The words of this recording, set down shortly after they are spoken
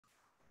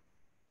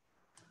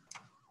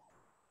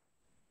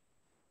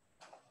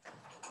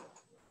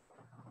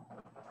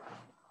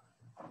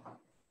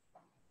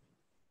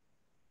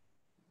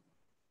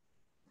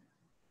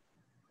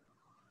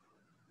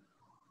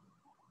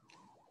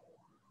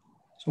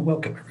So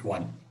welcome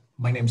everyone.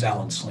 My name is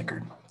Alan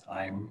Slinkard.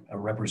 I'm a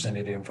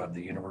representative of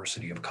the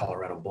University of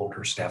Colorado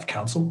Boulder Staff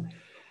Council.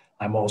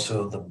 I'm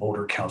also the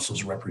Boulder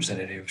Council's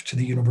representative to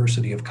the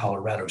University of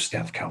Colorado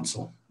Staff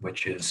Council,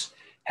 which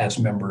has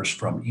members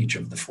from each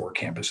of the four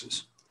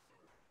campuses.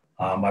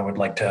 I would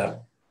like to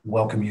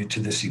welcome you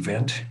to this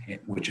event,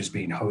 which is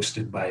being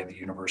hosted by the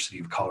University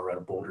of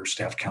Colorado Boulder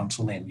Staff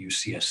Council and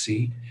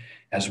UCSC,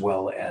 as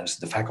well as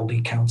the Faculty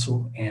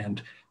Council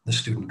and the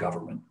student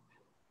government.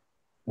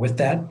 With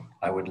that,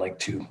 I would like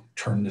to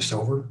turn this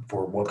over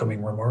for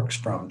welcoming remarks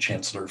from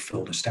Chancellor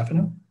Phil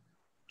DiStefano.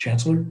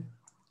 Chancellor.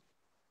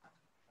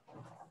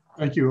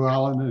 Thank you,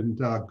 Alan, and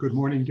good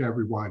morning to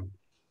everyone.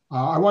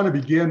 I want to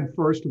begin,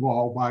 first of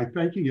all, by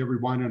thanking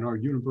everyone in our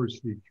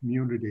university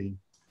community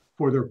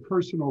for their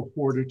personal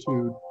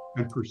fortitude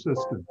and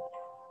persistence,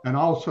 and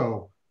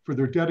also for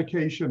their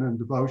dedication and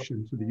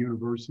devotion to the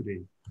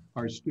university,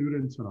 our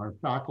students and our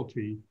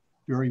faculty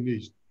during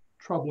these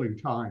troubling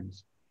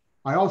times.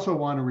 I also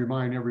want to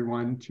remind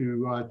everyone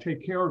to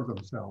take care of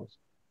themselves,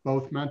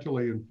 both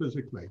mentally and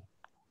physically.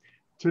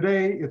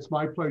 Today, it's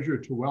my pleasure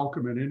to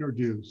welcome and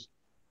introduce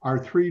our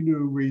three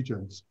new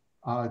regents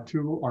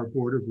to our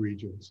Board of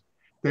Regents.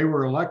 They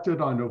were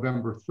elected on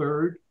November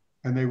 3rd,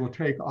 and they will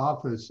take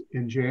office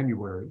in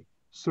January,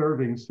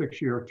 serving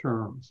 6-year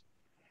terms.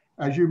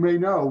 As you may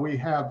know, we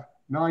have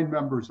 9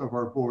 members of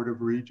our Board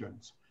of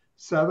Regents.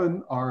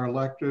 7 are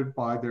elected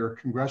by their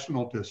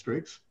congressional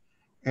districts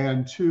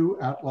and 2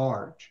 at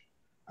large.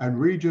 And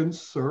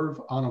regents serve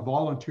on a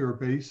volunteer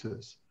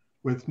basis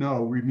with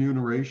no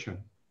remuneration.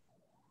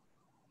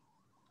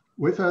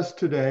 With us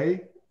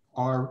today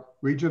are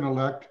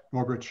Regent-elect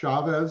Norbert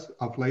Chavez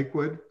of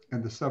Lakewood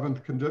in the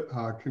 7th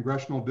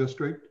Congressional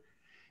District,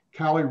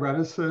 Callie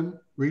Renison,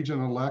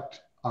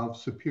 Regent-elect of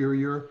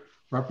Superior,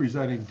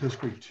 representing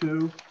District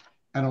 2,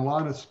 and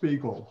Alana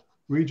Spiegel,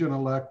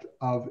 Regent-elect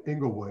of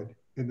Inglewood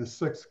in the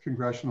 6th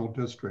Congressional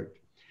District.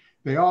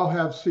 They all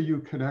have CU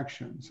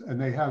connections,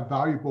 and they have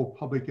valuable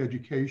public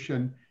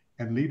education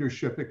and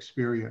leadership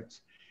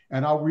experience.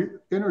 And I'll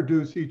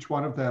introduce each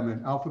one of them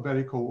in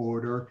alphabetical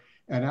order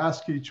and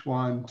ask each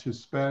one to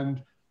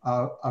spend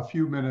a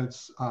few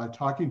minutes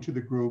talking to the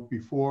group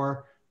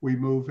before we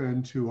move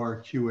into our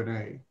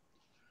Q&A.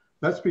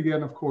 Let's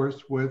begin, of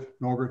course, with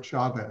Norbert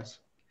Chavez.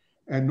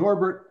 And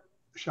Norbert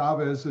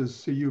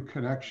Chavez's CU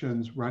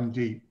connections run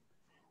deep.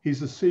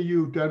 He's a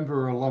CU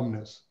Denver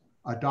alumnus,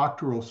 a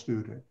doctoral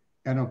student,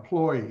 an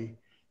employee,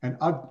 an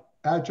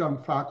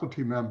adjunct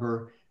faculty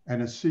member,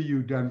 and a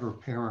CU Denver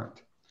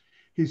parent.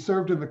 He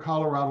served in the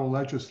Colorado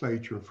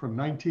legislature from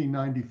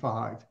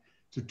 1995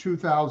 to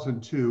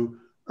 2002,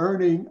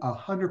 earning a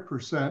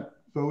 100%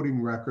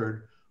 voting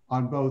record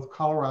on both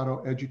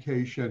Colorado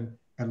education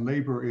and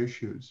labor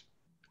issues.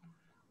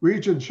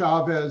 Regent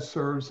Chavez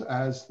serves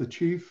as the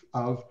Chief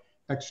of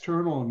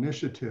External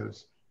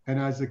Initiatives and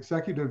as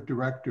Executive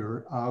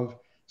Director of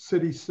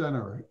City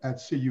Center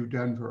at CU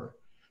Denver.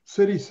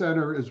 City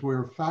Center is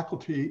where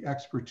faculty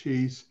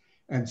expertise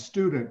and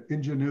student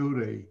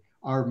ingenuity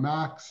are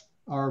matched,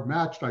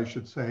 I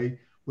should say,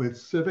 with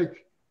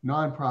civic,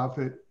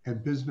 nonprofit,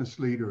 and business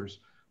leaders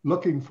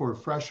looking for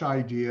fresh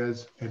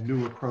ideas and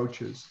new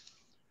approaches.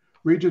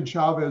 Regent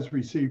Chavez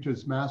received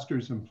his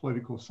master's in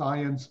political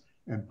science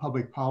and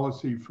public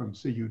policy from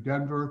CU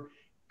Denver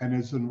and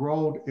is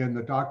enrolled in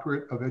the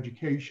Doctorate of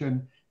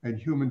Education and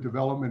Human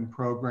Development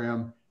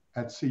program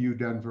at CU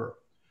Denver.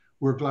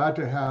 We're glad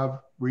to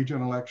have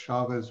Regent-elect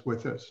Chavez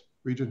with us.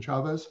 Regent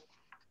Chavez?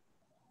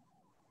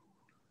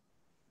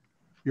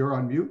 You're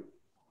on mute.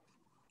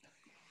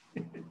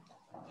 Can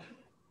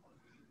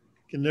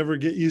never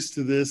get used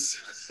to this.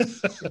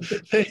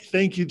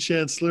 Thank you,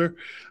 Chancellor.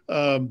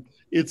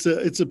 It's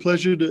a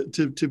pleasure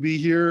to be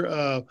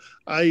here.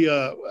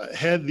 I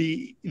had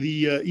the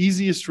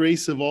easiest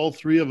race of all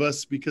three of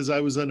us because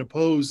I was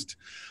unopposed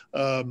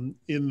in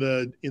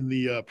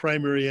the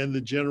primary and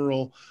the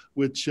general,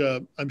 which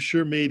I'm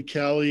sure made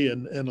Callie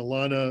and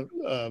Alana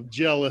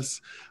jealous.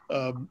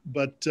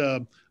 But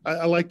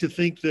I like to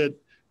think that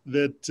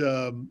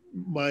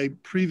my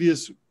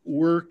previous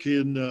work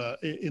in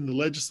the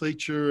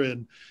legislature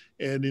and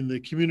in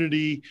the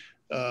community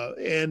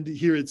and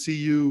here at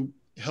CU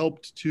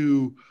helped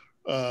to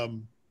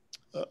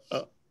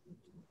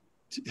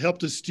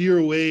steer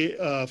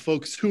away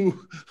folks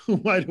who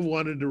might have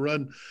wanted to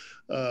run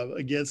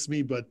against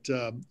me, but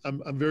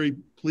I'm very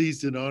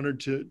pleased and honored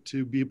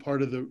to be a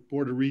part of the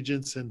Board of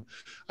Regents, and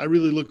I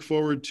really look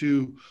forward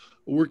to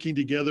working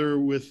together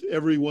with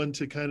everyone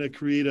to kind of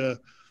create a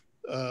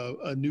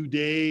new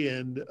day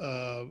and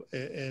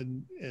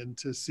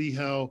to see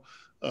how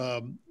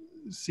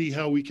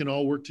we can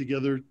all work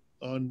together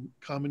on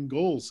common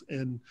goals.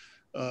 And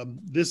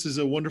this is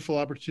a wonderful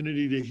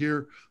opportunity to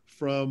hear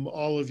from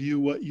all of you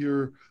what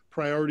your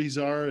priorities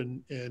are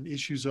and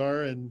issues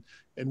are, and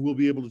we'll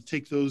be able to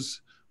take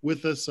those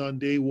with us on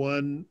day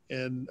one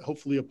and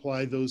hopefully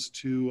apply those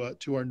to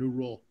our new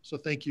role. So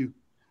thank you,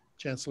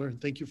 Chancellor, and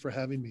thank you for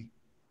having me.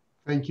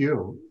 Thank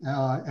you.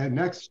 And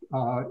next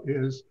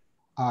is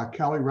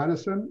Callie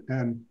Renison,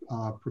 and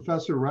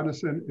Professor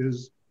Renison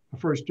is a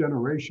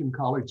first-generation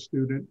college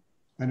student,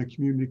 and a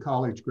community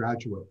college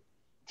graduate.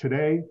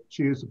 Today,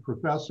 she is a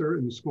professor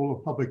in the School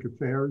of Public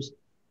Affairs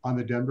on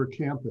the Denver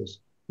campus,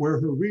 where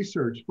her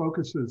research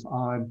focuses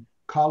on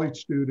college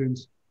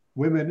students,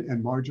 women,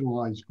 and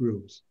marginalized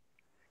groups.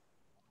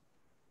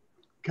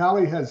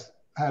 Callie has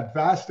had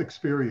vast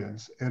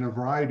experience in a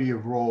variety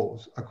of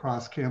roles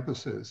across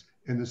campuses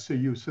in the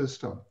CU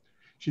system.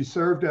 She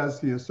served as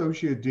the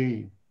Associate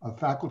Dean of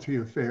Faculty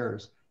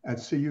Affairs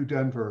at CU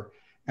Denver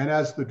and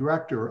as the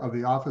Director of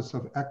the Office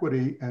of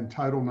Equity and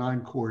Title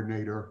IX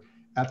Coordinator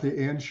at the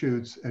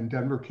Anschutz and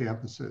Denver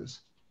campuses.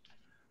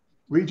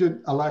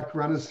 Regent-elect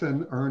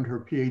Renison earned her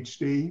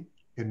PhD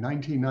in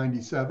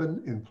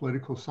 1997 in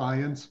political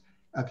science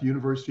at the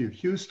University of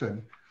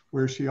Houston,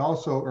 where she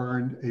also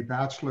earned a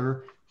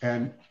bachelor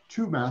and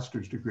 2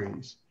 master's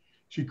degrees.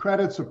 She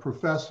credits a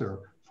professor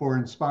for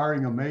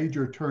inspiring a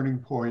major turning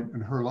point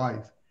in her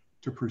life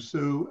to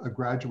pursue a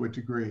graduate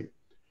degree.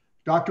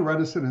 Dr.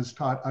 Renison has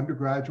taught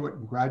undergraduate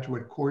and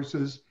graduate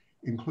courses,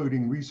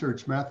 including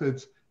research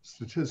methods,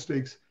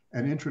 statistics,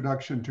 and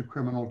introduction to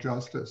criminal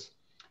justice.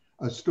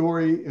 A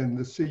story in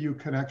the CU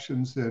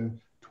Connections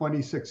in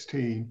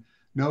 2016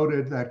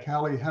 noted that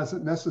Callie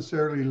hasn't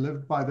necessarily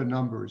lived by the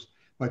numbers,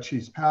 but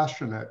she's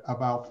passionate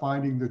about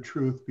finding the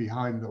truth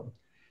behind them.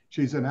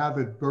 She's an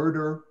avid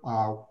birder,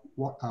 a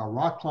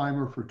rock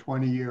climber for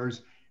 20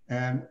 years,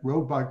 and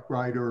road bike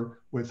rider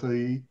with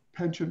a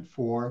penchant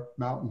for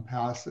mountain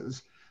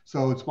passes.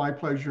 So it's my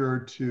pleasure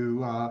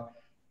to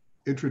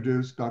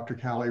introduce Dr.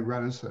 Callie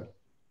Renison.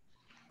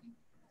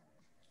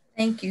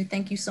 Thank you.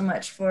 Thank you so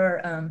much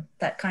for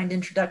that kind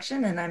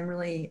introduction. And I'm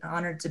really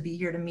honored to be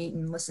here to meet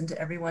and listen to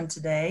everyone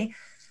today.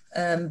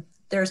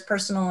 There's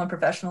personal and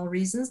professional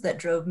reasons that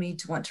drove me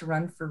to want to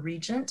run for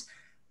Regent.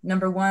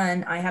 Number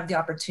one, I have the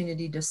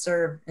opportunity to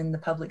serve in the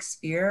public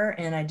sphere,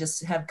 and I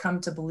just have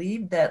come to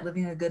believe that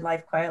living a good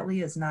life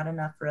quietly is not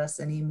enough for us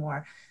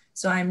anymore.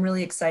 So I'm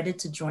really excited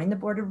to join the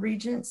Board of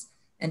Regents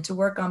and to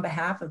work on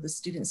behalf of the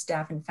student,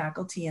 staff, and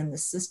faculty in the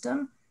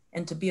system,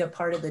 and to be a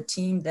part of the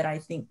team that I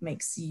think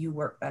makes CU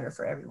work better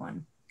for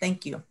everyone.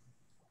 Thank you.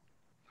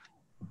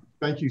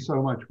 Thank you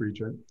so much,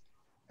 Regent.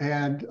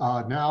 And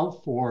now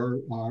for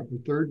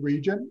the third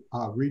Regent,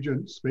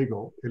 Regent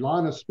Spiegel.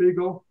 Ilana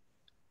Spiegel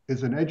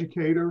is an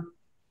educator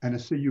and a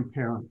CU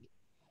parent.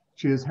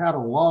 She has had a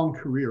long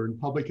career in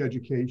public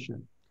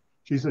education.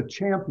 She's a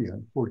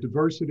champion for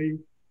diversity,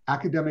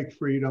 academic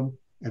freedom,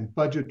 and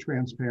budget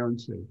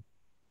transparency.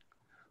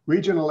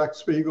 Regent-elect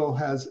Spiegel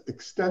has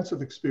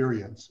extensive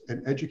experience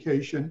in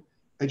education,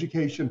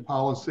 education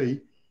policy,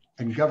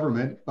 and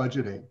government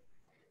budgeting.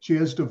 She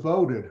has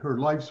devoted her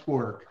life's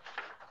work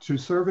to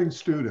serving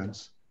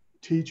students,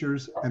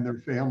 teachers, and their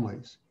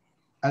families.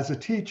 As a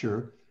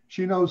teacher,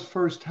 she knows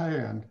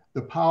firsthand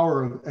the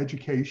power of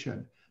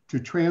education to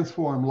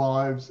transform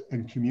lives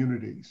and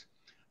communities.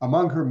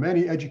 Among her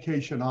many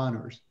education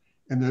honors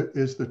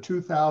is the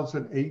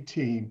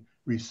 2018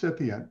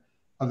 recipient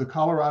of the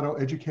Colorado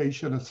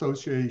Education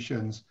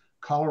Association's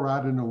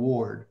Coloradan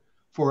Award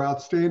for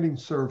outstanding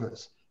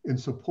service in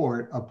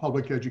support of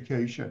public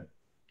education.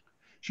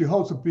 She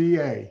holds a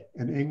BA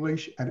in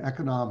English and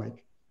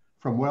Economic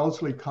from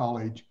Wellesley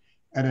College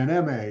and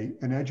an MA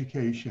in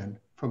Education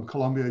from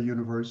Columbia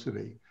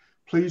University.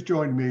 Please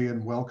join me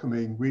in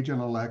welcoming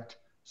Regent-elect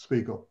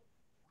Spiegel.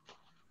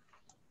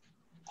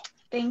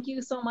 Thank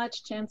you so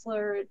much,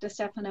 Chancellor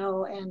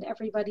DeStefano, and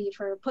everybody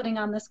for putting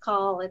on this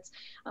call. It's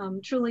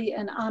truly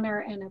an honor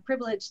and a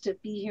privilege to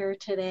be here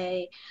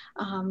today.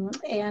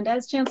 And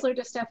as Chancellor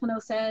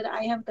DeStefano said,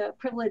 I have the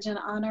privilege and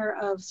honor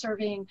of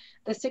serving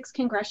the 6th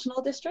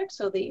Congressional District.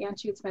 So the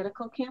Anschutz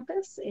Medical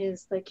Campus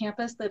is the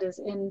campus that is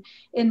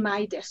in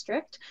my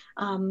district.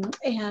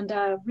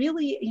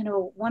 Really, you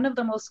know, one of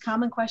the most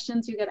common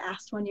questions you get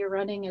asked when you're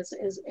running is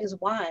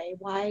why?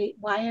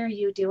 Why are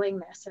you doing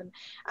this? And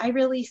I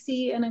really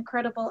see an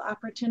incredible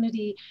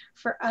opportunity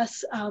for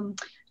us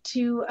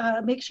to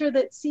make sure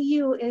that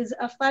CU is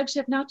a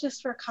flagship, not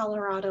just for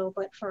Colorado,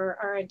 but for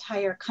our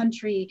entire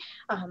country,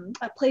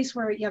 a place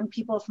where young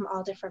people from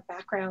all different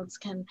backgrounds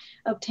can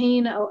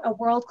obtain a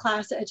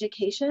world-class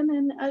education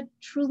and a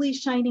truly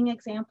shining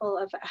example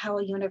of how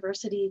a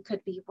university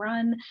could be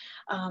run.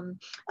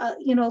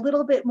 You know, a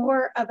little bit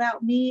more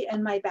about me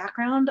and my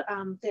background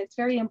that's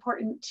very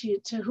important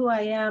to who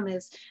I am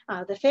is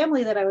the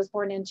family that I was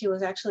born into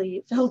was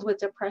actually filled with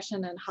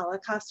depression and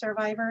Holocaust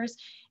survivors.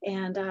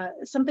 And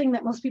something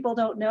that most people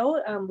don't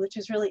know, which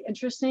is really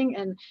interesting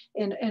and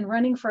in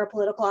running for a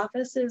political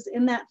office, is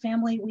in that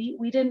family,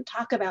 we didn't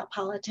talk about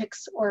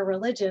politics or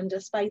religion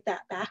despite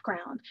that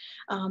background.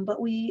 But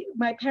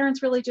my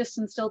parents really just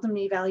instilled in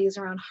me values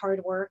around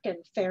hard work and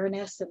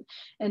fairness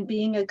and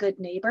being a good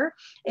neighbor.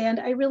 And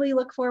I really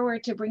look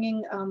forward to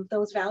bringing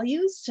those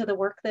values to the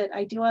work that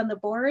I do on the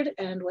board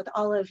and with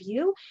all of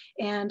you.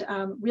 And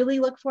really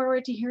look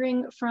forward to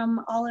hearing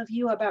from all of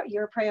you about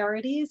your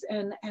priorities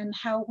and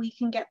how we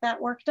can get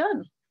that work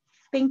done.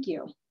 Thank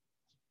you.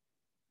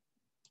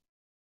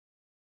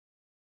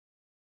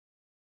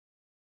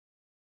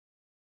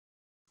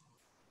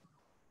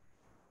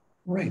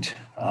 Right.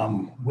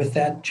 With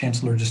that,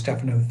 Chancellor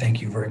DeStefano,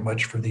 thank you very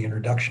much for the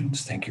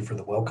introductions. Thank you for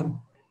the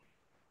welcome.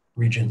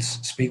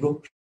 Regents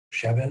Spiegel,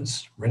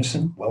 Chavez,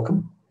 Renison,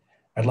 welcome.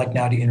 I'd like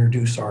now to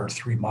introduce our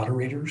three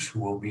moderators who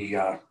will be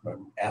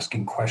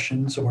asking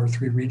questions of our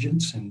three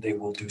regents, and they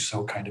will do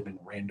so kind of in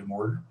random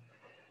order.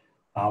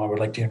 I would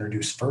like to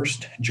introduce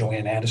first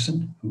Joanne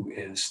Addison, who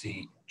is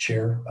the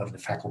chair of the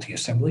Faculty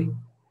Assembly.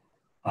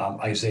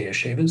 Isaiah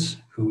Chavez,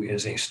 who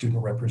is a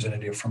student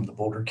representative from the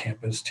Boulder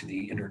campus to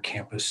the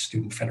Intercampus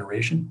Student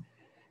Federation.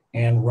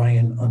 And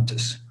Ryan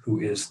Untis,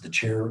 who is the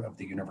chair of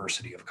the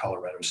University of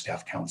Colorado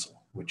Staff Council,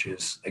 which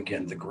is,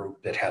 again, the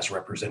group that has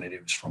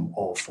representatives from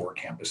all four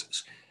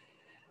campuses.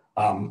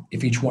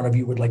 If each one of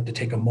you would like to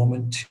take a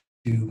moment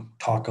to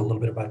talk a little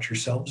bit about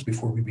yourselves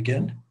before we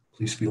begin,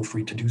 please feel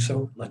free to do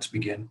so. Let's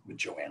begin with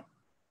Joanne.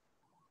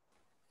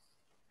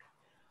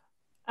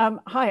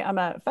 Hi, I'm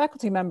a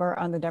faculty member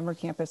on the Denver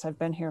campus. I've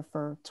been here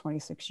for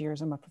 26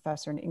 years. I'm a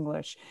professor in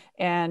English.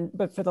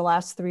 But for the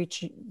last 3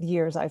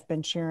 years, I've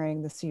been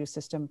chairing the CU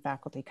System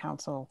Faculty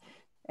Council.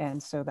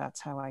 And so that's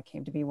how I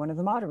came to be one of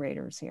the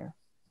moderators here.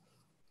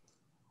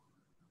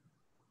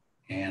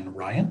 And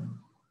Ryan?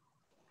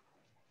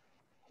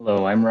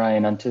 Hello, I'm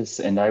Ryan Untis,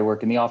 and I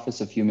work in the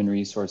Office of Human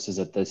Resources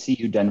at the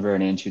CU Denver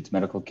and Anschutz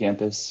Medical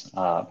Campus.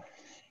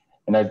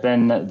 And I've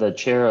been the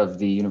chair of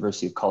the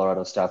University of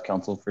Colorado Staff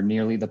Council for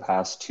nearly the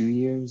past 2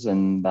 years,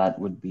 and that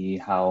would be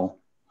how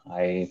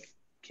I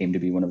came to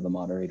be one of the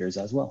moderators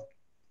as well.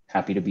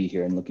 Happy to be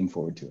here and looking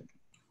forward to it.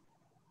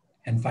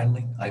 And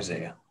finally,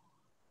 Isaiah.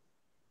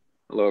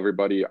 Hello,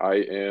 everybody. I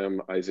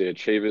am Isaiah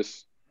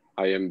Chavez.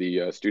 I am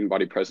the student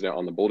body president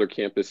on the Boulder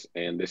campus,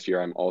 and this year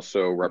I'm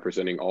also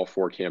representing all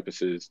 4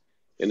 campuses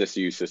in the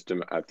CU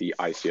system at the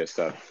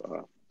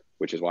ICSF,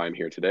 which is why I'm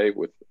here today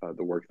with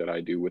the work that I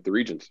do with the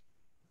Regents.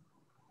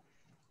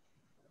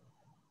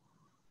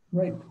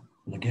 Right.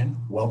 Well, again,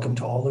 welcome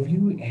to all of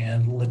you,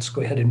 and let's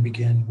go ahead and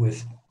begin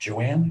with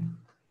Joanne.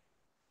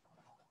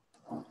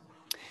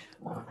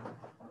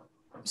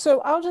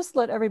 So I'll just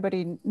let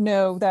everybody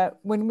know that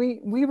when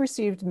we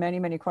received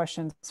many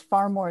questions,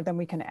 far more than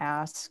we can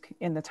ask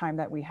in the time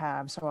that we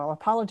have. So I'll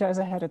apologize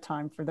ahead of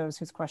time for those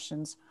whose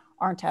questions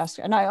aren't asked.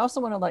 And I also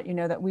want to let you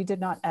know that we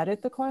did not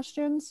edit the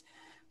questions.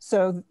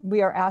 So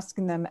we are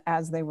asking them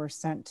as they were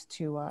sent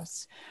to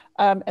us.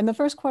 And the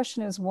first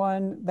question is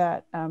one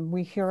that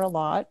we hear a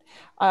lot.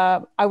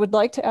 I would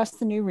like to ask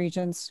the new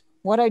regents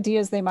what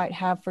ideas they might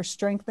have for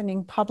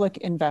strengthening public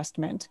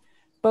investment,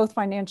 both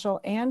financial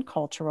and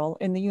cultural,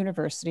 in the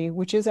university,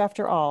 which is,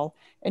 after all,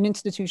 an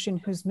institution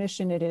whose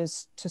mission it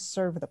is to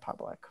serve the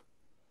public.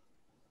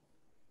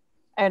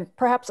 And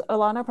perhaps,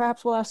 Alana,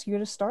 perhaps we'll ask you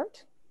to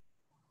start.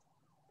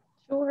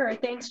 Sure,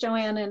 thanks,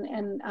 Joanne,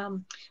 and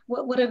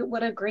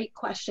what a great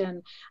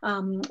question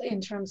in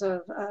terms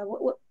of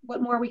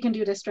what more we can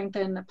do to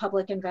strengthen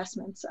public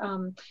investments.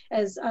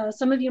 As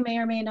some of you may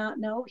or may not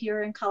know,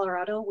 here in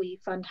Colorado, we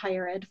fund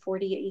higher ed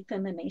 48th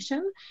in the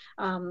nation.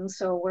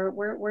 So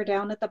we're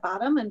down at the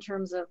bottom in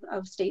terms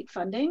of state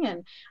funding,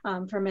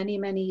 and for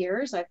many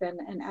years, I've been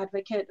an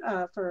advocate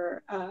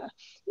for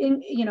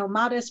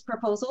modest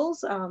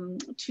proposals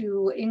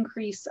to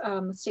increase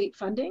state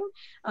funding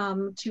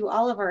to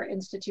all of our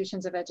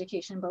institutions of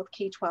education, both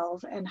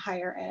K-12 and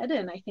higher ed.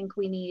 And I think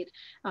we need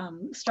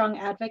strong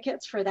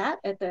advocates for that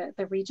at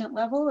the regent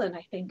level. And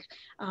I think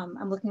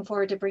I'm looking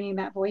forward to bringing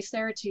that voice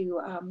there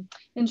to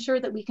ensure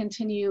that we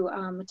continue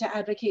to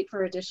advocate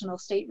for additional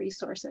state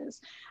resources.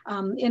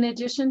 In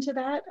addition to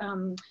that,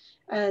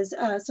 as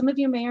some of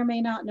you may or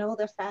may not know,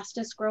 the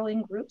fastest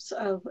growing groups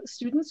of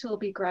students who will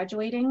be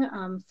graduating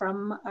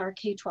from our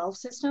K-12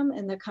 system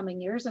in the coming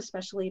years,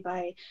 especially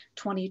by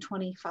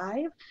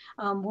 2025,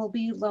 will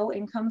be low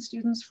income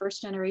students, first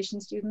generation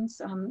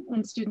students,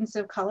 and students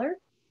of color.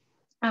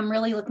 I'm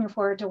really looking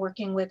forward to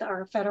working with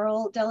our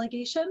federal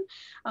delegation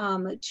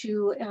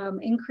to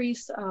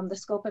increase the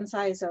scope and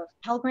size of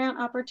Pell Grant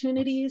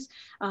opportunities,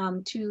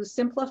 to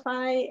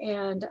simplify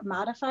and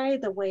modify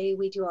the way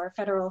we do our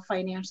federal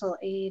financial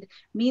aid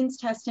means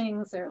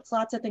testing. There's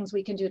lots of things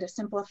we can do to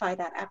simplify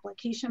that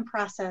application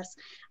process,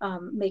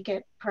 make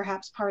it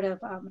perhaps part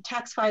of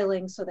tax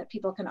filing so that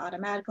people can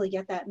automatically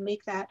get that and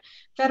make that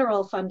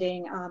federal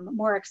funding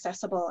more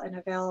accessible and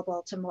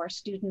available to more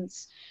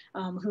students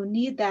who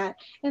need that.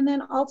 And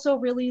then also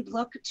really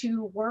look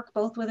to work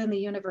both within the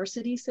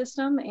university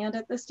system and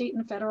at the state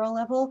and federal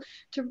level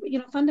to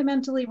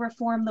fundamentally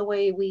reform the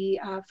way we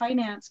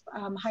finance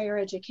higher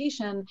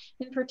education,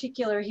 in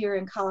particular here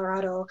in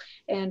Colorado,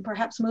 and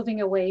perhaps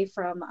moving away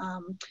from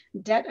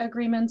debt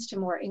agreements to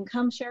more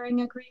income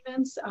sharing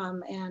agreements,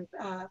 and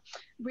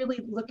really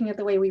looking at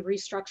the way we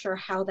restructure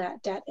how that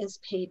debt is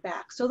paid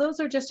back. So those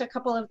are just a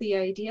couple of the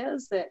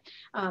ideas that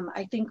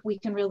I think we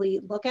can really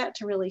look at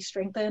to really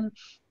strengthen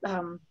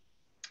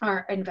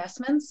our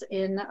investments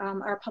in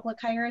our public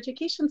higher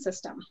education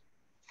system.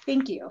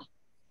 Thank you.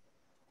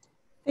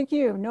 Thank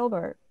you,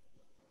 Nolbert.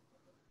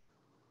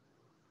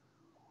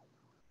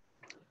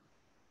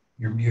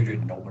 You're muted,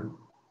 Nolbert.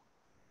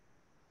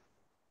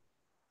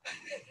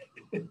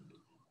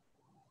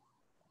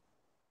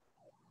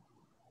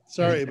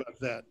 Sorry about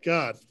that.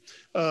 God,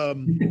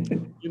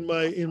 in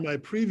my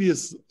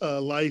previous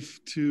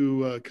life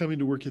to coming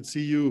to work at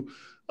CU,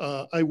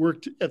 I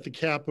worked at the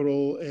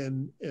Capitol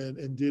and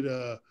did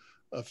a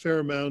fair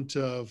amount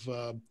of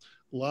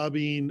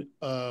lobbying,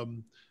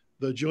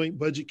 the Joint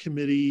Budget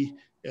Committee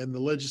and the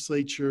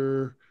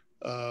legislature.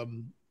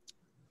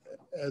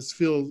 As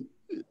Phil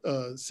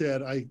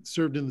said, I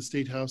served in the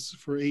State House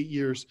for 8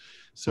 years,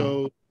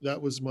 so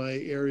that was my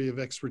area of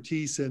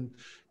expertise, and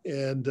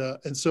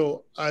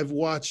so I've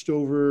watched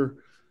over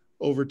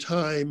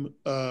time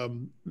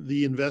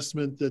the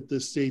investment that the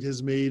state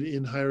has made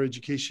in higher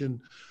education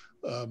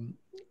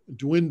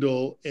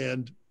dwindle,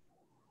 and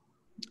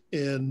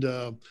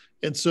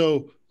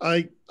so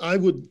I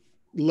would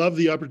love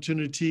the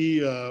opportunity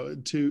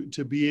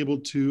to be able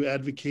to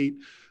advocate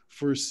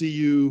for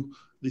CU,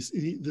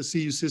 the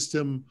CU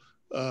system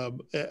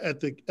at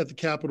the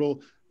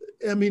Capitol.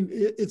 I mean,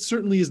 it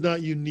certainly is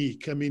not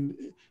unique. I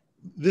mean,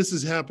 this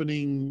is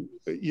happening,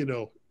 you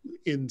know,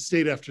 in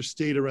state after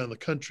state around the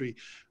country.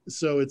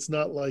 So it's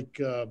not like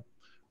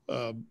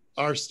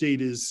our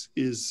state is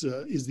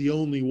the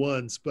only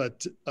ones.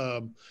 But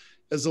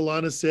as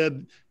Alana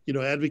said, you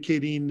know,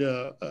 advocating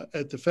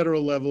at the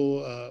federal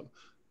level,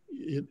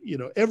 you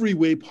know, every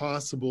way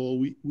possible,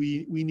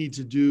 we need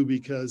to do,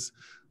 because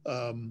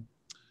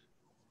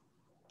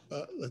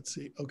let's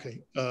see,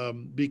 okay,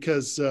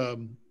 because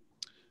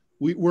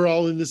we're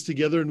all in this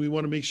together, and we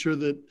want to make sure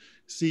that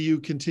CU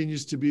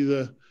continues to be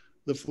the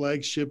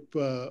flagship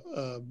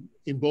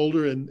in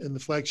Boulder and the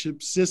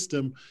flagship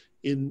system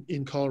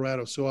in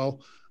Colorado. So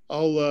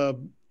I'll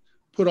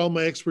put all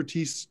my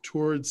expertise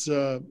towards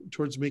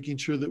making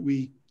sure that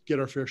we get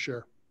our fair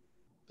share.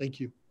 Thank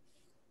you.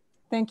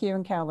 Thank you,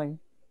 and Callie.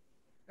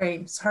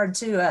 Great. It's hard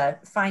to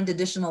find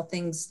additional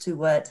things to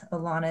what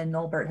Alana and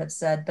Nolbert have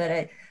said, but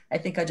I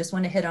think I just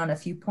want to hit on a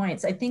few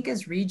points. I think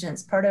as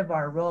regents, part of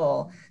our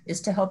role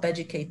is to help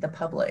educate the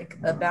public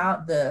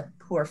about the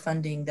poor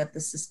funding that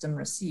the system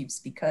receives,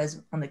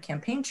 because on the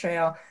campaign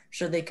trail, I'm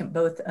sure they can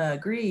both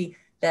agree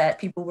that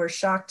people were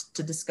shocked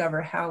to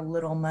discover how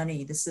little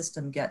money the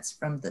system gets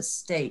from the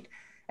state.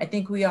 I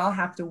think we all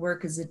have to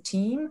work as a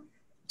team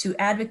to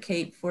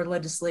advocate for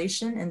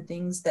legislation and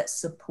things that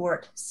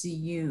support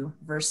CU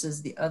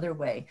versus the other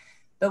way.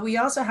 But we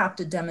also have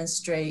to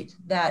demonstrate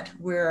that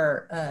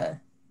we're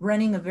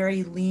running a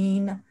very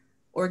lean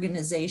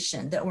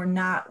organization, that we're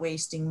not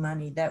wasting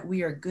money, that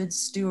we are good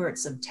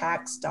stewards of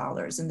tax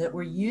dollars, and that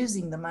we're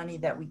using the money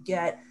that we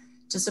get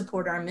to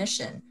support our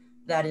mission,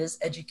 that is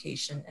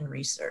education and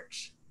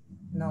research.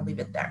 And I'll leave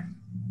it there.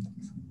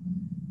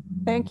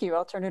 Thank you.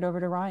 I'll turn it over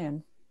to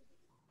Ryan.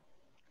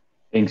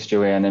 Thanks,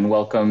 Joanne, and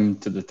welcome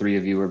to the three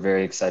of you. We're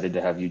very excited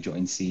to have you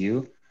join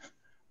CU.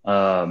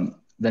 The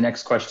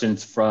next question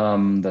is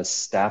from the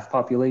staff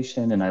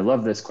population, and I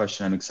love this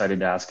question. I'm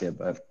excited to ask it,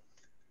 but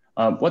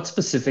what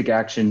specific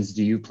actions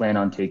do you plan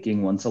on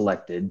taking once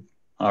elected,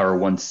 or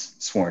once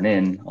sworn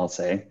in, I'll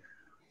say,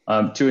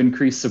 to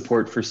increase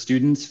support for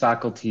students,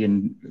 faculty,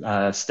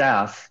 and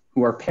staff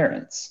who are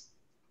parents?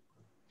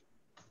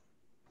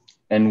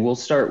 And we'll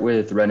start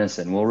with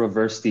Renison. We'll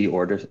reverse the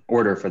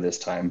order for this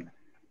time,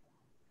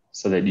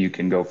 so that you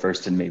can go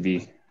first and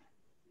maybe.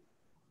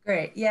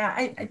 Great. Yeah,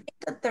 I think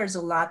that there's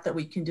a lot that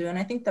we can do. And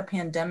I think the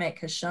pandemic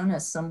has shown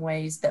us some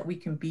ways that we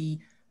can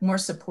be more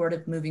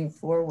supportive moving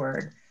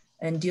forward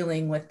and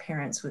dealing with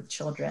parents with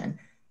children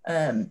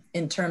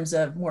in terms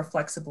of more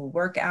flexible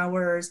work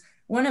hours.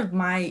 One of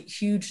my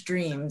huge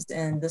dreams,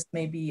 and this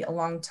may be a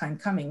long time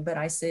coming, but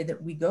I say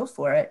that we go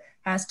for it,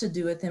 has to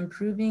do with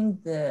improving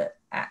the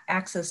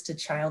access to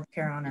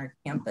childcare on our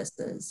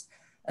campuses.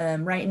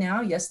 Right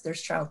now, yes,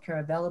 there's childcare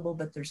available,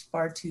 but there's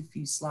far too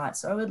few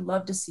slots. So I would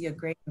love to see a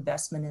great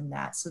investment in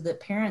that, so that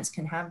parents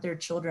can have their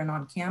children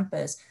on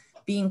campus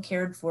being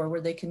cared for, where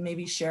they can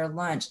maybe share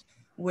lunch,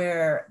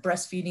 where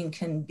breastfeeding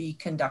can be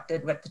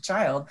conducted with the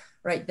child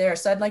right there.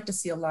 So I'd like to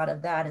see a lot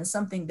of that. And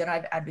something that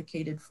I've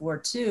advocated for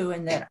too,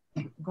 and that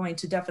I'm going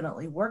to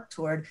definitely work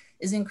toward,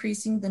 is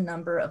increasing the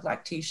number of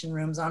lactation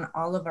rooms on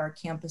all of our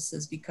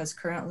campuses, because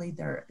currently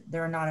there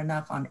are not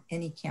enough on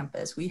any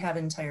campus. We have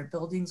entire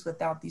buildings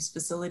without these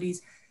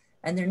facilities,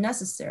 and they're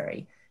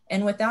necessary.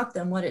 And without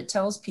them, what it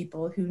tells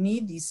people who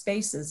need these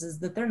spaces is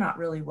that they're not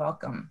really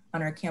welcome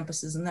on our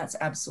campuses, and that's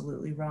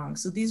absolutely wrong.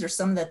 So these are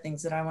some of the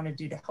things that I want to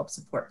do to help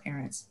support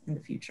parents in the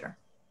future.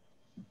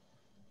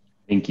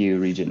 Thank you,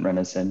 Regent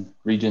Renison.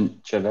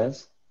 Regent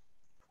Chavez.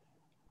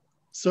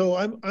 So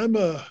I'm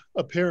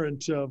a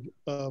parent of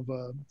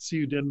a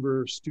CU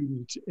Denver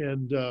student,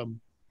 and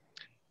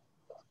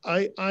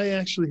I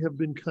actually have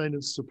been kind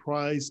of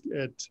surprised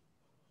at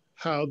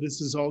how this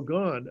has all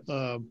gone.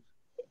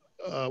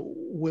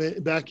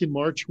 Back in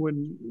March,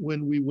 when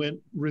we went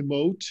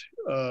remote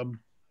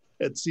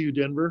at CU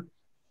Denver,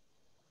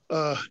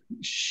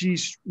 she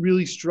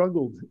really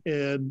struggled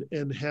and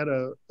had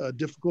a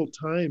difficult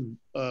time,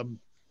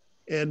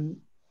 and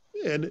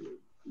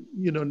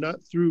you know,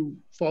 not through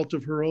fault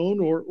of her own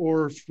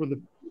or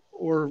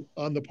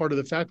on the part of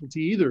the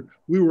faculty either.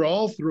 We were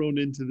all thrown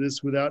into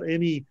this without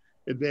any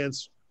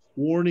advance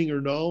warning or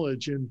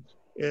knowledge, and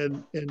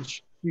and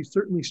she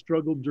certainly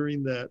struggled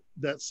during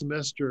that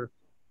semester.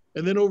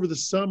 And then over the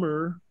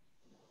summer,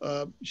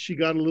 she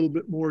got a little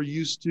bit more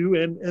used to,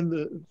 and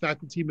the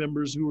faculty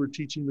members who were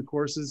teaching the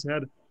courses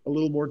had a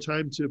little more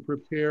time to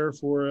prepare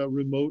for a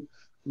remote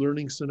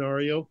learning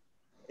scenario.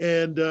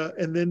 And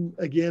then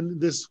again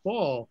this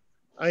fall,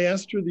 I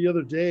asked her the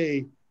other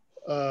day,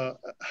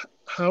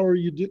 how are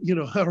you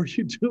how are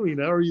you doing?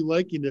 How are you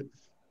liking it?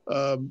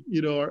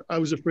 I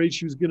was afraid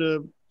she was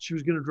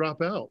gonna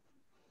drop out.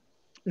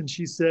 And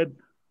she said,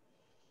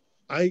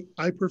 I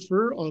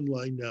prefer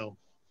online now.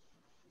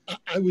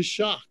 I was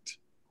shocked.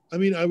 I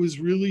mean, I was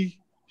really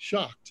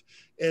shocked.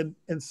 And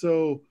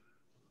so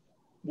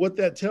what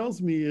that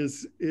tells me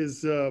is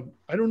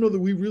I don't know that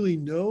we really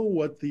know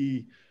what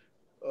the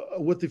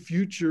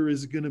future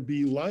is going to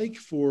be like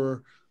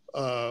for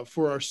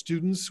our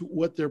students,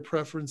 what their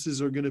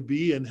preferences are going to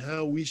be, and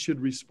how we should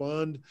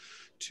respond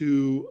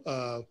to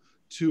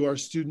our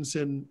students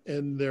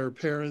and their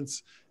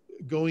parents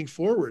going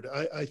forward.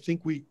 I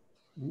think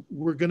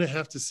we're going to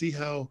have to see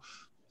how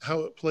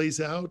it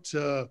plays out.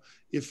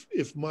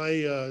 If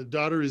my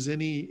daughter is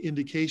any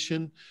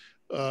indication,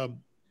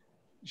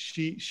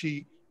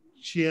 she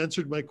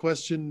answered my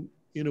question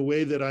in a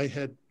way that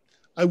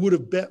I would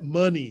have bet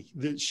money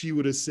that she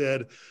would have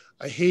said,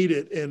 I hate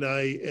it and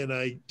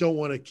I don't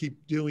want to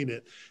keep doing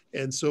it.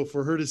 And so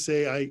for her to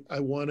say, I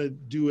want to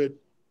do it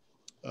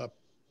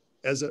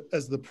as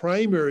the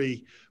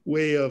primary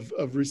way of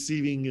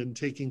receiving and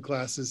taking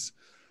classes,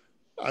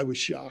 I was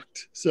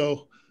shocked.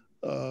 So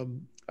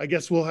I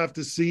guess we'll have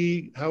to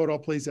see how it all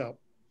plays out.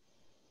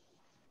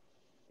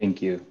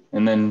 Thank you.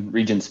 And then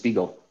Regent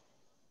Spiegel.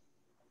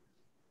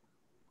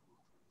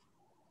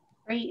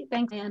 Great,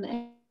 thanks,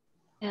 Anne.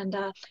 And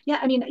yeah,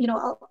 I mean,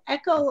 I'll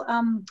echo,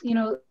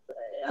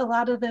 a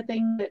lot of the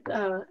things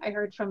that I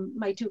heard from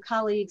my two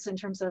colleagues in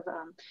terms of,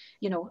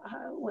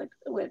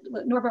 what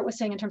Norbert was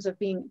saying in terms of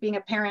being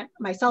a parent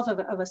myself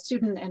of a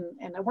student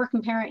and a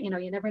working parent.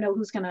 You never know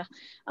who's going to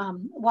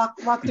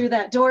walk through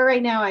that door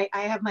right now. I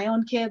have my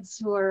own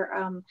kids who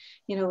are,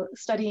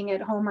 studying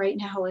at home right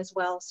now as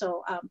well.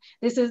 So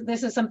this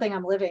is something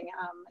I'm living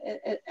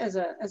as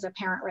a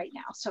parent right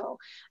now. So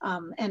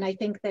and I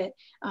think that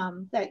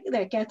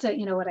that gets at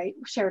what I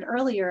shared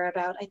earlier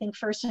about, I think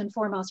first and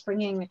foremost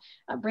bringing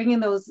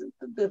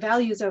the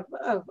values of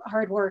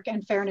hard work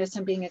and fairness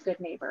and being a good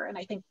neighbor. And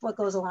I think what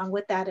goes along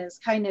with that is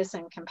kindness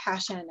and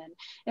compassion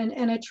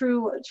and a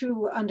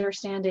true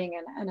understanding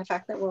and the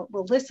fact that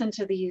we'll listen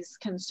to these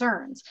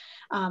concerns.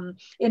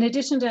 In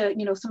addition to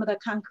some of the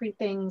concrete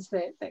things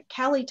that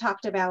Callie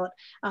talked about,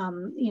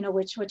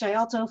 which I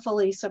also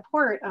fully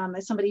support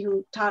as somebody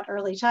who taught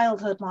early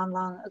childhood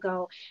long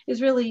ago,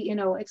 is really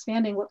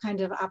expanding what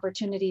kind of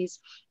opportunities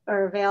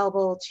are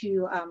available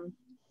to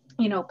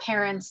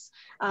parents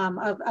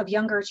of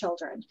younger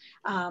children,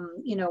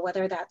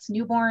 whether that's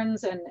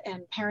newborns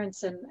and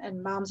parents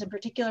and moms in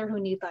particular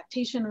who need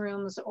lactation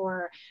rooms,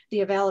 or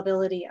the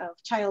availability of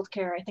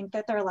childcare. I think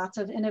that there are lots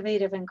of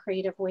innovative and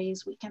creative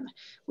ways we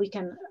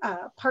can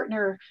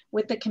partner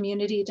with the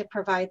community to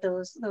provide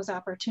those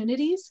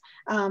opportunities.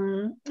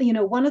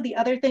 One of the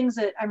other things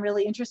that I'm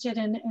really interested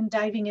in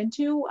diving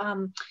into,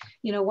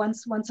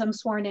 once I'm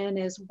sworn in,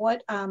 is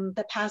what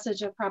the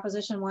passage of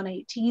Proposition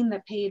 118,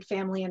 the Paid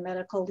Family and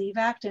Medical Leave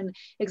Act, and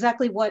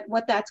exactly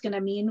what that's going to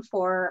mean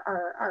for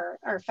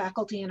our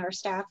faculty and our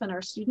staff and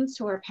our students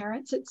who are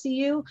parents at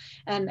CU,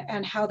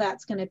 and how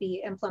that's going to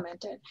be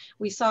implemented.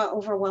 We saw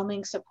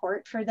overwhelming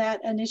support for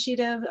that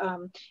initiative,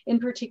 in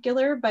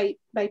particular by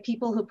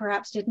people who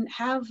perhaps didn't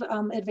have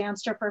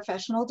advanced or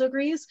professional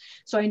degrees.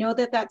 So I know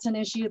that that's an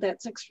issue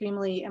that's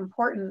extremely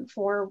important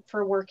for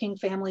working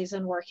families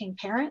and working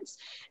parents.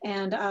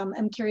 And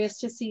I'm curious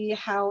to see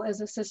how, as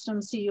a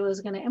system, CU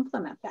is going to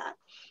implement that.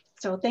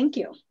 So thank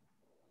you.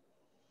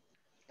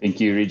 Thank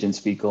you, Regent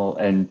Spiegel,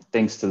 and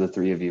thanks to the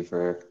three of you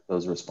for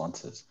those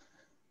responses.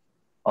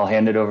 I'll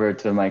hand it over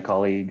to my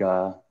colleague,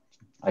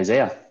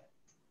 Isaiah.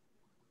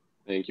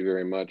 Thank you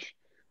very much.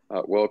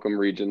 Welcome,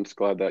 Regents.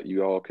 Glad that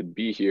you all could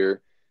be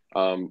here.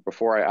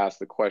 Before I ask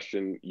the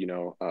question,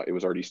 it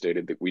was already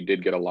stated that we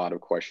did get a lot of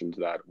questions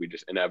that we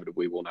just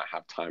inevitably will not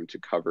have time to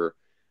cover.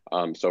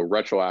 So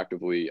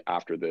retroactively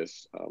after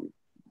this,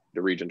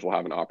 the Regents will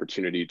have an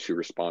opportunity to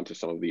respond to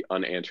some of the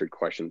unanswered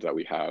questions that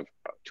we have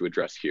to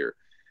address here.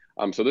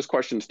 So this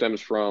question stems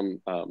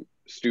from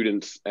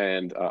students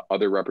and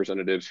other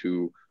representatives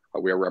who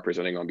we are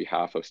representing on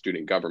behalf of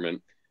student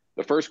government.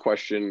 The first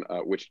question,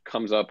 which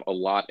comes up a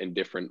lot in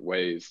different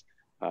ways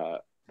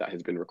that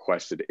has been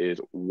requested, is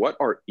what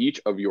are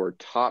each of your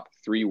top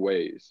 3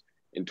 ways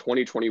in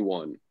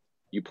 2021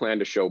 you plan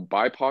to show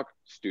BIPOC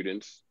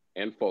students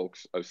and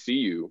folks of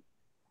CU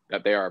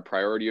that they are a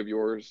priority of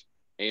yours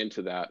and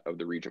to that of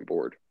the Regent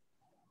Board?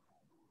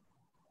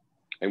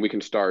 And we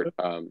can start.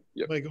 Am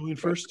I going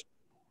first?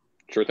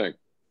 Sure thing.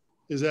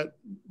 Is that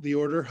the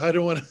order? I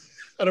don't want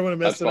to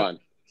mess That's it fine.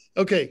 up.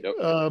 Okay.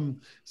 Yep.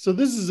 So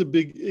this is a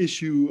big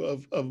issue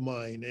of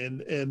mine,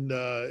 and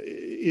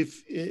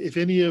if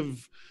any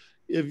of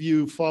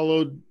you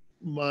followed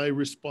my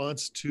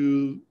response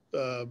to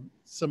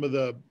some of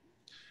the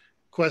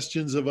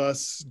questions of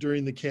us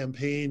during the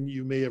campaign.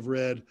 You may have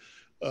read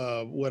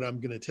what I'm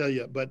going to tell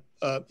you, but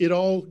it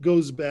all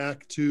goes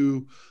back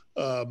to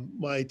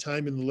my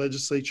time in the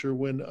legislature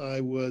when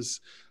I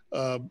was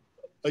a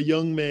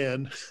young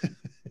man,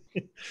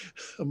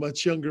 a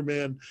much younger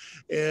man,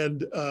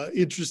 and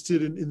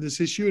interested in this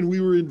issue. And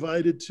we were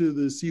invited to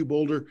the CU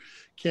Boulder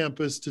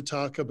campus to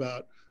talk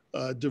about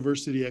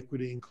diversity,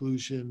 equity,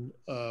 inclusion,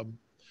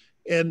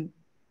 and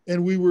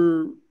we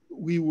were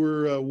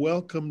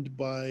welcomed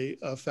by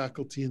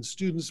faculty and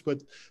students,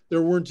 but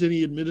there weren't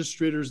any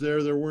administrators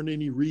there. There weren't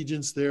any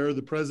regents there.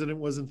 The president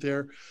wasn't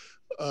there.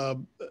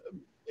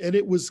 And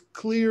it was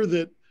clear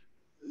that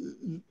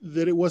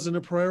it wasn't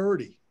a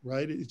priority,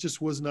 right? It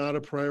just was not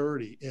a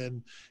priority.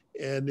 And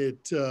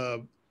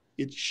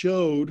it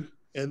showed,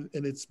 and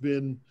it's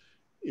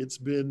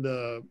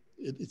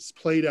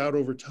played out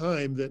over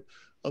time that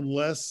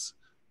unless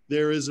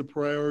there is a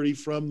priority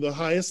from the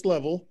highest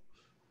level,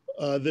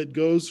 that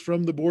goes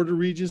from the Board of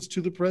Regents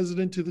to the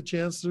president, to the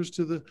chancellors,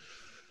 to the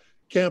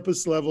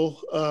campus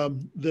level,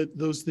 that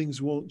those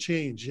things won't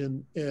change.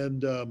 And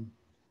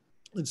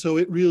so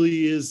it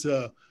really is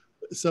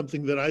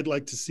something that I'd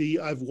like to see.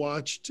 I've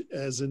watched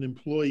as an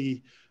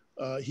employee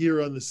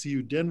here on the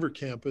CU Denver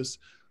campus,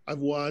 I've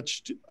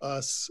watched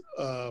us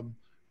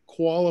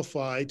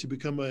qualify to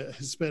become a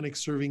Hispanic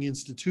serving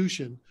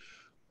institution.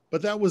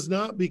 But that was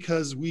not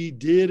because we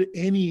did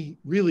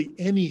really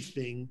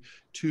anything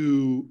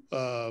to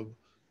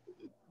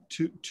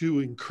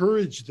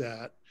encourage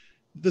that.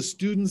 The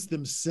students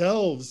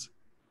themselves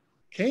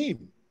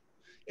came,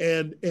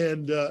 and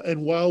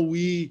while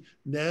we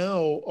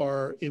now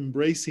are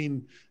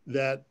embracing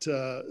that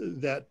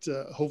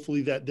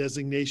hopefully that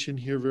designation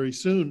here very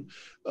soon,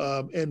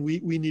 and we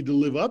need to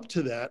live up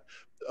to that.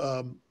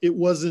 It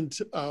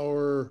wasn't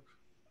our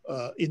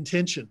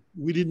intention.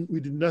 We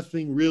did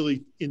nothing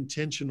really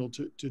intentional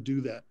to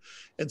do that.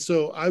 And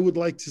so I would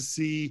like to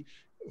see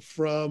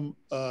from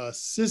a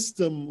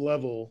system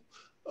level,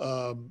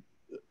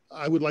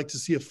 I would like to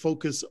see a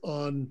focus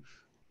on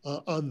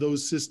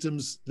those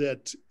systems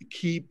that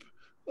keep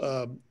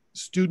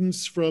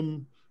students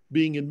from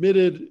being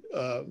admitted,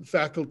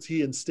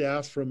 faculty and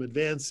staff from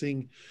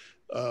advancing,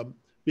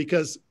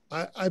 because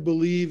I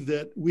believe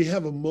that we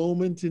have a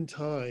moment in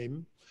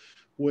time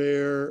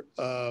where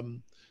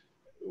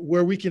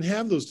we can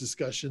have those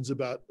discussions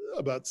about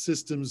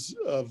systems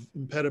of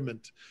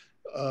impediment.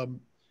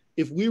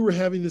 If we were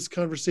having this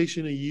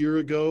conversation a year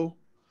ago,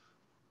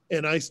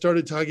 and I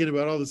started talking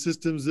about all the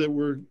systems that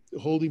were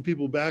holding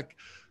people back,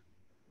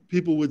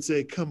 people would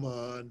say, "Come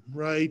on,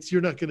 right?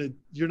 You're not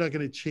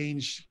gonna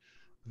change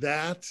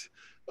that."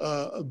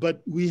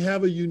 But we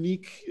have a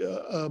unique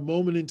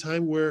moment in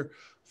time where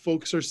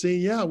folks are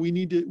saying, "Yeah, we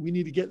need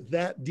to get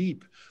that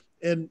deep."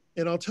 And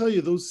I'll tell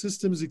you, those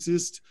systems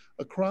exist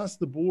across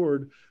the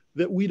board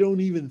that we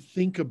don't even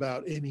think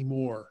about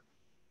anymore.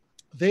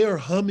 They are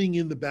humming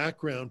in the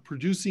background,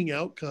 producing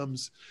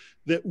outcomes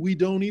that we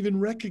don't even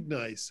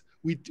recognize.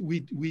 We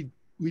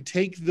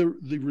take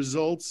the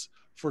results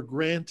for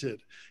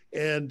granted,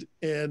 and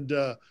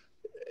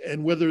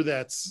whether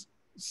that's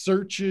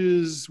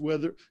searches,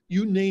 whether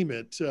you name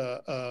it,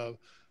 the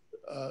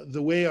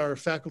way our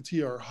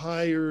faculty are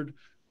hired,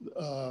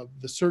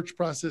 the search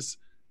process,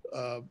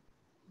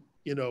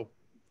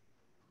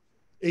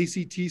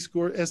 ACT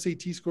score,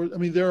 SAT scores. I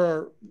mean, there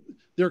are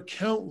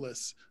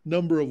countless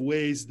number of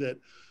ways that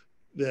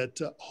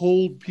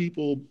hold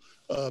people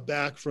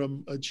back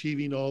from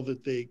achieving all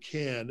that they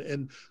can.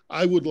 And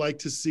I would like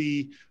to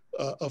see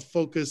a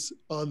focus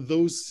on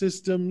those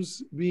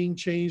systems being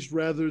changed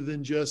rather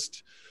than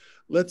just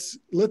let's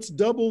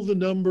double the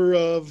number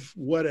of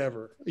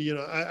whatever.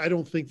 I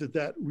don't think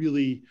that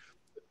really.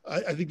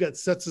 I think that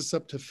sets us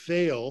up to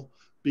fail,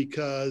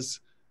 because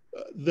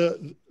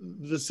the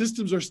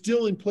systems are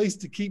still in place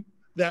to keep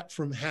that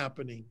from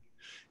happening.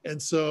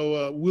 And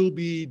so we'll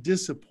be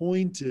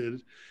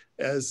disappointed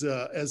as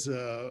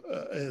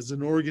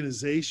an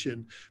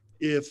organization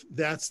if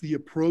that's the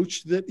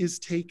approach that is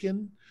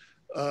taken,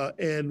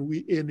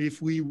 and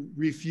if we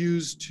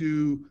refuse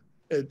to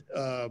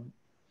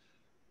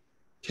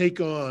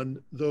take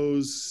on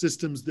those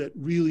systems that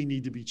really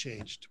need to be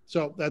changed.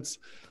 So that's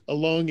a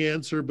long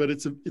answer, but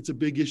it's a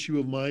big issue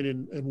of mine,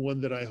 and one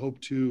that I hope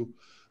to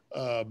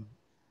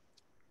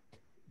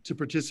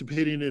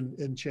participate in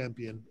and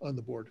champion on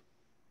the board.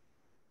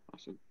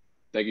 Awesome.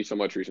 Thank you so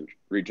much,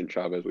 Regent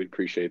Chavez. We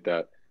appreciate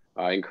that.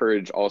 I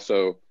encourage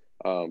also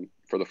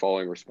for the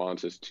following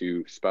responses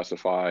to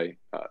specify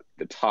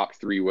the top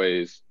 3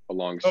 ways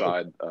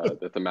alongside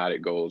the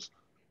thematic goals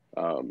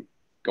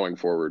going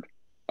forward.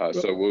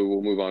 So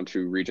we'll move on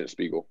to Regent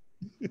Spiegel.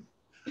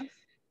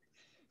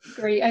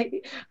 Great. I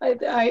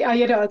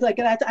it's like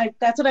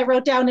that's what I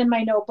wrote down in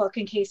my notebook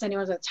in case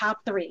anyone's a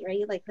top 3,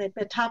 right? Like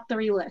the top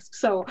 3 list.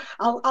 So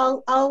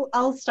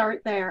I'll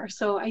start there.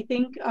 So I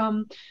think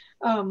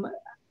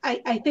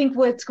I think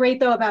what's great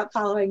though about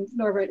following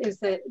Norbert is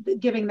that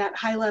giving that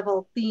high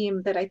level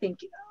theme that I think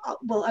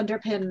will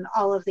underpin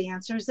all of the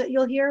answers that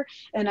you'll hear.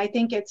 And I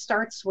think it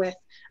starts with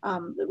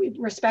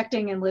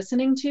respecting and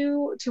listening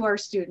to our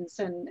students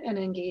and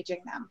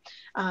engaging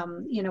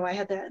them. You know, I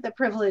had the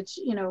privilege,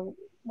 you know,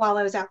 while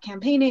I was out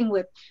campaigning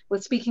with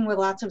speaking with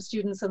lots of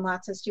students and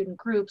lots of student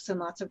groups and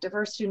lots of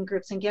diverse student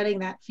groups and getting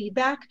that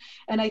feedback.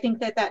 And I think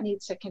that that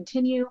needs to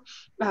continue.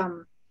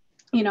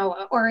 You know,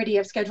 already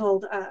have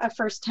scheduled a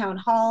first town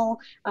hall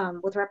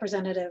with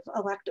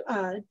Representative-elect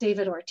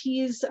David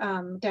Ortiz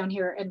down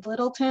here in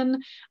Littleton,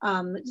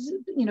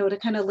 you know, to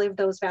kind of live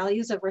those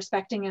values of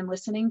respecting and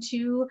listening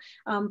to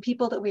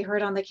people that we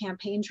heard on the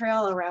campaign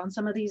trail around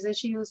some of these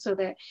issues. So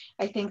that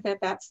I think that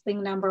that's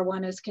thing number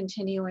one, is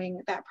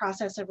continuing that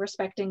process of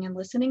respecting and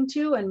listening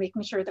to and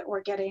making sure that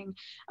we're getting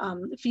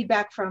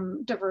feedback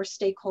from diverse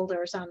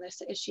stakeholders on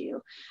this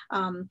issue.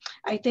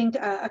 I think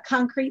a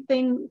concrete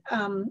thing,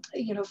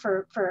 you know,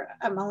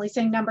 I'm only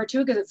saying number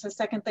two because it's the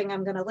second thing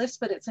I'm going to list,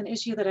 but it's an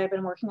issue that I've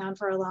been working on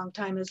for a long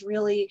time, is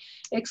really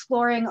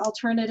exploring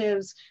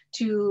alternatives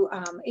to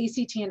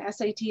ACT and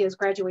SAT as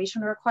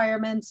graduation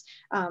requirements,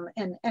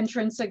 an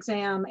entrance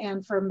exam,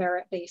 and for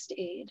merit-based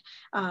aid.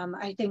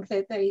 I think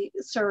that they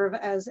serve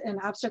as an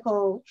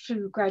obstacle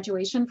to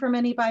graduation for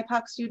many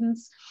BIPOC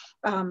students.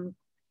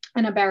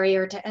 And a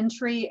barrier to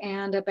entry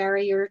and a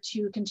barrier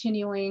to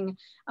continuing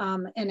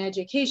in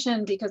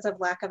education because of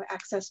lack of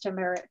access to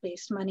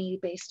merit-based money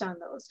based on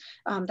those.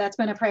 That's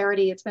been a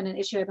priority. It's been an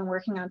issue I've been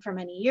working on for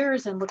many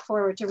years and look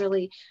forward to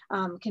really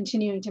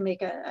continuing to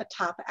make a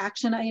top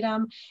action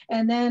item.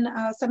 And then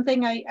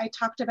something I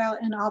talked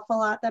about an awful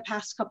lot the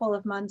past couple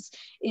of months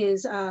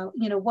is,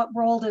 you know, what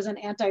role does an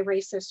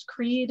anti-racist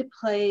creed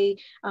play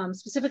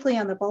specifically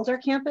on the Boulder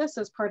campus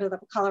as part of the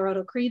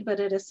Colorado Creed, but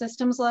at a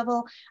systems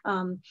level,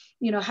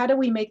 you know, how do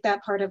we make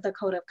that part of the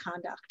code of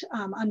conduct?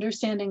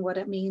 Understanding what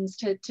it means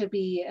to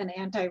be an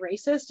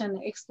anti-racist and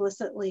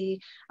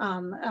explicitly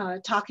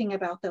talking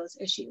about those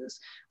issues.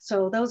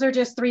 So those are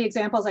just three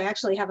examples. I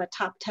actually have a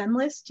top 10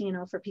 list, you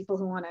know, for people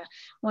who want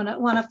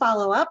to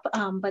follow up.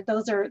 But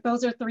those are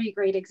three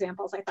great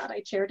examples I thought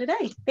I'd share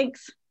today.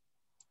 Thanks.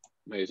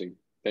 Amazing.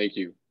 Thank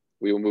you.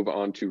 We will move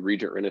on to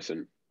Regent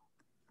Renison.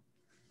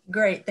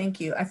 Great, thank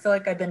you. I feel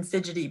like I've been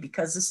fidgety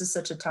because this is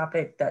such a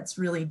topic that's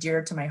really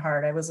dear to my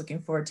heart. I was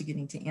looking forward to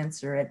getting to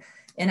answer it.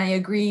 And I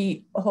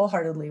agree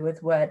wholeheartedly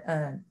with what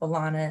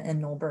Alana and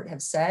Norbert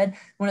have said.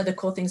 One of the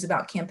cool things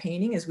about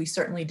campaigning is we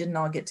certainly didn't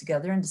all get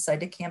together and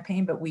decide to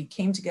campaign, but we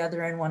came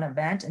together in one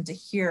event, and to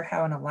hear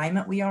how in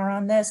alignment we are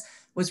on this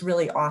was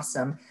really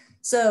awesome.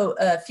 So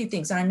a few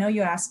things, and I know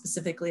you asked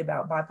specifically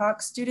about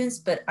BIPOC students,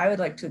 but I would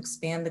like to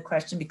expand the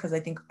question because I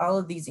think all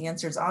of these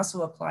answers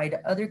also apply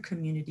to other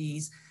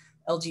communities,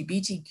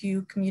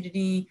 LGBTQ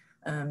community,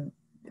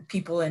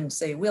 people in,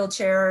 say,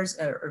 wheelchairs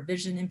or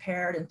vision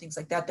impaired and things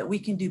like that, that we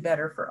can do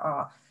better for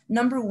all.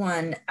 Number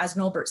one, as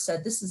Norbert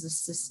said, this is a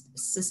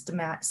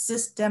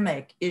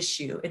systemic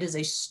issue. It is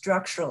a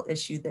structural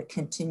issue that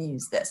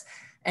continues this.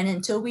 And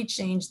until we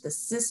change the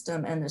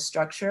system and the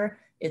structure,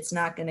 it's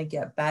not going to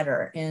get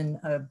better. And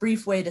a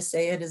brief way to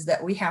say it is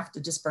that we have to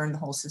just burn the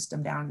whole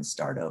system down and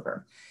start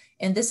over.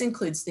 And this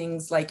includes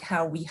things like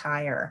how we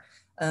hire.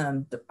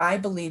 I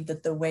believe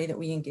that the way that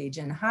we engage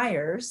in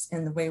hires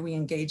and the way we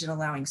engage in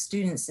allowing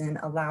students in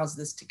allows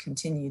this to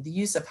continue. The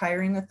use of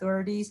hiring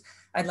authorities,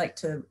 I'd like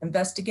to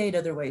investigate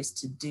other ways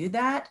to do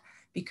that,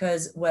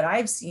 because what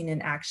I've seen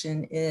in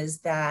action is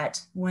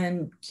that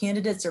when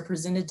candidates are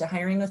presented to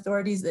hiring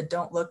authorities that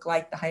don't look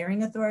like the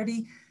hiring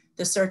authority,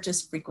 the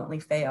searches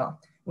frequently fail.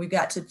 We've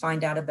got to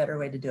find out a better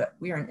way to do it.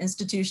 We are an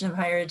institution of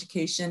higher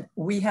education.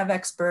 We have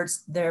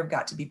experts. There have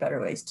got to be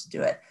better ways to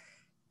do it.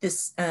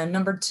 This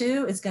number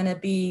two is going to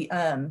be,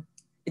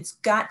 it's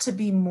got to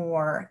be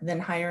more than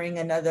hiring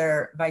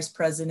another vice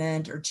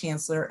president or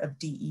chancellor of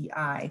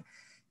DEI.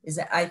 Is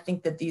that I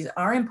think that these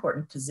are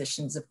important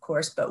positions, of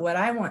course, but what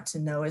I want to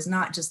know is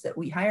not just that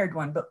we hired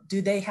one, but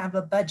do they have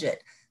a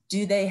budget?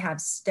 Do they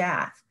have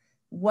staff?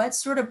 What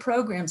sort of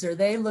programs are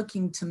they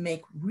looking to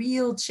make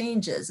real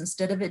changes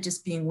instead of it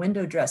just being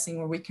window dressing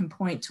where we can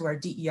point to our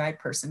DEI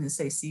person and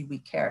say, see, we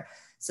care.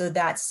 So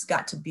that's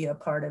got to be a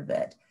part of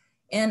it.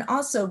 And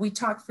also, we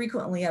talk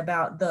frequently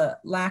about the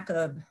lack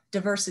of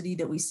diversity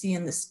that we see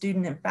in the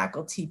student and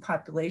faculty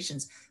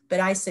populations, but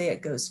I say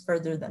it goes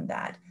further than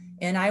that.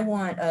 And I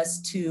want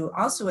us to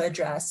also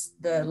address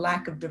the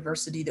lack of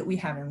diversity that we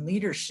have in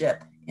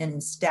leadership and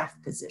in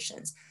staff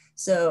positions.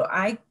 So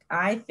I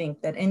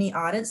think that any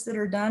audits that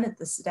are done at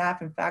the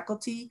staff and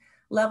faculty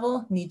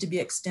level need to be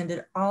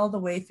extended all the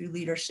way through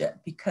leadership,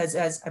 because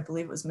as I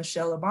believe it was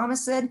Michelle Obama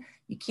said,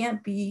 you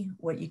can't be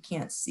what you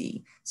can't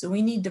see. So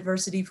we need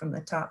diversity from the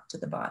top to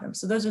the bottom.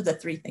 So those are the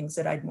three things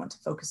that I'd want to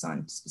focus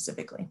on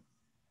specifically.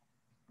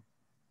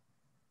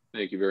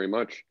 Thank you very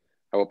much.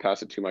 I will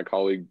pass it to my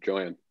colleague,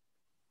 Joanne.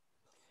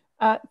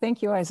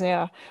 Thank you,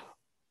 Isaiah.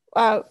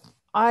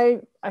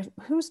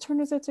 Whose turn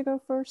is it to go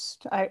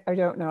first? I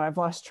don't know. I've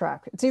lost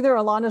track. It's either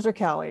Alana's or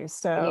Callie's.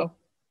 So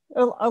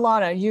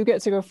Alana, you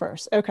get to go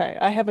first. Okay,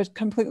 I have a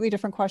completely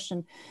different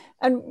question.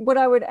 And what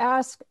I would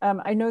ask,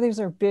 I know these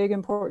are big,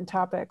 important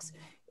topics.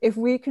 If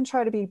we can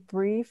try to be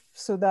brief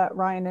so that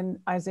Ryan and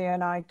Isaiah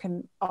and I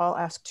can all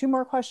ask 2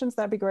 more questions,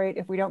 that'd be great.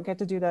 If we don't get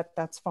to do that,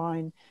 that's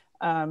fine.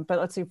 But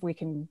let's see if we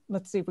can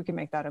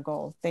make that a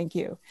goal. Thank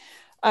you.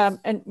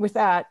 And with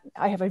that,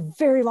 I have a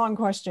very long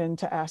question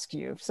to ask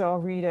you. So I'll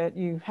read it.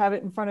 You have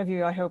it in front of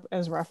you, I hope,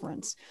 as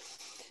reference.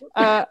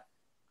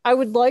 I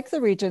would like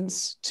the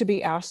regents to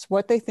be asked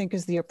what they think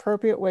is the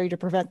appropriate way to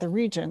prevent the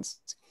regents,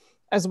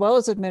 as well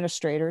as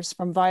administrators,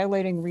 from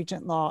violating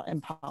regent law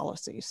and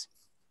policies.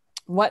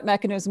 What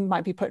mechanism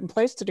might be put in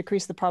place to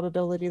decrease the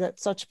probability that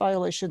such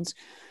violations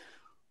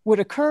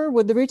would occur?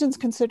 Would the regents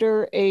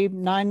consider a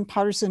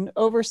nonpartisan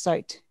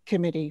oversight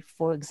committee,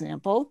 for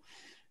example?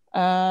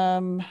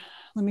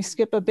 Let me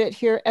skip a bit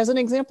here. As an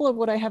example of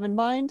what I have in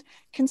mind,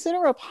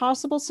 consider a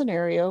possible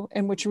scenario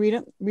in which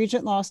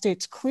regent law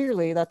states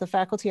clearly that the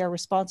faculty are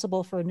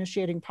responsible for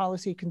initiating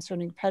policy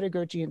concerning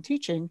pedagogy and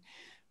teaching,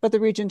 but the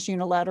regents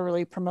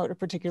unilaterally promote a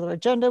particular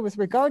agenda with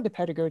regard to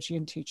pedagogy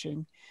and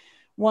teaching,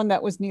 one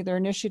that was neither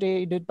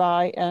initiated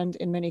by and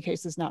in many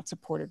cases not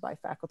supported by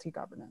faculty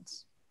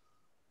governance.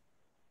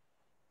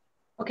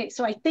 Okay,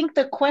 so I think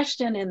the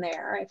question in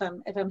there, if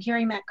I'm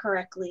hearing that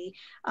correctly,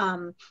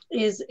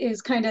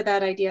 is kind of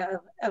that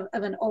idea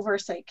of an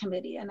oversight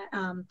committee, and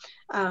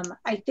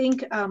I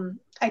think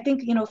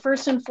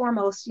first and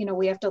foremost,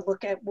 we have to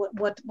look at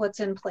what's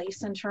in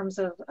place in terms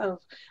of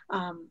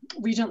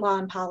regent law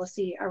and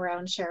policy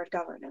around shared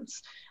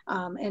governance,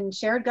 and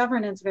shared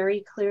governance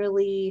very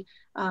clearly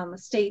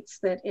states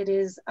that it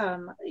is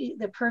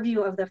the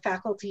purview of the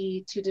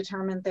faculty to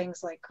determine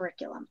things like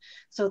curriculum.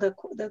 So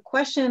the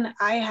question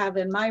I have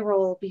in my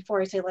role before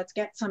I say let's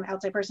get some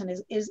outside person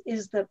is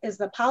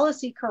the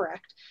policy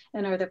correct,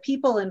 and are the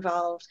people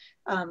involved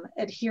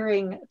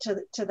adhering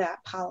to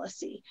that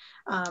policy?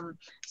 Am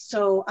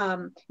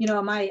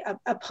I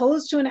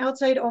opposed to an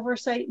outside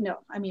oversight? No.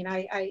 I mean,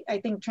 I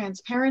think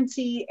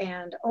transparency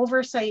and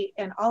oversight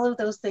and all of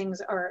those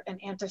things are an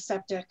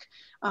antiseptic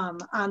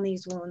on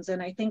these wounds.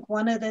 And I think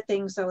one of the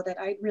things, though, that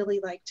I'd really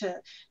like to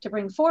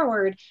bring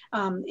forward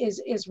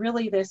is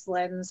really this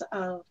lens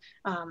of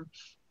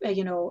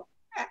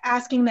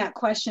asking that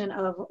question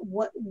of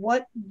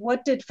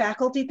what did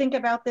faculty think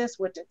about this?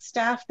 What did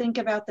staff think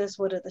about this?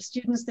 What do the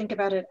students think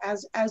about it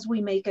as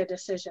we make a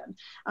decision?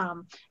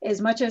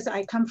 As much as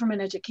I come from an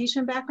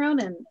education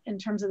background, and in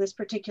terms of this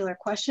particular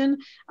question,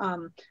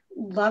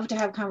 love to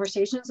have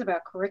conversations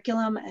about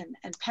curriculum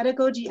and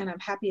pedagogy, and I'm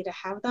happy to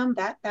have them.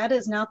 That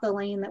is not the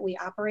lane that we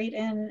operate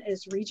in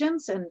as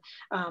regents, and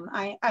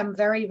I'm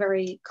very,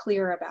 very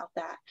clear about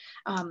that.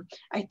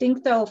 I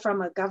think, though,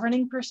 from a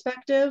governing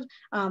perspective,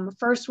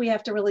 first we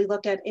have to really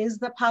look at, is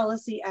the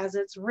policy as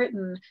it's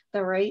written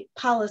the right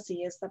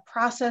policy? Is the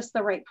process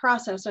the right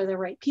process? Are the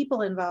right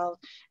people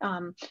involved?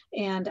 And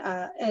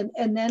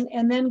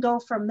then go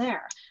from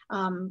there.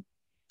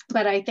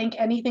 But I think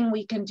anything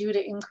we can do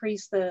to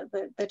increase the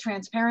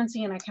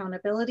transparency and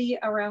accountability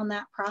around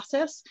that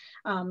process,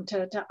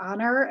 to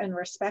honor and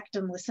respect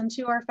and listen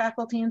to our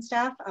faculty and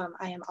staff,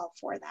 I am all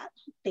for that.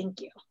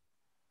 Thank you.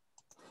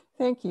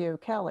 Thank you.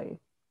 Kelly.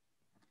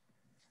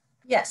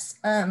 Yes.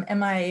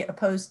 Am I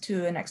opposed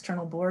to an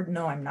external board?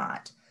 No, I'm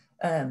not.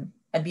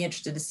 I'd be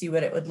interested to see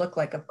what it would look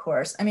like, of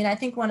course. I mean, I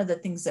think one of the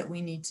things that we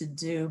need to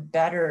do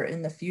better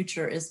in the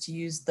future is to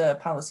use the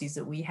policies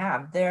that we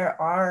have.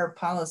 There are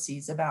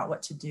policies about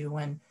what to do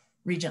when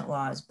regent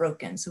law is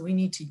broken. So we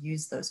need to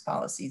use those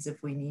policies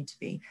if we need to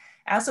be.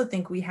 I also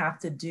think we have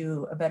to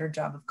do a better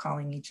job of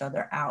calling each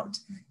other out.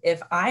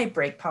 If I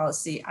break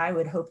policy, I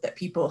would hope that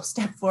people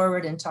step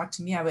forward and talk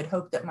to me. I would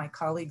hope that my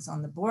colleagues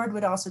on the board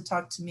would also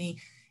talk to me,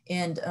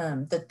 and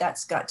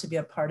that's got to be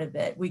a part of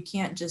it. We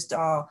can't just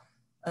all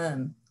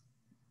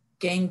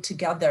gang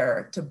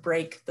together to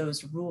break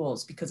those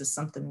rules because it's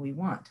something we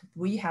want.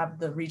 We have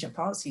the regent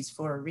policies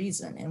for a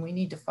reason, and we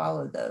need to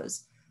follow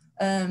those.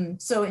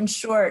 So in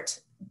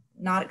short,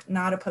 not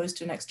opposed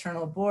to an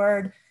external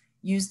board,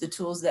 use the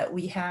tools that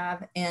we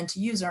have, and to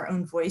use our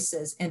own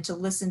voices and to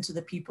listen to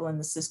the people in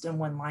the system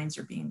when lines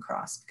are being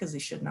crossed, because they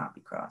should not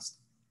be crossed.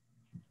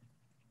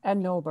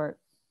 And Norbert.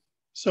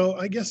 So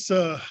I guess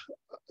the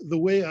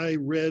way I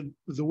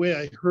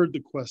heard the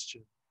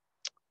question,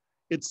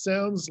 it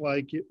sounds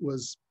like it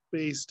was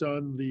based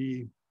on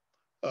the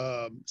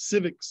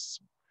civics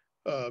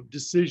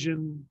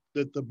decision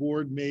that the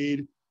board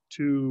made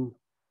to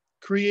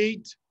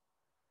create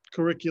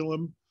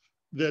curriculum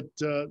that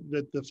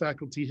the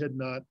faculty had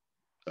not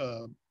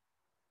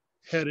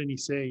had any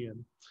say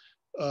in,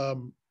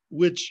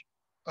 which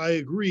I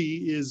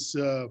agree is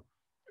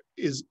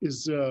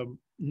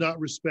not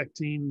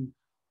respecting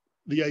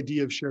the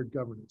idea of shared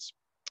governance.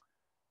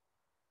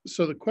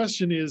 So the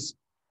question is,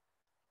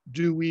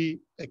 do we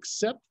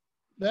accept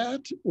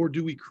that, or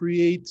do we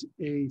create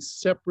a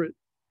separate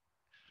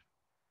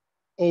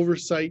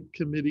oversight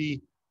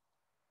committee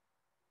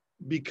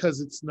because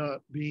it's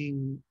not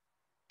being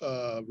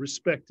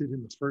respected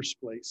in the first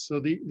place? So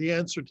the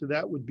answer to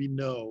that would be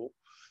no.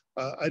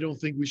 I don't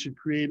think we should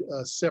create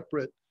a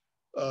separate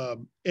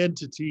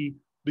entity,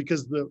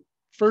 because the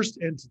first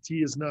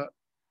entity is not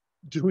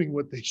doing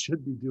what they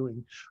should be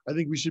doing. I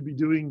think we should be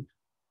doing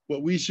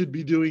what we should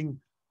be doing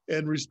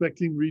and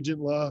respecting Regent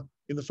law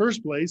in the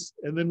first place.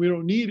 And then we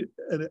don't need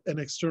an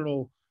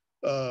external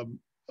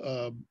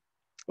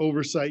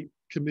oversight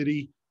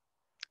committee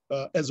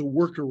as a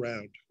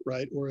workaround,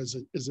 right? Or as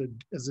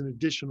an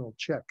additional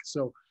check.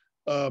 So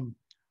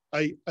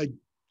I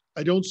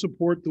don't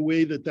support the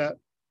way that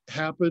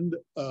happened.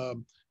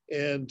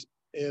 And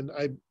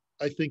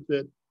I think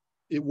that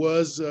it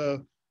was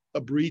a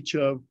breach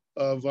of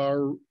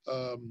our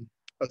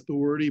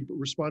authority,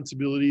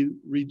 responsibility,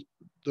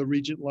 the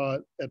Regent law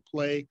at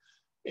play,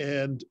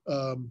 and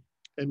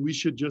we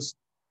should just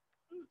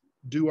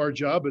do our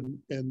job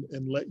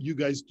and let you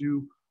guys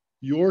do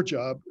your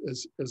job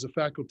as a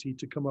faculty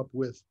to come up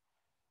with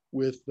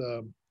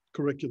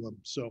curriculum.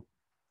 So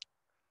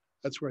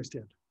that's where I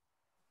stand.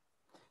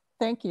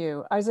 Thank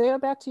you. Isaiah,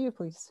 back to you,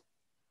 please.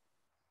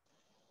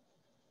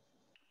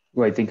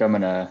 Well, I think I'm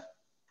gonna,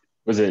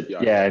 was it?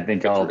 Yeah, I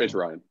think it's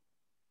Ryan.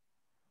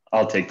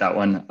 I'll take that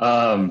one.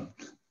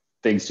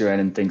 Thanks,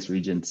 Joanne, and thanks,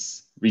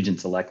 Regents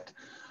elect.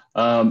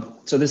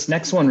 So this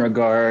next one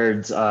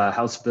regards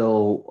House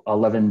Bill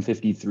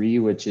 1153,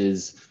 which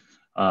is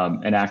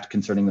an act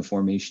concerning the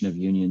formation of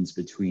unions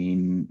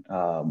between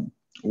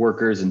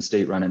workers and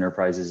state-run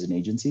enterprises and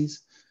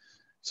agencies.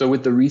 So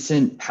with the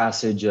recent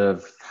passage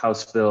of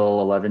House Bill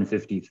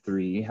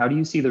 1153, how do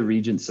you see the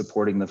Regents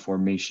supporting the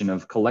formation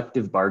of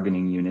collective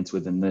bargaining units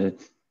within the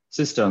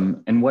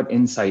system? And what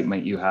insight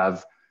might you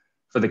have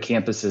for the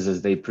campuses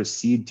as they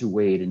proceed to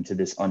wade into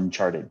this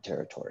uncharted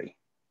territory?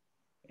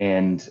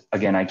 And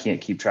again, I can't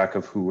keep track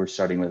of who we're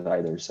starting with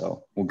either.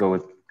 So we'll go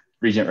with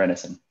Regent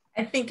Renison.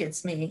 I think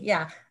it's me,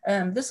 yeah.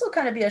 This will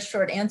kind of be a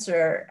short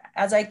answer.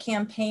 As I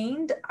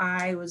campaigned,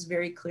 I was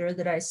very clear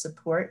that I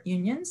support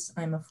unions.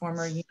 I'm a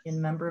former union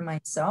member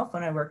myself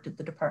when I worked at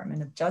the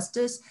Department of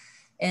Justice.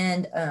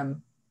 And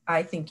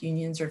I think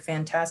unions are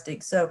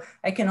fantastic. So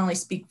I can only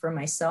speak for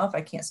myself.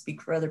 I can't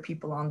speak for other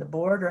people on the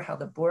board or how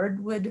the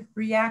board would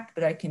react,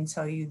 but I can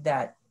tell you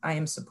that I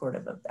am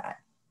supportive of that.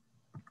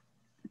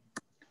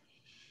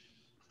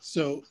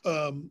 So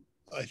I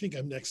think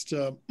I'm next.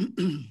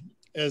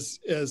 As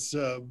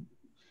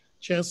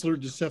Chancellor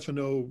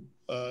DeStefano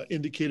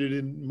indicated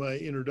in my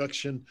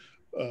introduction,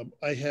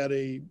 I had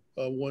a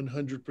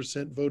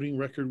 100% voting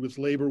record with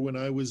labor when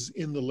I was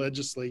in the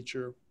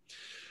legislature.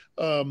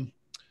 But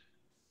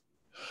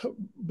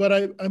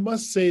I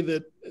must say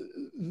that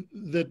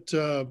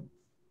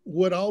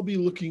what I'll be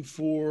looking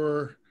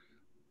for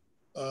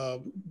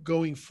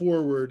going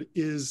forward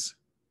is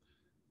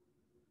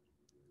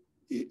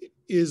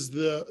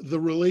the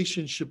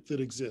relationship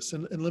that exists.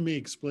 And let me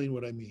explain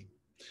what I mean.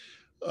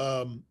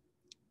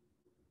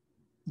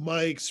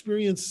 My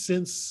experience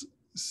since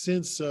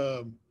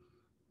I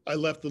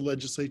left the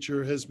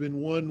legislature has been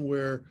one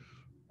where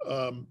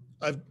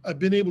I've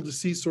been able to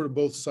see sort of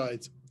both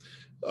sides.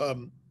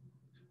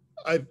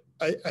 I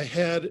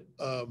had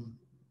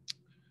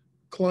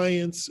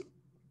clients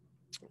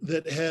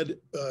that had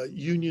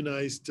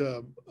unionized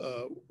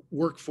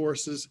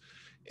workforces,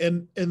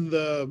 and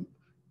the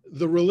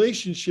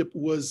relationship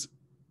was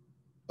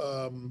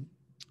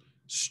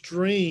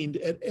strained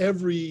at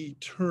every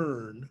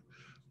turn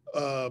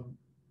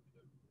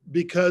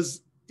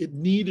because it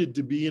needed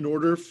to be in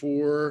order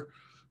for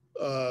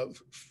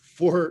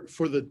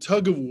the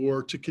tug of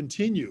war to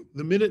continue.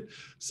 The minute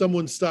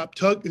someone stopped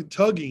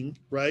tugging,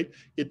 right,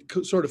 it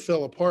sort of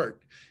fell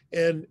apart.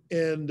 And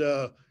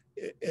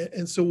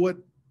so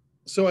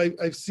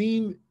I've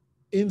seen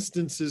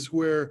instances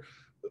where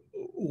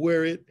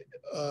it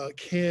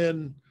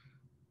can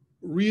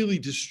really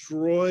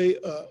destroy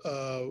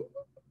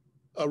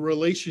a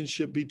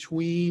relationship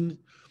between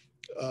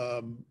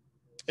an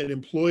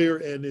employer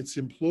and its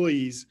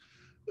employees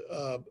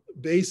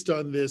based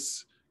on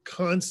this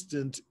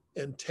constant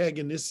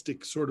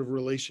antagonistic sort of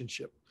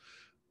relationship.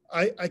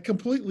 I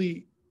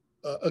completely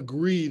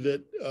agree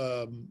that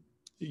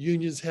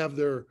unions have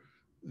their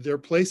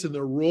place and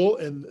their role,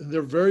 and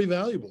they're very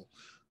valuable.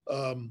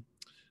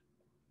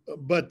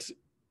 But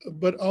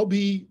I'll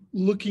be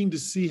looking to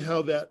see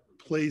how that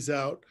plays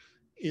out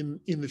in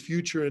the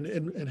future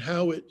and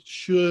how it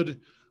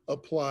should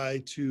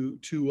apply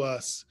to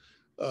us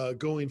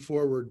going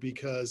forward,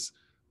 because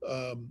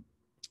I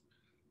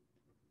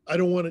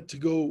don't want it to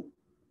go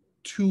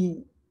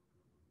too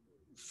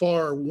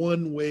far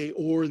one way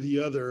or the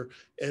other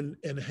and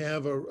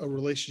have a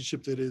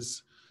relationship that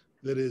is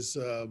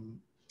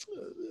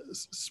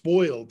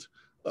spoiled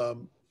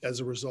as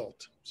a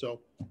result. So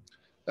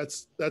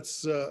that's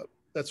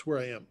where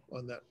I am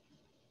on that.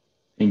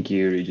 Thank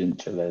you,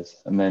 Regent Chavez.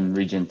 And then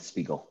Regent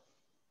Spiegel.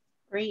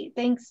 Great,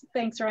 thanks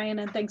Ryan,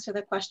 and thanks for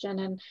the question.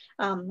 And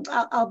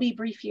I'll be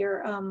brief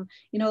here.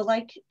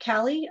 Like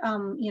Callie,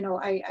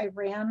 I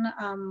ran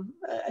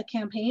a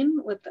campaign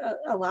with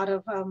a lot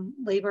of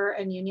labor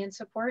and union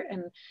support,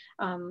 and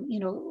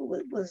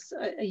was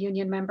a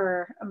union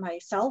member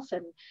myself,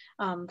 and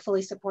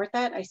fully support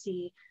that. I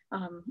see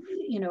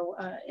you know,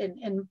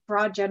 in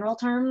broad general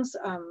terms,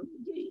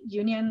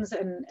 unions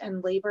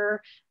and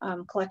labor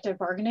collective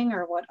bargaining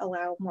are what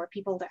allow more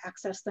people to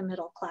access the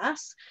middle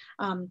class.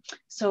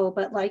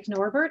 But like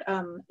Norbert,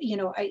 you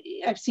know,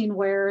 I've seen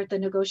where the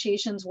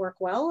negotiations work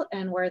well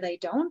and where they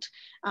don't.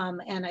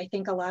 And I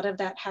think a lot of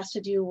that has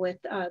to do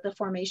with the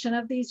formation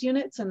of these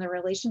units and the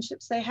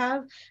relationships they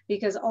have,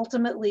 because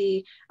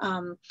ultimately,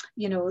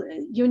 you know,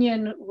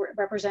 union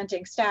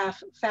representing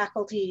staff,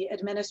 faculty,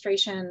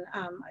 administration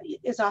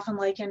is often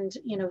likened,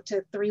 you know,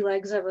 to three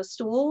legs of a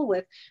stool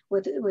with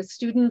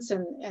students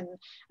and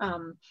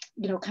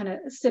you know, kind of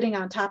sitting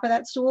on top of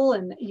that stool,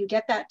 and you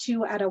get that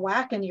two out of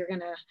whack, and you're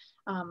gonna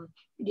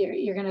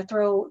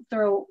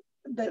throw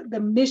the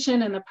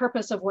mission and the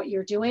purpose of what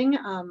you're doing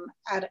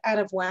out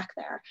of whack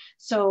there.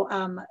 So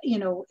you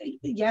know,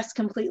 yes,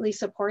 completely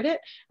support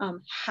it.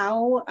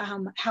 How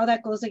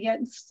that goes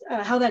against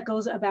how that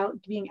goes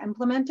about being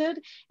implemented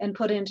and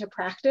put into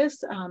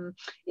practice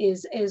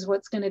is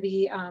what's going to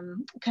be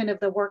kind of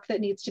the work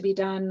that needs to be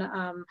done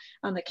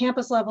on the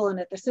campus level and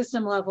at the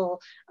system level.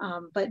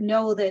 But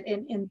know that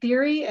in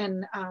theory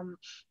and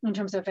in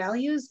terms of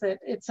values, that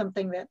it's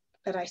something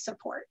that I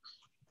support.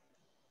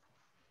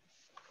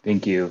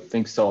 Thank you.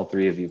 Thanks to all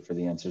three of you for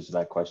the answers to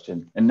that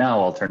question. And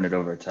now I'll turn it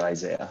over to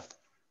Isaiah.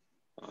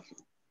 Awesome.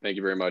 Thank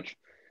you very much.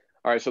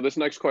 All right, so this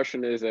next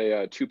question is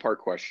a two-part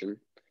question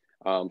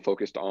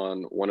focused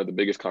on one of the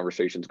biggest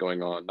conversations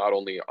going on, not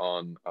only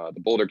on the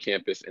Boulder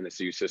campus and the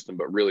CU system,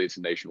 but really it's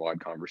a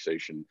nationwide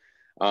conversation.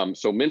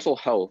 So mental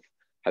health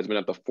has been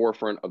at the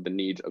forefront of the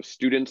needs of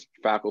students,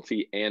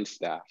 faculty, and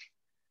staff.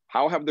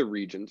 How have the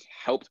Regents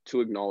helped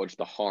to acknowledge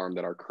the harm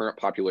that our current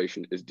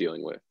population is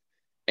dealing with?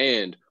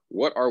 And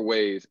what are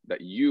ways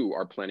that you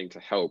are planning to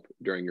help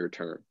during your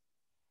term?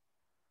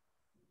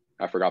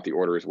 I forgot the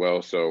order as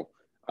well, so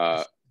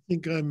I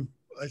think I'm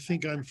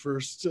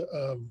first.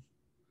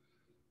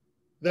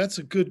 That's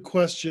a good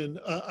question.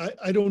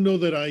 I don't know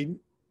that I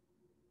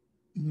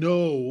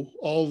know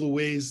all the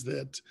ways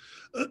that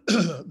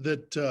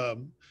that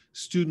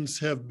students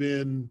have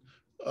been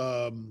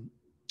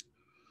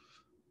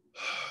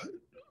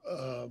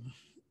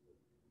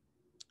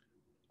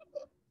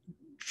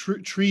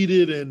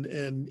treated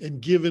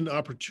and given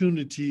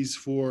opportunities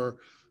for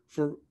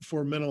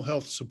mental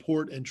health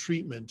support and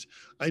treatment.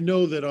 I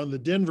know that on the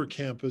Denver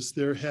campus,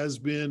 there has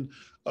been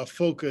a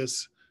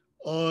focus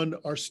on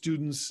our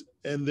students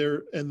and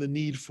the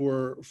need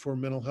for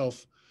mental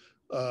health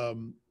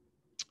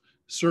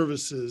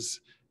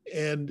services,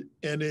 and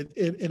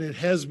it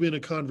has been a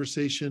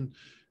conversation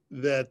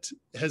that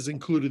has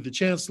included the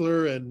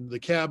chancellor and the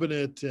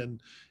cabinet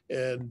and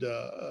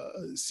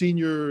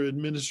senior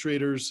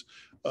administrators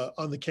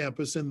on the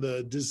campus, and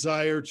the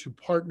desire to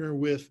partner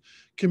with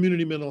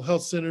community mental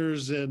health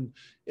centers and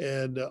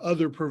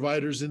other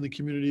providers in the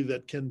community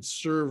that can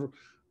serve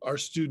our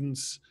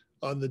students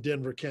on the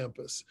Denver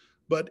campus.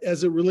 But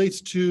as it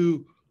relates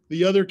to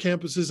the other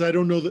campuses, I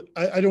don't know that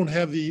I don't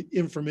have the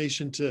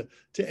information to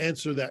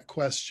answer that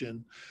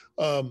question.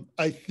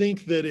 I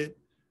think that it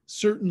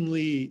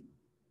certainly,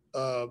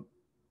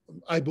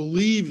 I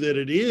believe that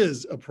it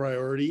is a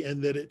priority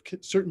and that it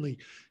certainly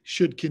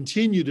should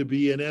continue to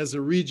be. And as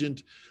a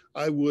regent,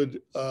 I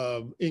would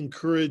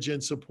encourage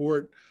and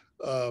support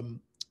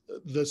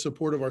the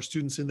support of our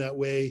students in that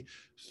way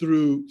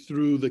through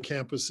the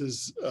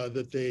campuses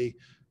that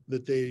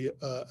they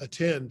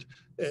attend.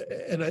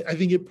 And I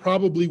think it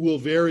probably will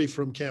vary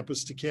from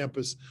campus to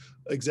campus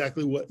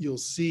exactly what you'll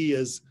see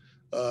as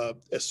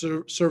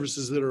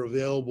services that are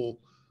available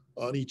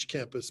on each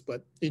campus.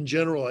 But in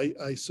general,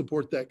 I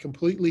support that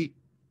completely.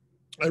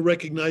 I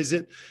recognize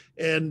it,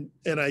 and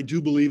I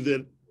do believe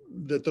that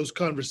those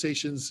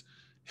conversations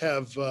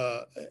have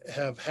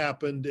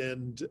happened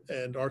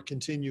and are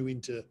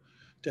continuing to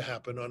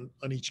happen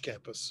on each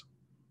campus.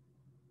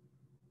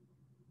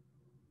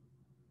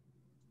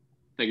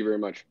 Thank you very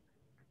much.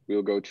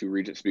 We'll go to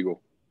Regent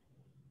Spiegel.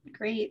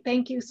 Great,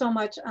 thank you so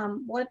much.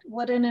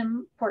 What an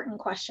important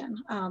question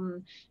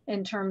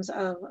in terms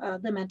of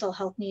the mental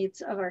health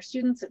needs of our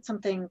students. It's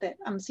something that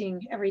I'm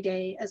seeing every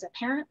day as a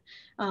parent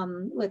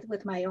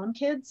with my own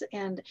kids,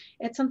 and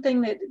it's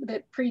something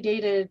that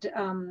predated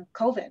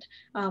COVID.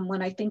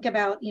 When I think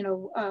about, you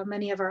know,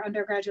 many of our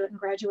undergraduate and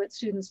graduate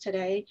students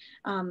today,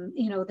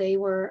 you know, they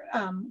were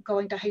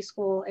going to high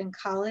school and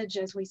college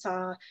as we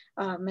saw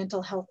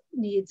mental health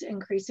needs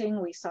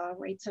increasing. We saw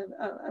rates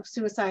of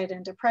suicide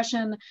and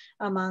depression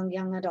among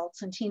young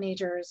adults and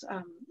teenagers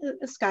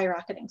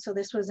skyrocketing. So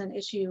this was an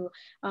issue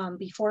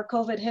before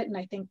COVID hit, and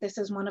I think this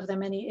is one of the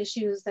many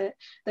issues that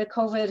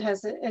COVID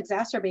has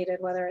exacerbated,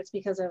 whether it's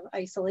because of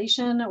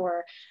isolation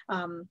or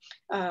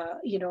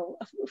you know,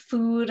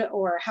 food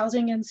or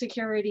housing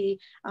insecurity,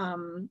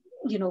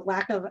 you know,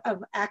 lack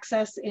of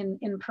access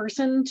in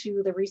person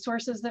to the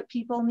resources that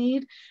people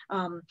need.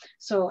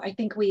 So I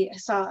think we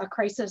saw a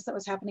crisis that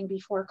was happening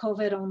before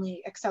COVID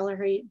only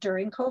accelerate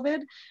during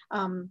COVID.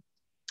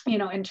 you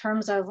know, in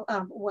terms of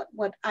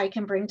what I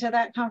can bring to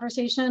that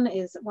conversation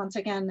is, once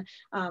again,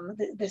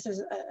 this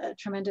is a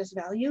tremendous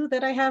value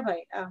that I have.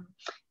 I,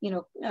 you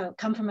know,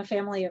 come from a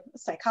family of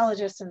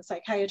psychologists and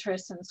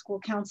psychiatrists and school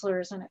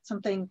counselors, and it's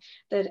something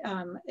that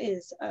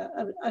is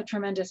a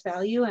tremendous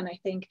value. And I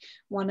think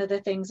one of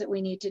the things that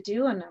we need to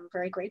do, and I'm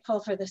very grateful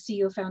for the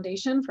CU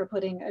Foundation for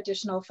putting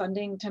additional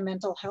funding to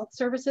mental health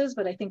services,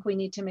 but I think we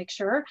need to make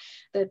sure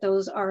that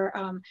those are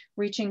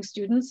reaching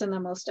students in the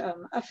most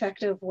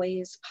effective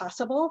ways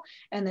possible,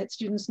 and that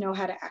students know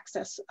how to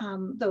access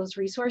those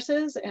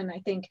resources. And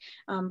I think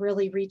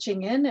really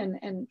reaching in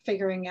and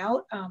figuring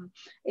out,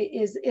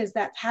 is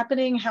that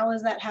happening? How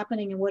is that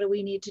happening? And what do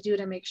we need to do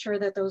to make sure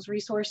that those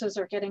resources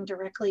are getting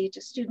directly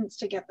to students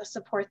to get the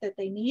support that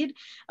they need,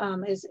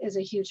 is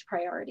a huge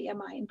priority of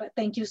mine. But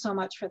thank you so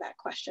much for that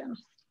question.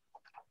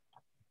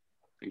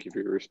 Thank you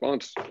for your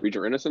response.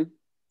 Regent Renison.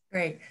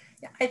 Great.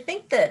 Yeah, I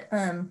think that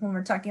when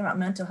we're talking about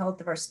mental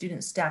health of our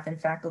students, staff,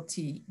 and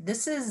faculty,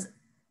 this is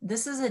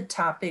a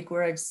topic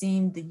where I've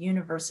seen the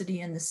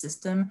university and the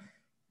system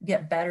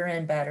get better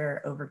and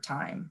better over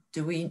time.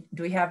 Do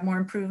we have more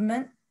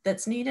improvement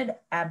that's needed?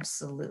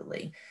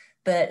 Absolutely.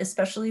 But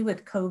especially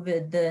with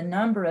COVID, the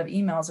number of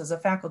emails as a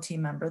faculty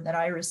member that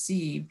I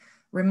receive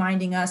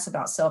reminding us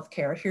about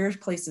self-care. Here's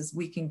places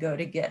we can go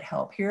to get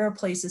help. Here are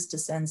places to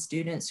send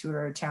students who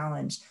are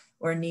challenged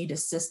or need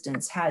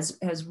assistance has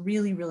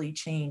really, really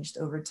changed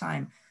over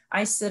time.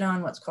 I sit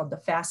on what's called the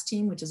FAST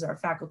team, which is our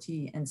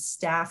faculty and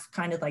staff,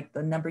 kind of like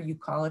the number you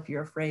call if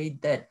you're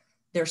afraid that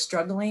they're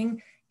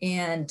struggling.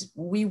 And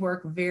we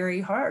work very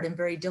hard and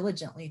very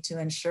diligently to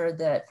ensure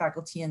that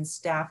faculty and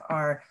staff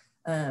are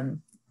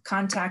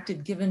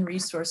contacted, given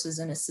resources,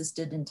 and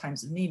assisted in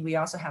times of need. We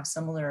also have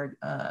similar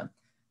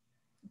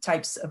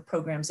types of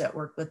programs that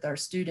work with our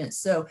students.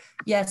 So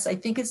yes, I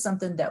think it's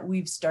something that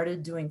we've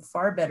started doing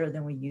far better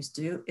than we used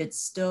to.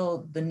 It's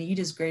still, the need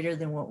is greater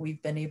than what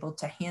we've been able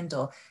to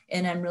handle.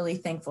 And I'm really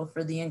thankful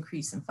for the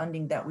increase in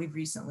funding that we've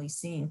recently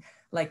seen.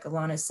 Like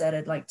Alana said,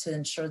 I'd like to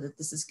ensure that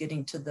this is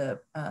getting to the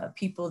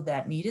people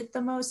that need it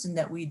the most, and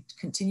that we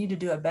continue to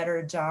do a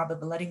better job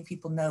of letting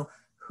people know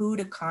who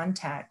to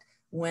contact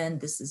when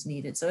this is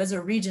needed. So as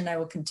a region, I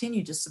will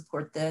continue to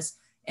support this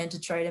and to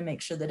try to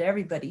make sure that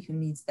everybody who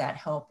needs that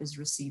help is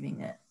receiving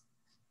it.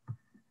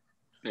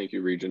 Thank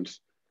you, Regent.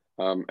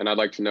 And I'd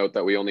like to note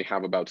that we only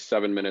have about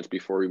 7 minutes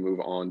before we move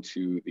on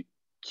to the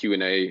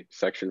Q&A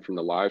section from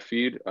the live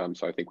feed.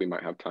 So I think we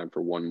might have time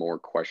for one more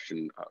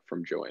question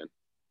from Joanne.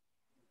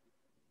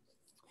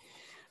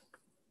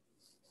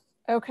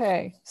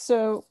 Okay,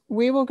 so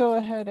we will go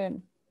ahead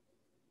and,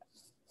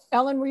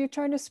 Ellen, were you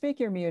trying to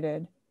speak? You're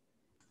muted.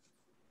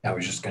 I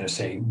was just going to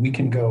say we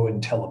can go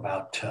until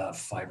about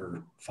 5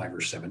 or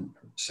 7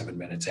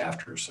 minutes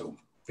after, so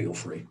feel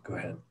free. Go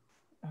ahead.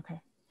 Okay.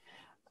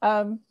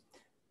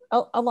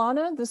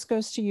 Alana, this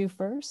goes to you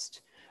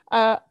first.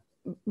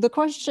 The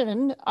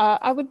question,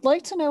 I would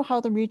like to know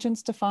how the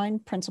Regents define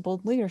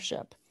principled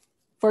leadership.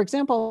 For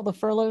example, the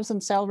furloughs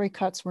and salary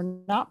cuts were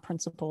not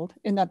principled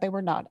in that they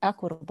were not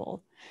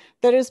equitable.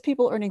 That is,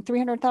 people earning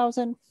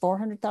 $300,000,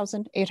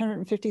 $400,000,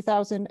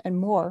 $850,000 and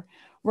more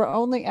were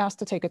only asked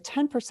to take a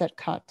 10%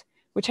 cut,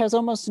 which has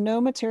almost no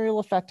material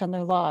effect on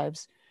their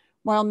lives,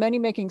 while many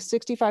making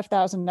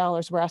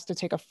 $65,000 were asked to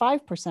take a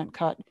 5%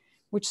 cut,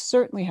 which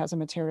certainly has a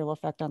material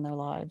effect on their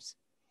lives.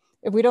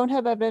 If we don't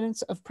have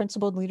evidence of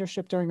principled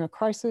leadership during a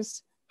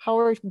crisis, how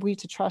are we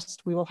to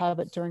trust we will have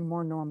it during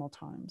more normal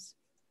times?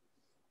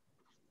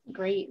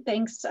 Great,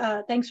 thanks.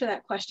 Thanks for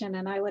that question.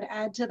 And I would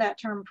add to that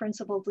term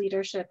principled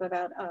leadership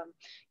about,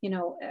 you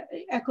know,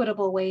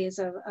 equitable ways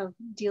of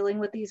dealing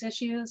with these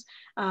issues.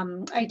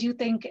 I do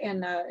think,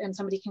 and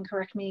somebody can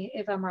correct me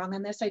if I'm wrong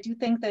on this, I do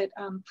think that,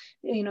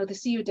 you know, the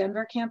CU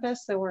Denver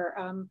campus, there were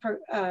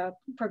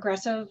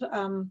progressive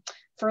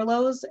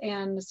furloughs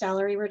and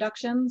salary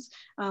reductions,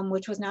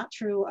 which was not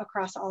true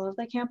across all of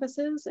the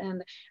campuses.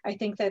 And I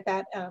think that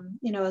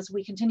you know, as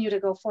we continue to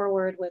go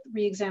forward with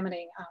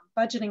re-examining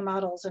budgeting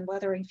models and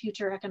weathering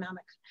future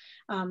economic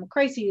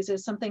crises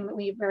is something that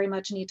we very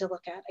much need to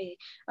look at.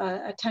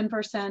 A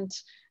 10%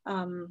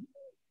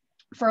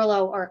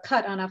 furlough or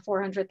cut on a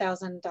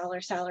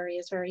 $400,000 salary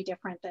is very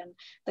different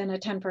than a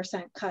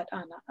 10% cut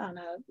on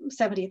a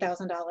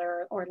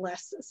 $70,000 or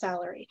less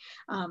salary.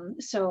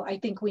 So I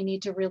think we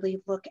need to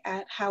really look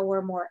at how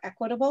we're more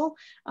equitable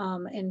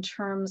in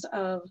terms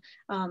of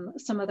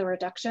some of the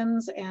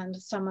reductions and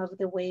some of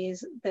the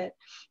ways that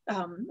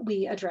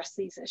we address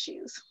these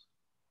issues.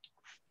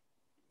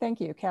 Thank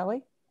you,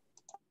 Kelly.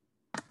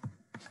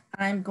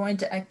 I'm going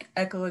to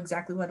echo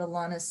exactly what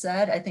Alana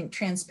said. I think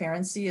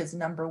transparency is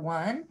number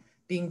one.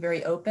 Being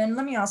very open.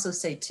 Let me also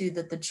say too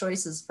that the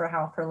choices for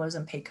how furloughs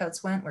and pay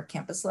cuts went were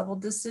campus level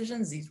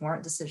decisions. These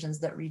weren't decisions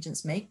that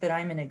Regents make, but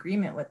I'm in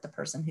agreement with the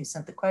person who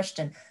sent the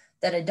question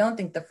that I don't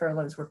think the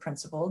furloughs were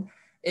principled.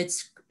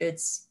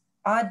 It's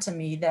odd to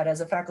me that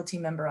as a faculty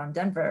member on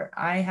Denver,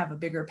 I have a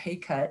bigger pay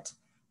cut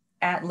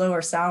at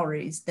lower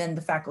salaries than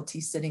the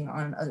faculty sitting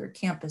on other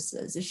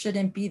campuses. It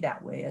shouldn't be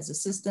that way. As a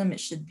system, it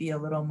should be a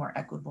little more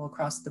equitable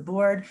across the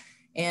board.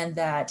 and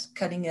that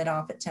cutting it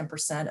off at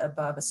 10%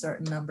 above a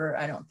certain number,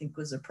 I don't think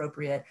was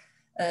appropriate.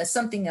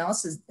 Something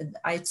else is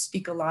I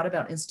speak a lot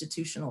about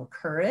institutional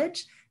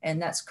courage,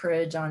 and that's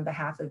courage on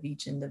behalf of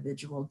each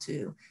individual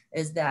too,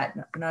 is that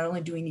not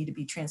only do we need to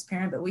be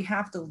transparent, but we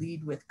have to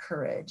lead with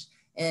courage.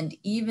 And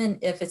even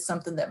if it's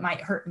something that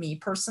might hurt me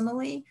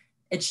personally,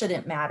 it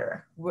shouldn't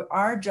matter.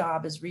 Our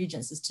job as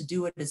regents is to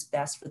do what is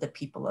best for the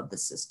people of the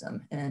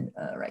system. And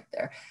right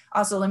there.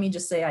 Also, let me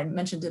just say, I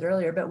mentioned it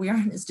earlier, but we are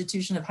an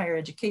institution of higher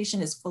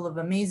education, is full of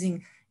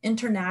amazing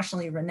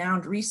internationally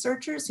renowned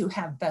researchers who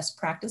have best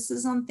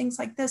practices on things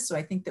like this. So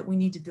I think that we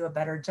need to do a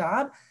better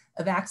job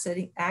of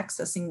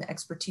accessing the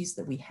expertise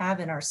that we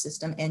have in our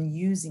system and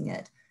using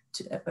it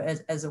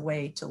as a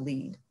way to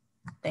lead.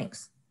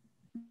 Thanks.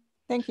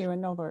 Thank you,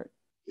 and Norbert.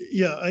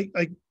 Yeah,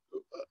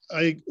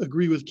 I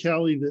agree with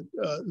Callie that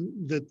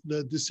that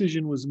the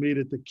decision was made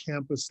at the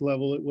campus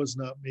level. It was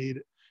not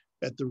made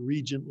at the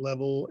Regent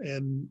level,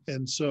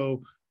 and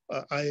so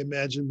I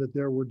imagine that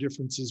there were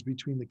differences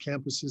between the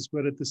campuses.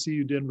 But at the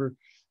CU Denver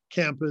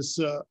campus,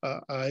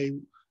 I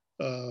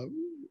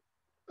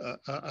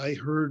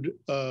heard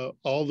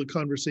all the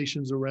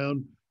conversations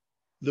around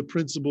the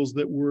principles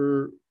that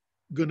were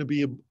going to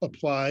be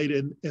applied,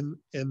 and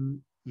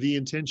the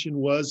intention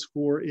was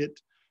for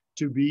it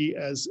to be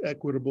as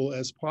equitable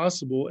as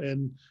possible.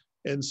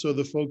 And so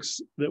the folks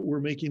that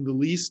were making the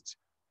least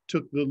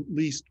took the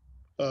least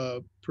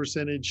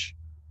percentage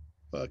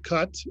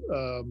cut,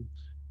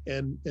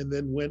 and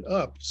then went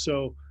up.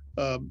 So,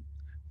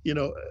 you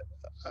know,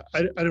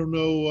 I don't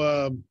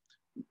know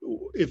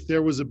if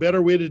there was a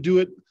better way to do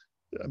it.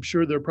 I'm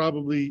sure there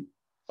probably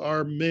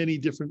are many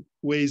different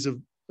ways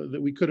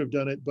that we could have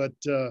done it,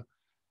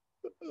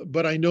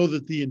 but I know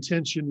that the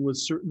intention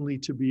was certainly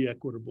to be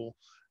equitable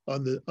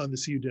on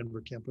the CU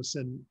Denver campus,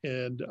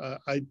 and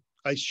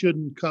I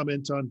shouldn't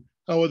comment on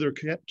how other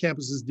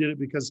campuses did it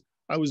because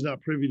I was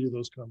not privy to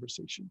those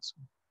conversations.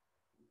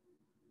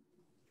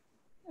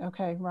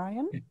 Okay,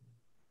 Ryan.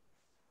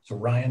 So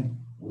Ryan,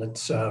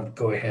 let's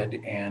go ahead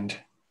and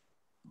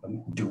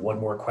do one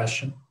more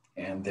question,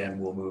 and then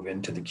we'll move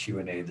into the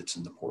Q&A that's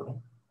in the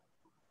portal.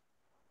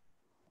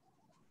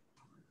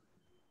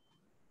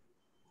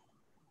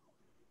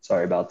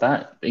 Sorry about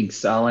that.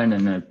 Thanks, Alan,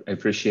 and I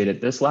appreciate it.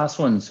 This last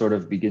one sort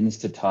of begins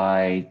to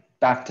tie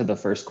back to the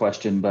first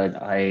question, but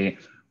I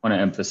want to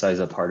emphasize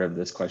a part of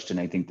this question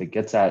I think that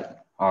gets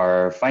at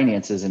our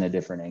finances in a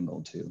different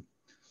angle too.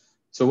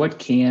 So what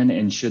can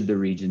and should the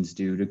regions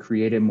do to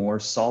create a more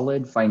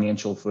solid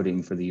financial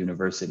footing for the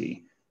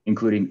university,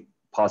 including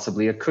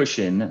possibly a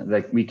cushion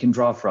that we can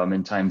draw from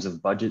in times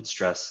of budget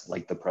stress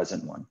like the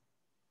present one?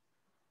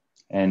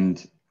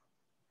 And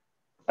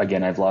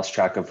again, I've lost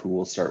track of who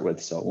we'll start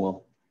with, so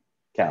we'll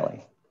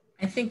Callie.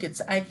 I think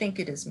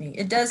it is me.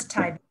 It does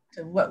tie back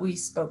to what we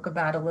spoke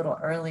about a little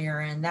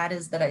earlier, and that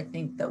is that I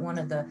think that one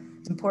of the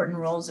important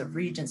roles of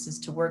regents is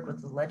to work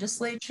with the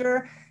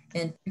legislature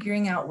in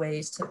figuring out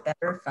ways to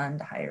better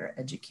fund higher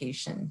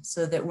education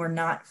so that we're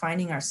not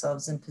finding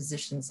ourselves in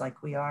positions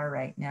like we are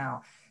right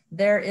now.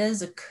 There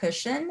is a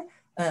cushion.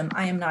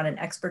 I am not an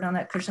expert on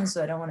that cushion,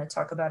 so I don't want to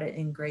talk about it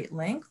in great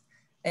length.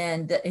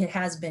 And it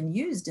has been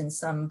used in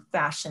some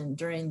fashion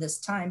during this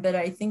time. But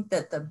I think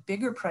that the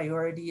bigger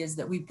priority is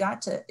that we've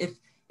got to,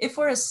 if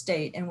we're a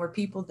state and we're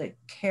people that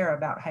care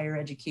about higher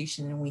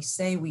education, and we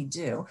say we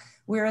do,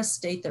 we're a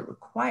state that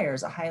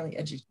requires a highly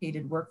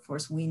educated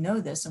workforce. We know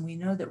this, and we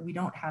know that we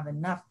don't have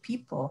enough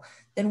people,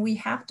 then we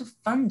have to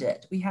fund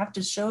it. We have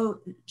to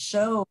show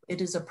it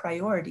is a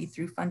priority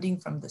through funding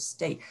from the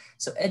state.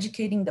 So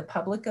educating the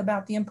public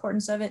about the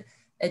importance of it,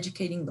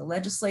 educating the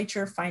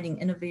legislature, finding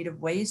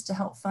innovative ways to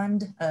help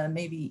fund,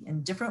 maybe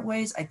in different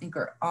ways, I think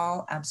are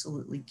all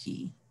absolutely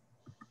key.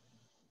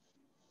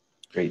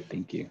 Great,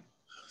 thank you.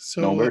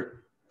 So,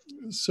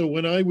 so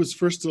when I was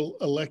first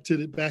elected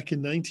back in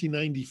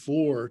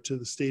 1994 to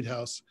the State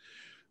House,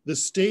 the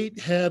state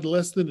had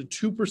less than a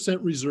 2%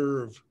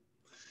 reserve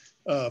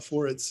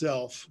for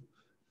itself.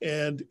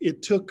 And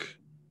it took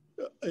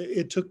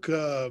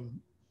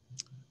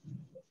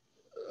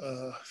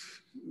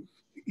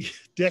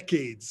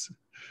decades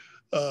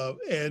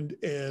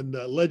and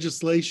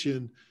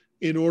legislation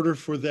in order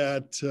for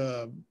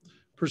that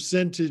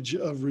percentage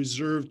of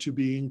reserve to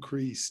be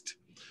increased.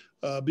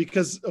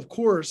 Because of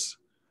course,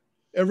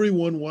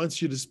 everyone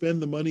wants you to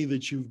spend the money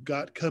that you've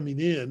got coming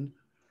in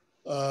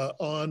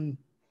on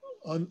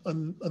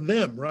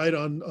them, right?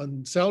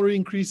 On salary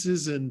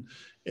increases and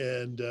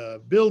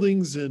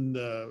buildings and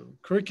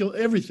curriculum,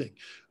 everything.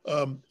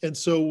 And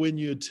so when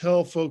you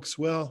tell folks,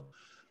 well,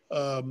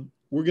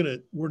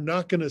 we're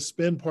not gonna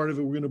spend part of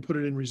it, we're gonna put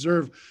it in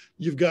reserve,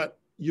 you've got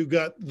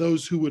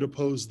those who would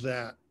oppose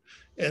that.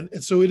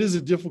 And so it is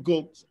a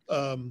difficult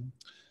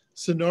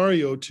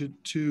scenario to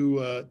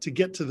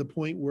get to the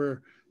point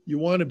where you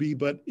want to be,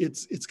 but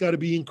it's got to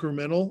be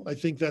incremental. I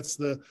think that's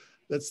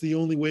the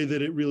only way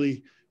that it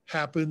really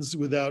happens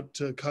without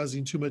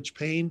causing too much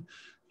pain,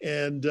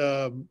 and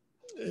one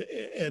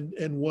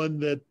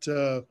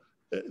that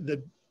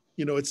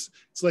you know, it's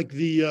like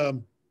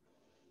the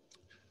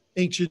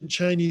ancient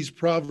Chinese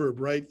proverb,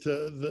 right?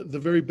 The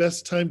very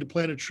best time to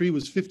plant a tree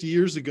was 50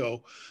 years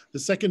ago. The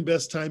second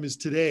best time is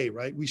today,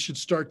 right? We should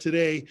start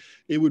today.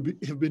 It would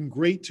have been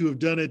great to have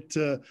done it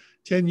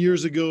 10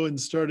 years ago and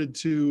started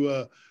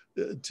to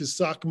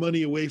sock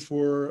money away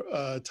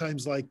for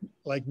times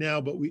like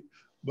now,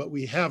 but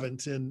we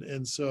haven't,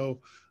 and so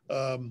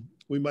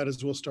we might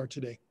as well start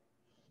today.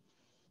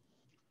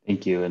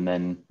 Thank you, and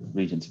then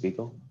Regent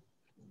Spiegel.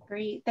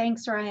 Great,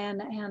 thanks,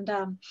 Ryan.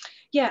 And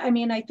yeah, I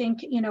mean, I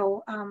think,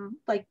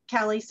 like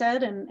Callie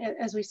said, and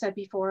as we said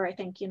before, I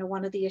think,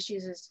 one of the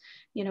issues is,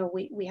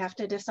 we have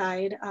to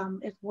decide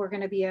if we're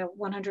going to be a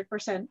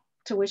 100%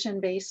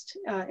 tuition-based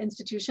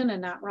institution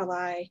and not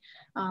rely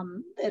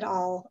at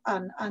all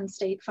on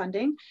state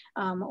funding,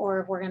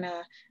 or if we're going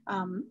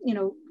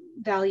to,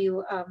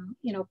 value,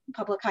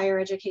 public higher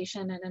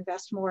education and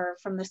invest more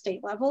from the state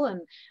level and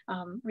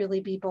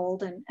really be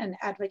bold and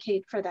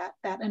advocate for that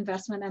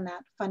investment and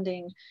that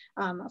funding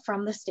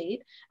from the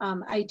state.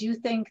 I do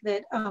think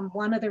that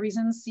one of the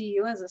reasons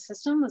CU as a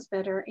system was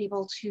better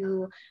able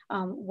to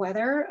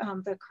weather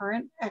the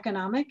current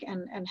economic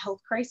and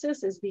health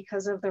crisis is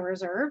because of the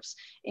reserves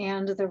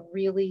and the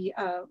really,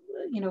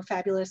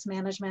 fabulous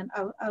management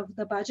of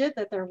the budget,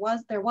 that there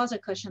was a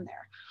cushion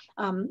there.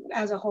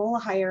 As a whole,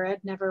 higher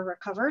ed never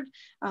recovered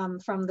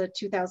from the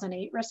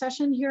 2008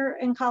 recession here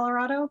in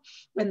Colorado,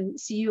 and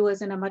CU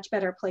is in a much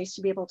better place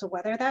to be able to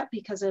weather that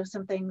because of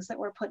some things that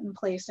were put in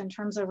place in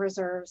terms of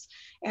reserves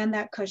and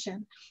that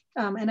cushion.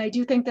 And I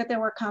do think that there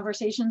were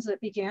conversations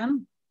that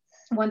began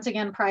once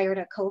again prior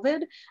to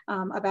COVID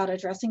about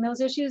addressing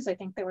those issues. I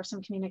think there were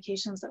some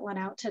communications that went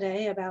out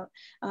today about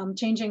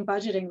changing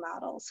budgeting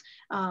models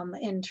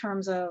in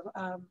terms of,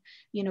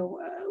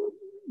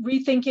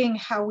 rethinking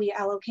how we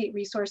allocate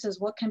resources,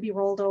 what can be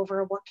rolled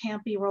over, what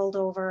can't be rolled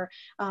over,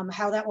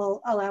 how that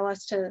will allow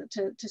us to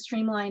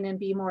streamline and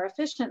be more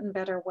efficient and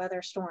better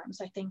weather storms.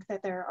 I think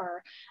that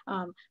there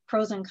are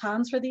pros and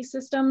cons for these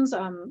systems.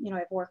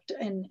 I've worked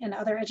in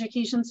other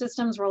education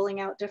systems rolling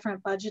out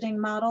different budgeting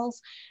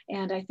models.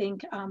 And I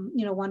think,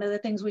 one of the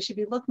things we should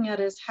be looking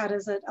at is how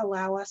does it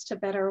allow us to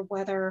better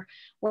weather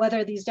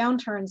these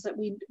downturns that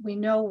we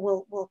know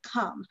will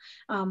come.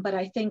 But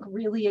I think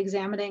really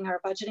examining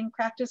our budgeting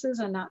practices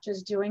and not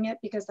just doing it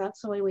because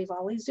that's the way we've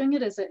always doing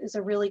it is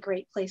a really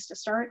great place to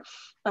start.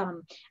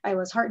 I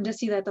was heartened to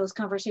see that those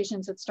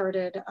conversations had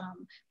started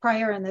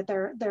prior and that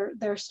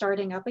they're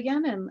starting up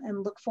again,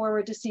 and look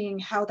forward to seeing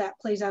how that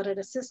plays out at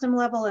a system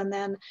level. And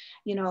then,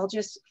 I'll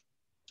just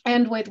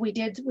end with, we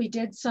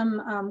did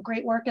some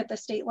great work at the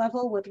state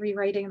level with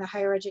rewriting the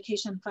higher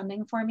education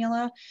funding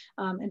formula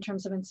in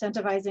terms of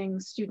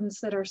incentivizing students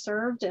that are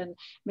served and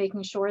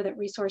making sure that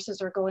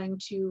resources are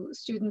going to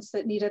students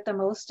that need it the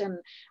most and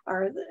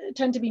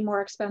tend to be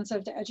more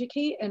expensive to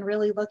educate, and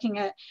really looking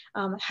at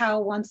how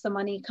once the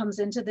money comes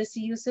into the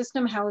CU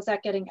system, how is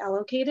that getting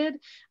allocated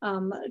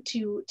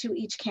to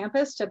each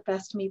campus to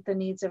best meet the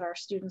needs of our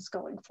students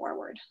going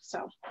forward.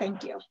 So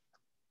thank you.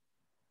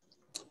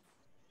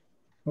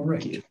 All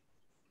right.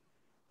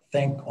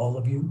 Thank all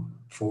of you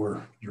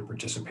for your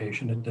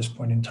participation. At this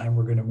point in time,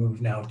 we're going to move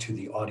now to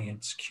the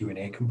audience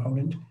Q&A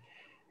component.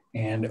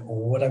 And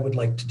what I would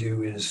like to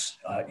do is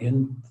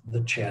in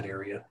the chat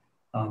area,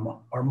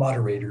 our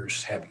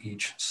moderators have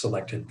each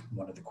selected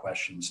one of the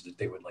questions that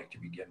they would like to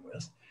begin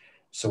with.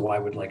 So I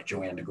would like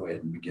Joanne to go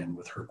ahead and begin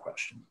with her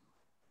question.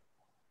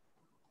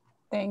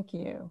 Thank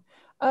you.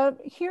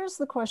 Here's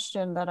the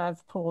question that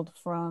I've pulled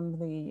from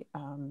the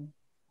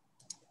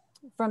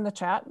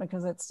chat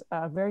because it's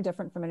very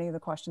different from any of the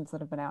questions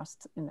that have been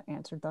asked and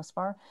answered thus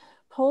far.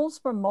 Polls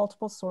from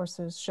multiple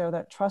sources show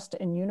that trust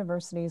in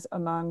universities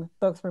among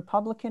both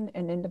Republican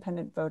and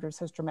independent voters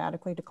has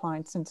dramatically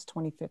declined since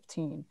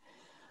 2015.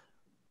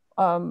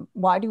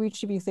 Why do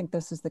each of you think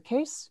this is the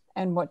case,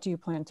 and what do you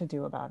plan to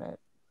do about it?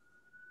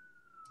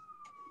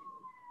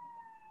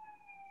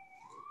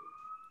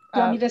 Do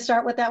you want me to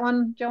start with that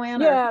one,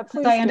 Joanne? Yeah,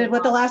 please. I ended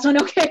with the last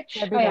one. Okay.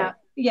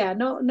 Yeah,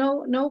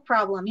 no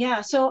problem.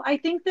 Yeah, so I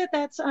think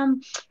that's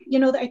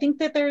I think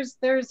that there's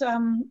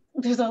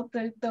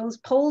those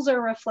polls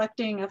are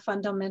reflecting a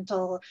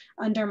fundamental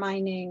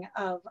undermining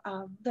of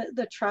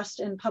the trust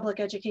in public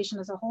education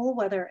as a whole,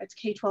 whether it's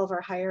K-12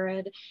 or higher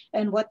ed,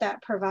 and what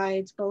that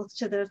provides both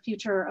to the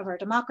future of our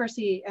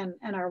democracy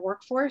and our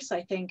workforce.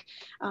 I think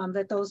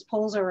that those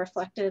polls are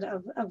reflected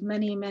of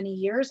many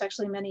years,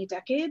 actually many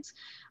decades.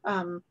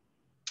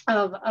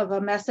 Of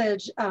a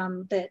message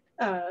that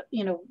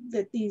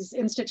that these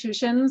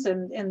institutions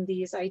and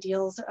these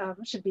ideals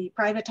should be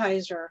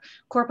privatized or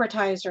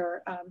corporatized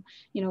or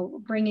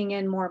bringing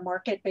in more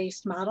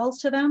market-based models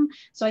to them.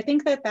 So I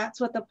think that that's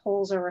what the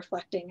polls are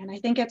reflecting, and I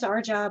think it's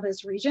our job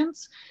as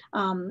regents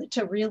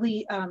to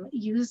really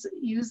use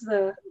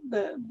the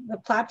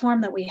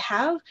platform that we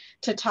have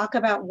to talk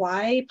about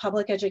why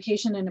public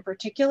education, and in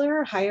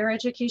particular higher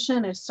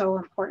education, is so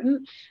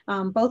important,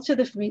 both to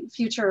the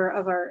future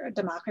of our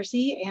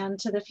democracy and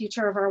to the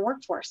future of our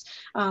workforce.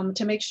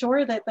 to make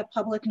sure that the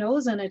public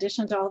knows, in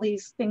addition to all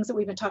these things that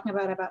we've been talking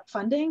about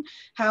funding,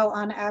 how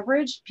on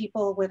average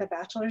people with a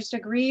bachelor's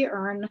degree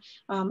earn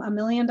 $1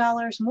 million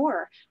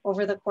more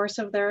over the course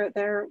of their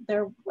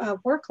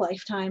work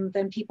lifetime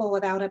than people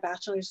without a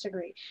bachelor's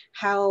degree.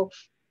 How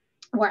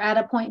we're at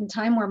a point in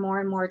time where more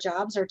and more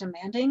jobs are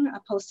demanding a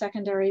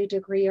post-secondary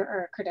degree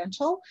or a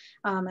credential,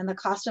 and the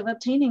cost of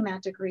obtaining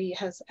that degree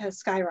has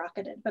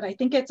skyrocketed. But I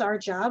think it's our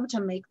job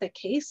to make the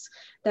case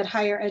that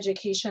higher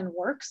education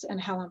works and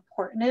how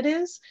important it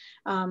is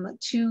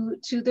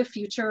to the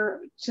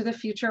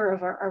future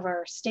of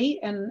our state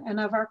and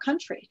of our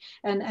country.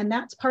 And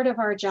that's part of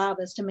our job,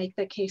 is to make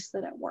the case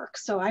that it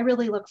works. So I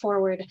really look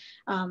forward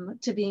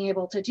to being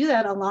able to do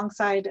that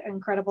alongside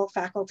incredible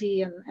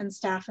faculty and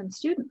staff and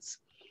students.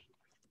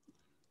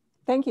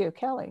 Thank you,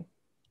 Kelly.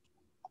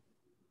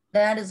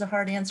 That is a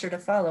hard answer to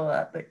follow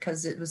up,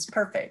 because it was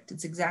perfect.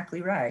 It's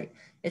exactly right.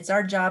 It's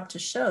our job to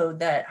show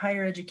that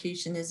higher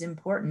education is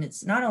important.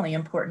 It's not only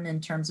important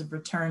in terms of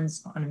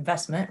returns on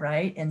investment,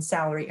 right, and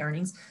salary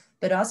earnings,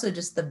 but also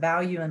just the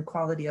value and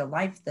quality of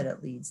life that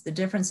it leads, the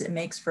difference it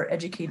makes for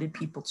educated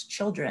people's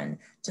children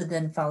to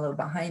then follow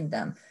behind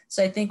them.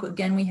 So I think,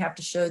 again, we have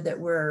to show that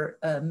we're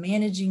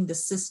managing the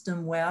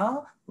system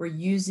well, we're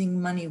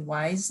using money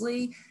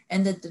wisely,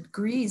 and that the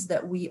degrees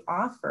that we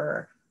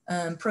offer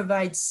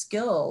provide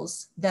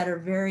skills that are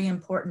very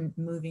important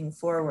moving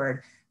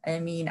forward. I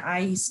mean,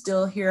 I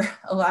still hear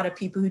a lot of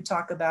people who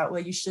talk about,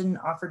 well, you shouldn't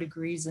offer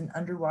degrees in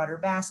underwater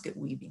basket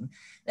weaving.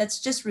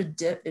 That's just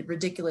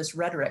ridiculous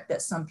rhetoric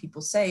that some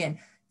people say. And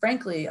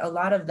frankly, a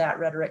lot of that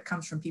rhetoric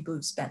comes from people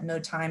who've spent no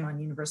time on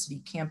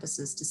university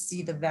campuses to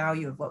see the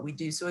value of what we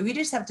do. So we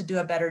just have to do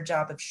a better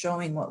job of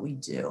showing what we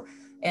do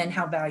and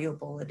how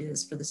valuable it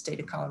is for the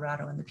state of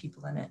Colorado and the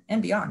people in it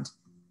and beyond.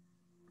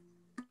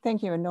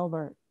 Thank you, and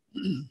Norbert.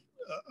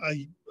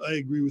 I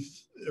agree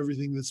with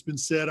everything that's been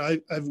said.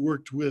 I've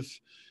worked with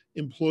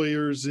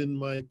employers in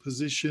my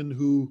position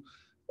who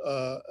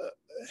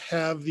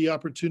have the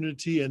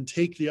opportunity and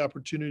take the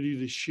opportunity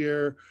to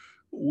share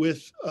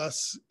with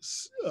us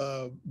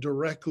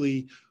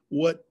directly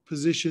what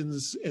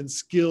positions and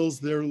skills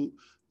they're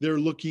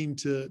looking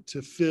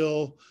to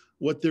fill,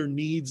 what their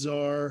needs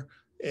are,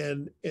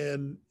 and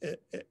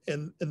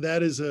that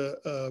is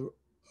a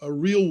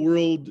real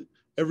world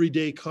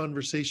everyday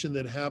conversation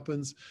that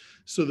happens,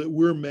 so that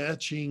we're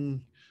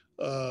matching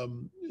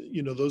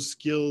those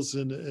skills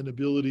and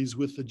abilities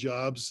with the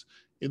jobs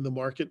in the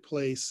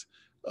marketplace.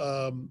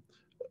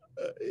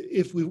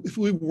 If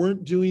we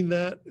weren't doing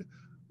that,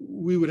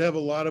 we would have a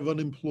lot of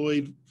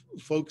unemployed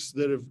folks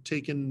that have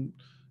taken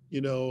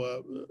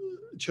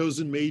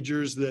chosen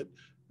majors that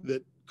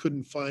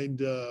couldn't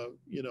find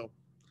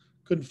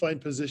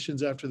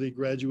positions after they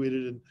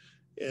graduated,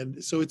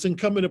 and so it's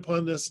incumbent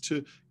upon us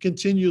to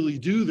continually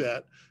do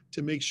that,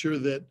 to make sure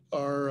that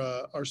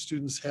our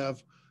students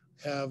have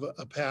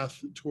a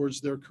path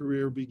towards their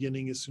career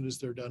beginning as soon as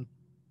they're done.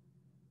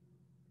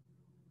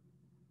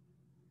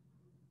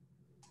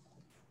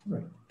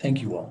 Right.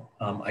 Thank you all.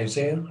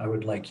 Isaiah, I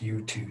would like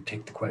you to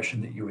take the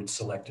question that you had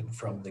selected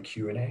from the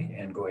Q&A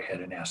and go ahead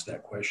and ask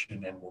that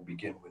question, and we'll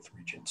begin with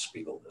Regent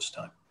Spiegel this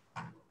time.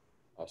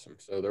 Awesome.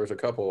 So there's a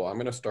couple. I'm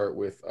going to start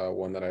with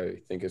one that I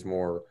think is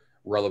more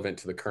relevant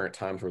to the current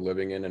times we're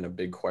living in, and a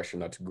big question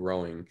that's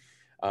growing.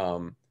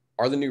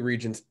 Are the new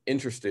regents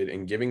interested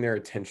in giving their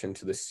attention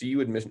to the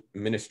CU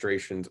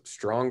administration's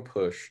strong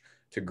push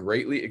to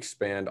greatly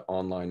expand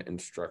online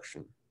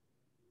instruction?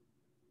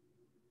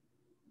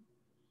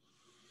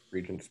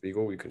 Regent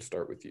Spiegel, we can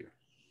start with you.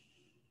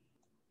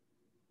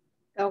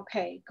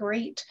 Okay,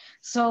 great.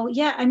 So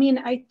yeah, I mean,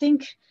 I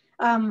think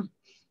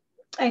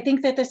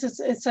that this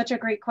is such a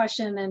great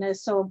question and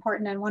is so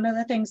important. And one of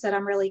the things that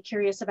I'm really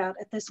curious about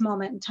at this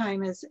moment in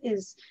time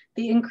is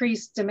the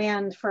increased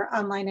demand for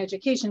online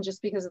education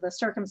just because of the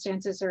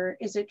circumstances, or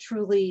is it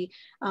truly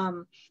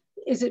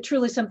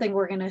something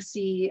we're going to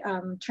see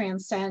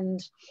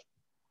transcend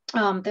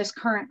this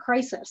current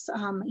crisis?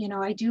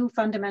 I do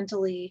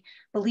fundamentally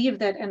believe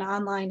that an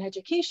online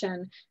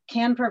education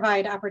can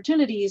provide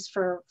opportunities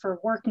for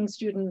working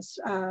students,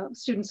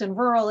 students in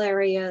rural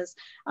areas,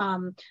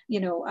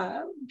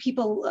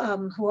 people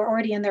who are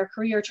already in their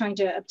career trying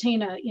to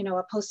obtain a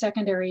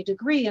post-secondary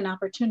degree, an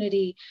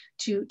opportunity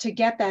to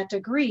get that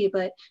degree.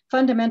 But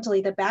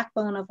fundamentally, the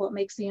backbone of what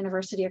makes the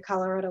University of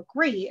Colorado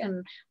great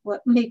and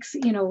what makes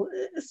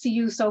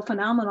CU so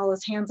phenomenal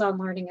is hands-on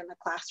learning in the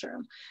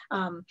classroom.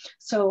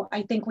 So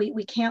I think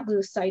we can't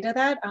lose sight of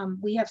that.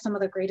 We have some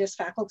of the greatest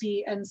faculty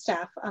and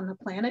staff on the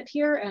planet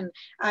here, and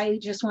I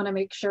just want to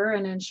make sure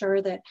and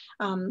ensure that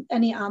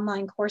any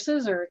online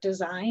courses are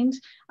designed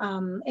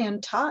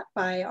and taught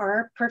by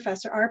our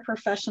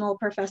professional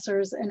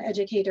professors and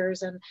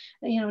educators, and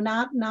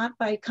not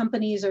by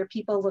companies or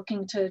people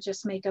looking to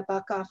just make a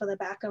buck off of the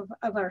back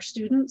of our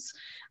students.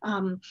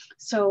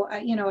 So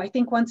I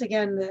think once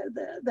again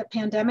the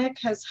pandemic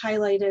has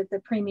highlighted the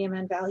premium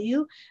and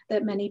value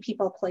that many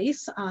people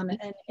place on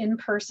an in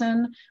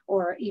person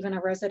or even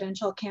a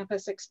residential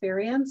campus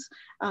experience.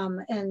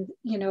 And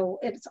you know,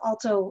 it's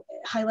also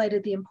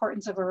highlighted the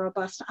importance of a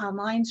robust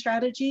online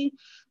strategy.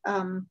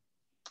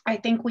 I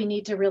think we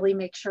need to really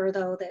make sure,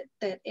 though,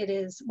 that it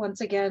is,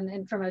 once again,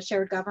 and from a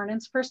shared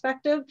governance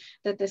perspective,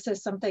 that this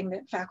is something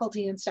that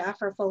faculty and staff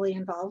are fully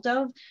involved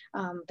of,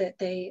 that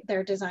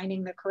they're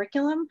designing the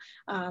curriculum,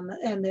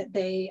 and that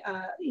they,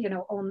 you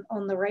know,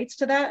 own the rights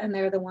to that, and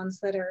they're the ones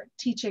that are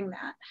teaching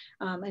that,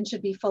 and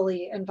should be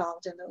fully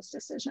involved in those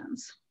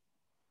decisions.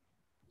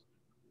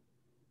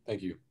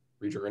 Thank you.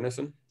 Regent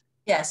Renison?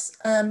 Yes,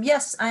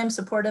 yes, I am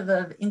supportive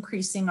of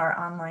increasing our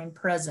online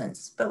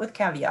presence, but with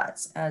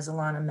caveats, as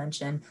Alana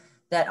mentioned,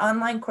 that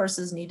online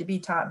courses need to be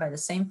taught by the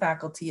same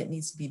faculty. It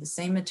needs to be the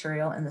same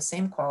material and the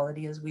same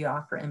quality as we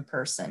offer in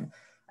person.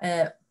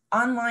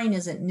 Online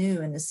isn't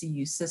new in the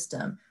CU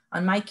system.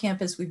 On my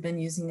campus, we've been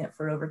using it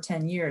for over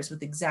 10 years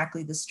with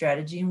exactly this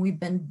strategy, and we've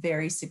been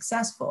very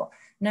successful.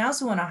 And I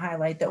also want to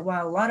highlight that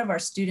while a lot of our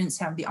students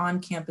have the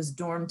on-campus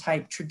dorm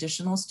type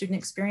traditional student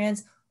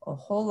experience, a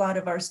whole lot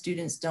of our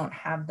students don't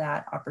have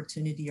that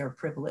opportunity or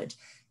privilege.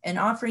 And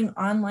offering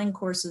online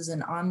courses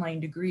and online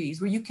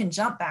degrees where you can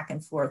jump back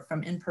and forth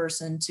from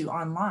in-person to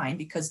online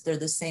because they're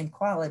the same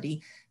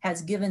quality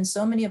has given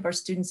so many of our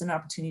students an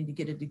opportunity to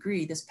get a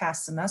degree. This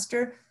past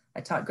semester, I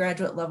taught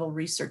graduate level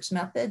research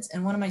methods,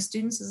 and one of my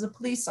students is a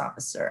police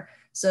officer.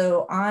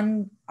 So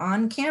on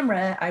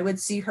camera, I would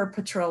see her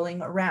patrolling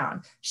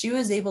around. She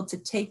was able to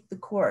take the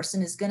course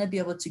and is going to be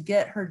able to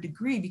get her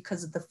degree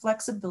because of the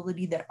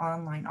flexibility that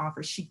online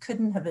offers. She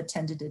couldn't have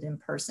attended it in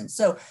person.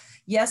 So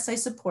yes, I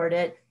support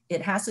it.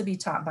 It has to be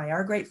taught by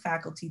our great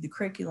faculty. The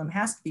curriculum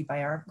has to be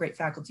by our great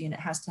faculty, and it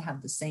has to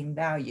have the same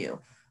value.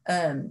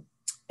 And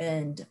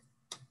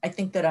I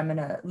think that I'm going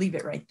to leave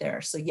it right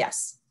there. So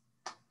yes.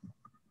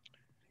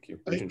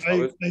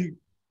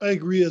 I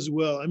agree as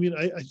well. I mean,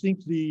 I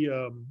think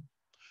the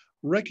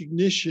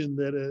recognition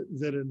that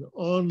an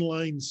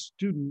online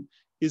student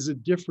is a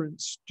different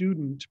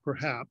student,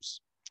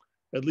 perhaps,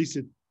 at least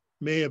it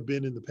may have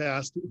been in the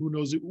past, who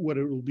knows what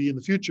it will be in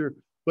the future,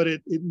 but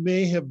it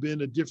may have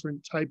been a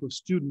different type of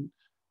student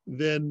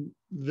than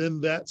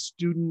that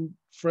student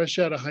fresh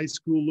out of high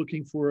school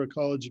looking for a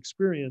college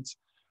experience,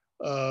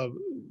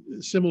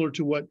 similar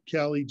to what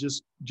Callie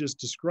just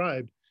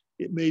described.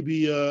 It may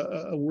be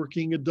a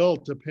working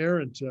adult, a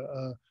parent,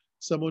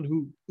 someone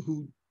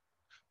who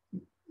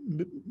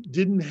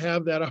didn't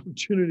have that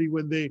opportunity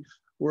when they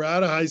were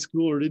out of high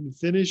school or didn't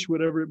finish,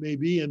 whatever it may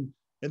be, and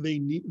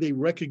they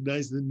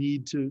recognize the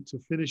need to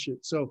finish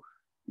it. So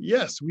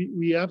yes,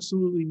 we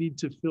absolutely need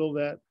to fill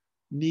that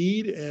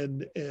need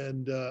and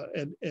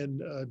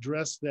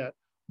address that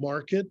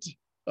market.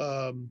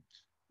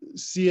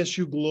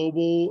 CSU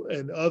Global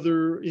and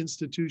other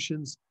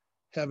institutions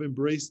have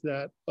embraced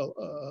that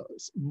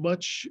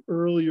much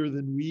earlier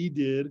than we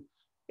did,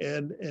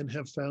 and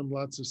have found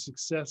lots of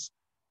success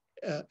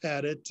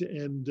at it.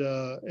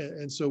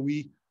 And so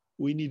we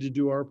need to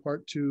do our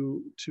part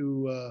to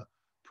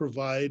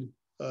provide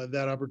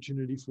that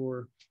opportunity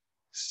for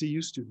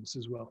CU students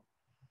as well.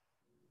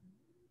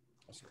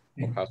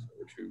 We'll pass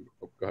over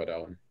to, go ahead,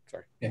 Alan,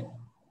 sorry. Yeah.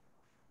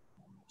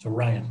 So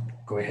Ryan,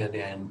 go ahead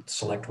and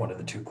select one of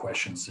the two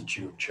questions that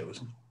you have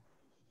chosen.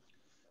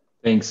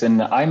 Thanks.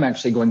 And I'm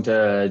actually going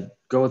to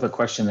go with a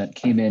question that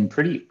came in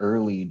pretty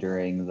early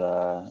during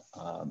the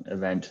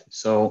event.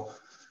 So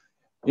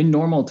in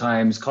normal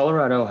times,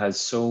 Colorado has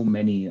so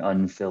many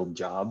unfilled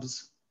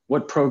jobs.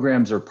 What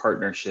programs or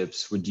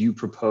partnerships would you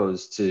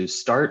propose to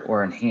start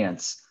or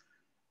enhance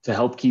to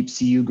help keep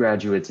CU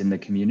graduates in the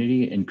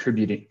community and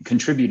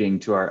contributing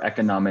to our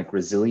economic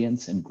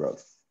resilience and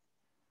growth?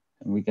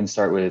 And we can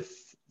start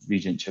with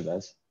Regent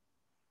Chavez.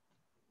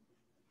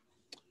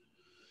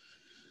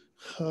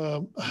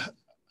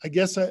 I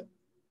guess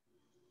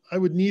I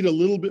would need a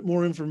little bit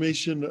more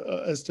information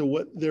as to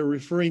what they're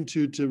referring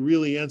to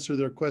really answer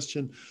their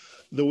question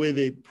the way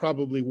they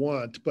probably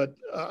want. But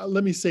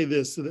let me say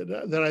this,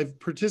 that I've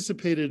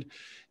participated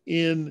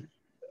in,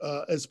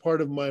 as part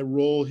of my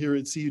role here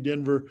at CU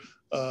Denver,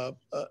 a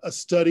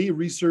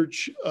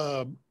research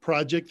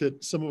project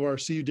that some of our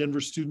CU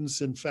Denver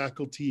students and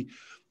faculty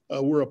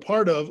were a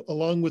part of,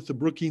 along with the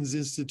Brookings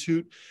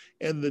Institute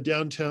and the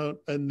downtown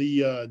and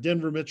the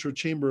Denver Metro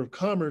Chamber of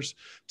Commerce,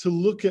 to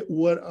look at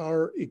what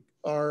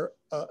our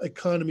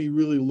economy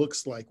really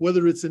looks like,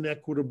 whether it's an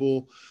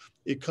equitable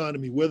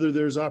economy, whether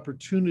there's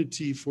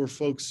opportunity for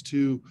folks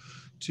to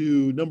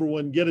number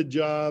one, get a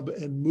job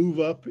and move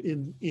up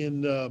in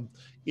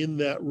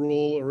that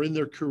role or in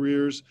their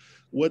careers,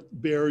 what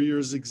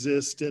barriers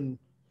exist. And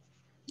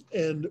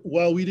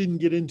while we didn't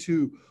get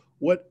into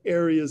what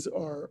areas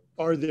are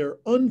there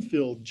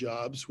unfilled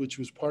jobs, which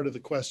was part of the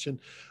question,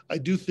 I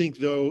do think,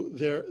 though,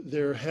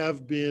 there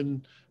have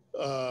been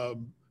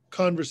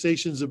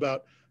conversations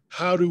about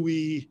how do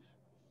we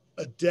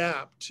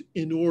adapt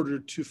in order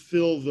to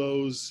fill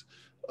those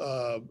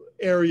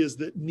areas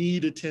that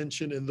need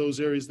attention and those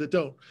areas that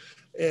don't.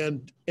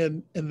 And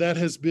that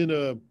has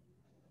been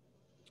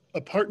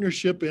a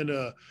partnership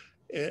and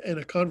and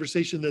a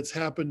conversation that's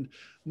happened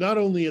not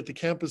only at the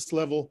campus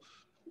level,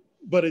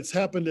 but it's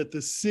happened at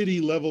the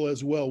city level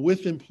as well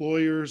with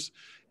employers.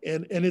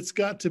 And it's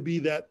got to be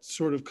that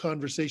sort of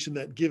conversation,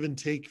 that give and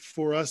take,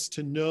 for us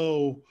to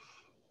know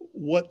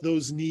what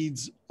those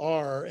needs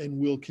are and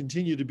will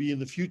continue to be in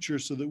the future,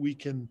 so that we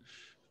can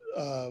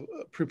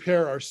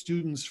prepare our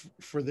students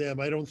for them.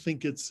 I don't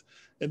think it's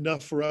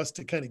enough for us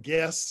to kind of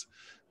guess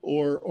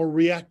or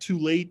react too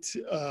late.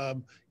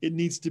 It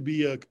needs to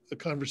be a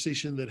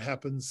conversation that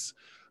happens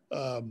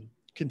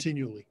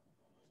continually.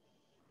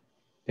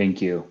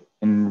 Thank you.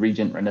 And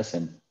Regent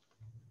Renison.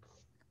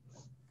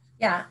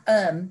 Yeah,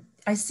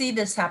 I see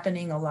this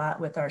happening a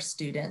lot with our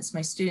students.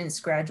 My students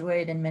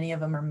graduate and many of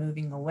them are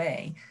moving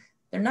away.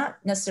 They're not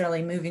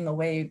necessarily moving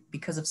away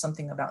because of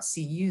something about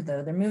CU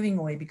though. They're moving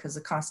away because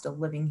the cost of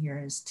living here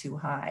is too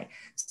high.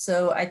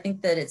 So I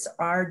think that it's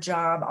our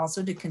job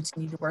also to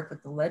continue to work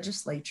with the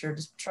legislature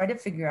to try to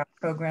figure out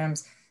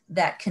programs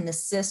that can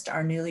assist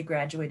our newly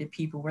graduated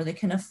people where they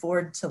can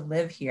afford to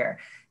live here.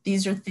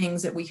 These are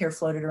things that we hear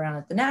floated around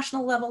at the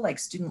national level, like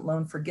student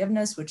loan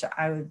forgiveness, which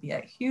I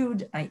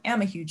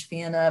am a huge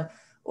fan of,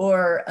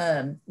 or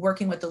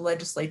working with the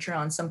legislature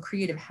on some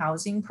creative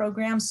housing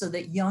programs so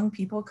that young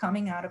people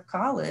coming out of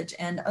college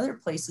and other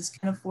places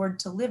can afford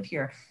to live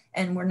here.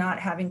 And we're not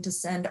having to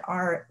send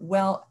our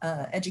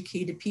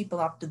well-educated people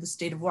off to the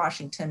state of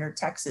Washington or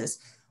Texas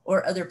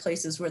or other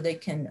places where they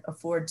can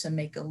afford to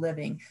make a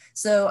living.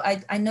 So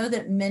I know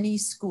that many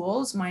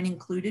schools, mine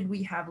included,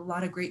 we have a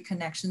lot of great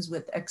connections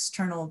with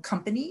external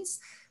companies.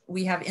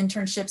 We have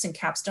internships and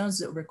capstones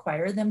that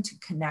require them to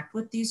connect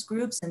with these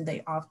groups, and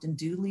they often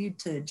do lead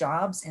to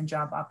jobs and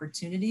job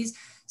opportunities.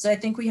 So I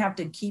think we have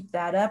to keep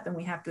that up and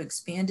we have to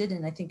expand it.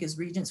 And I think as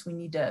regents, we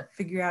need to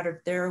figure out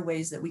if there are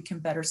ways that we can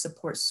better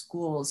support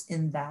schools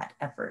in that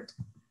effort.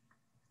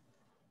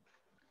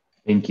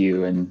 Thank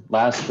you. And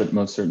last but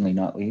most certainly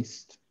not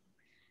least.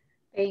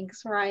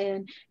 Thanks,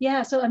 Ryan.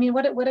 Yeah, so I mean,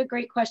 what a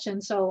great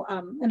question. So,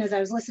 and as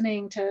I was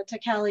listening to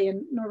Callie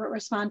and Norbert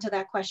respond to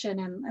that question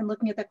and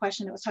looking at the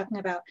question, it was talking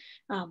about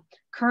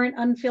current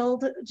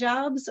unfilled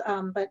jobs,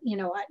 but you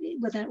know,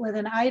 with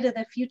an eye to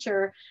the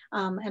future,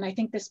 and I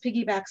think this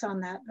piggybacks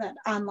on that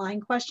online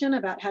question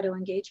about how to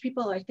engage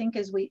people. I think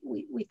as we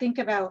think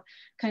about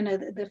kind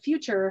of the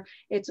future,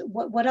 it's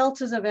what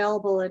else is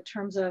available in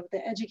terms of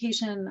the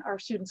education our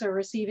students are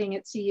receiving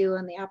at CU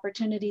and the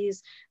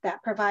opportunities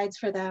that provides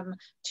for them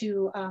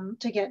to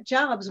get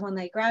jobs when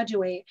they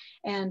graduate.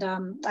 And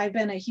I've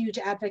been a huge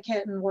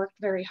advocate and worked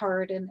very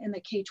hard in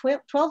the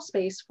K-12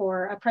 space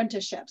for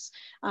apprenticeships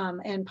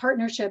and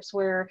partnerships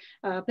where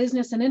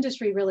business and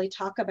industry really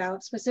talk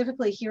about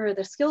specifically, here are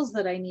the skills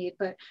that I need,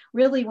 but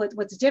really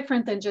what's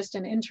different than just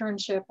an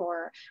internship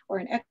or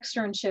an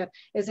externship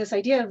is this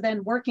idea of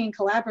then working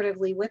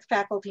collaboratively with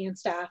faculty and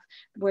staff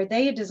where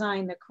they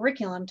design the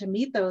curriculum to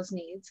meet those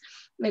needs.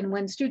 And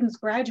when students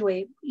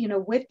graduate, you know,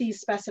 with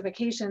these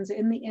specifications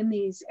in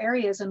these areas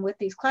and with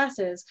these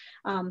classes,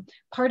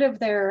 part of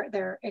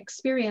their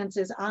experience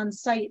is on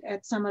site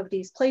at some of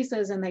these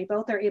places, and they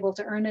both are able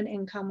to earn an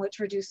income which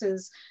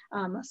reduces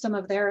some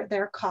of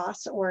their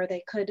costs, or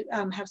they could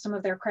have some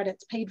of their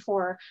credits paid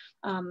for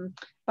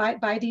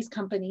by these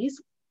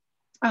companies.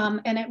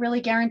 And it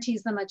really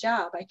guarantees them a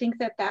job. I think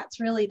that that's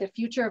really the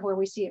future of where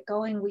we see it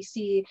going. We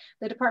see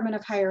the Department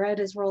of Higher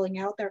Ed is rolling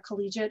out their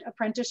collegiate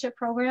apprenticeship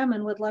program,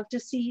 and would love to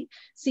see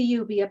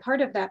you be a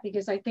part of that,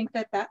 because I think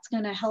that that's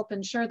going to help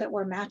ensure that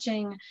we're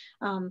matching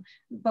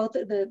both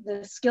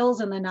the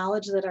skills and the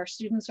knowledge that our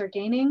students are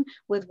gaining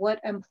with what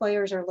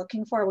employers are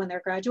looking for when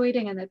they're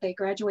graduating, and that they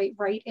graduate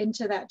right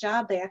into that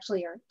job. They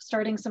actually are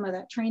starting some of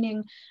that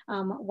training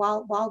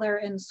while they're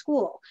in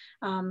school.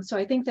 So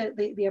I think that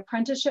the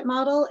apprenticeship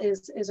model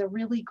is a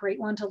really great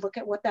one to look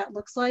at what that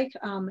looks like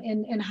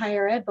in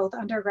higher ed, both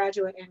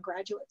undergraduate and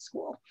graduate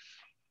school.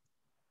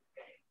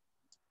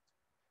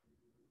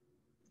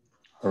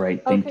 All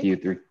right, thank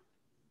you.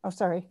 Oh,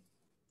 sorry.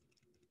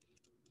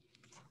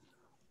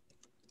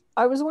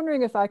 I was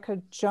wondering if I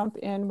could jump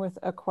in with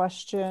a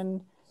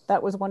question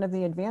that was one of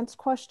the advanced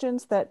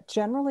questions that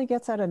generally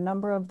gets at a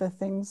number of the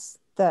things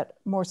that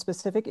more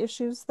specific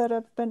issues that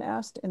have been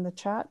asked in the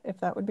chat,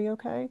 if that would be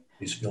okay.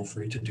 Please feel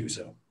free to do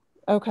so.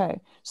 Okay,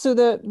 so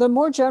the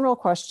more general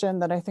question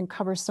that I think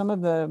covers some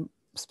of the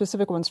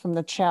specific ones from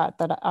the chat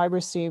that I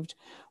received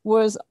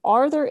was,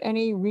 are there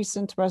any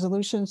recent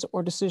resolutions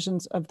or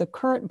decisions of the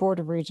current Board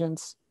of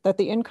Regents that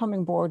the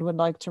incoming board would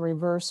like to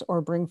reverse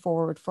or bring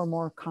forward for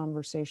more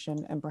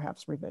conversation and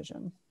perhaps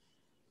revision?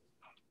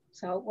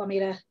 So want me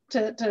to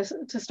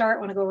start?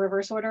 Want to go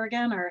reverse order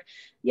again? Or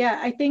yeah,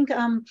 I think,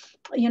 for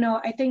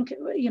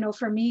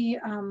me,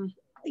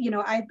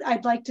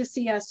 I'd like to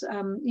see us,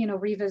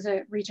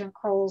 revisit Regent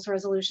Kroll's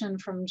resolution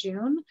from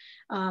June,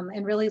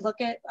 and really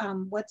look at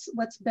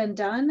what's been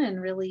done,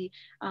 and really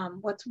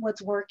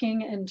what's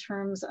working in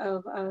terms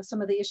of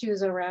some of the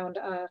issues around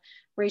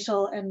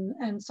racial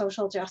and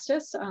social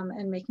justice,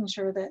 and making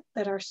sure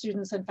that our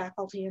students and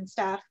faculty and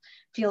staff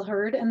feel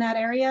heard in that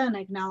area, and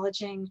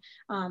acknowledging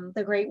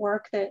the great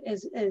work that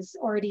is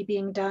already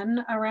being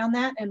done around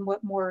that, and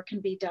what more can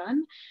be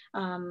done.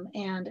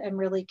 And I'm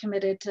really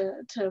committed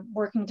to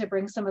working to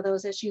bring some of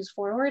those issues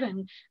forward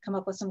and come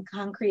up with some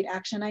concrete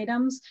action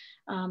items,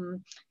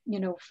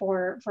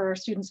 for our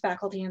students,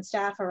 faculty, and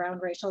staff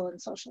around racial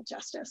and social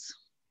justice.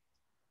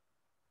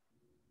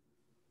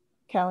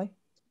 Callie?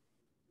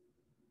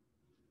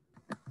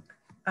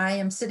 I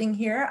am sitting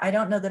here. I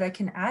don't know that I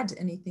can add to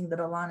anything that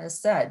Alana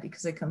said,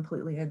 because I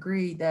completely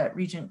agree that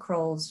Regent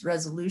Kroll's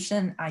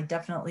resolution, I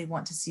definitely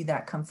want to see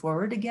that come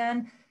forward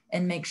again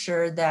and make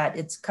sure that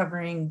it's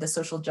covering the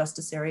social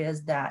justice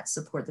areas that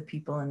support the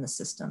people in the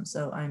system.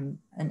 So I'm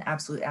an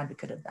absolute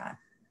advocate of that.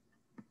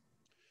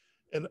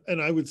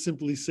 And I would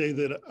simply say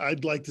that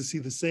I'd like to see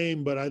the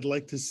same, but I'd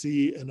like to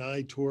see an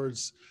eye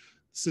towards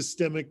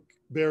systemic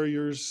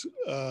barriers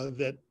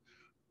that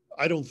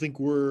I don't think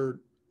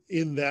were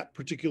in that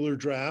particular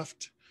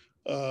draft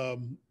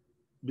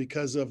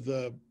because of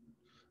the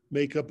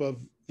makeup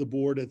of the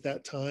board at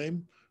that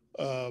time.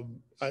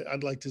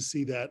 I'd like to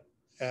see that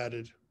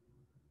added.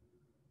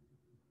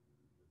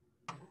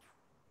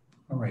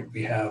 All right,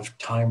 we have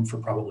time for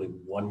probably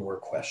one more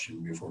question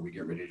before we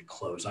get ready to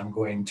close. I'm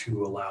going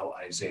to allow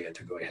Isaiah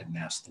to go ahead and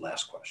ask the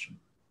last question.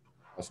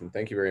 Awesome,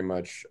 thank you very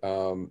much.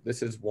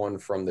 This is one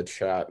from the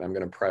chat, and I'm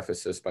going to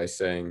preface this by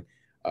saying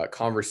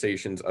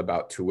conversations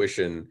about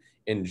tuition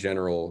in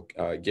general,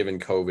 given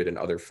COVID and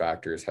other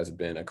factors, has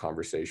been a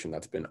conversation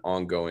that's been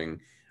ongoing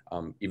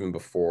even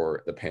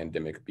before the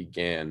pandemic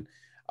began.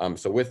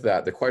 So with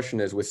that, the question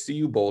is, with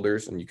CU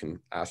Boulders, and you can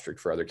asterisk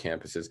for other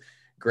campuses,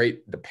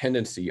 great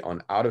dependency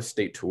on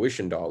out-of-state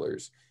tuition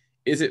dollars,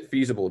 is it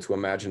feasible to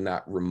imagine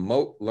that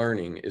remote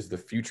learning is the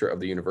future of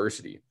the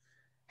university?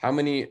 How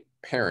many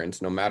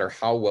parents, no matter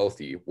how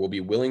wealthy, will be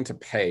willing to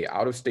pay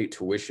out-of-state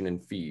tuition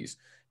and fees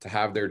to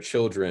have their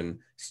children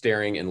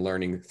staring and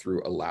learning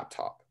through a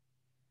laptop?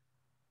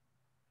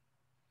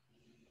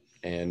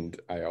 And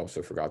I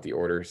also forgot the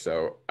order,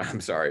 so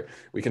I'm sorry.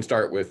 We can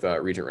start with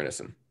Regent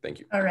Renison. Thank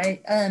you. All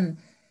right.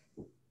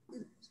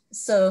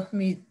 So let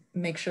me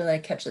make sure that I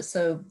catch this.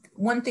 So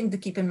one thing to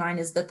keep in mind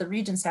is that the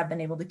Regents have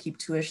been able to keep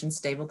tuition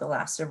stable the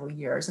last several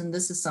years, and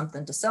this is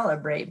something to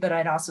celebrate, but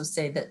I'd also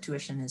say that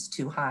tuition is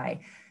too high,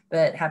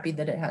 but happy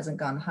that it hasn't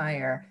gone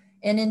higher.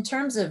 And in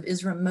terms of,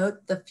 is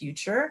remote the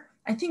future?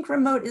 I think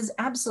remote is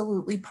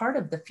absolutely part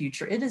of the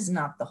future. It is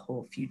not the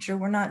whole future.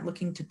 We're not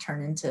looking to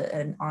turn into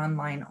an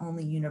online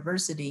only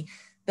university.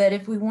 But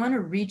if we want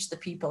to reach the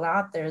people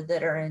out there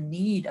that are in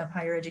need of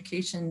higher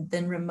education,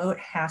 then remote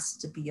has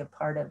to be a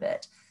part of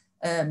it.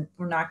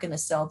 We're not going to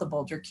sell the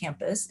Boulder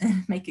campus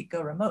and make it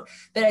go remote.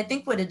 But I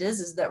think what it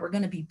is that we're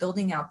going to be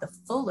building out the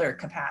fuller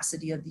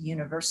capacity of the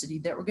university,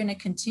 that we're going to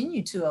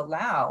continue to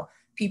allow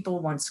people,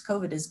 once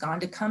COVID is gone,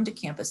 to come to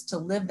campus to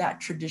live that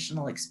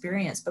traditional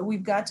experience. But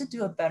we've got to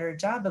do a better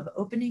job of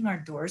opening our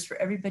doors for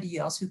everybody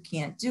else who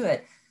can't do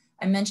it.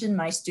 I mentioned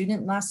my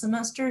student last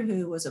semester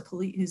who's a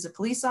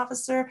police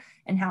officer,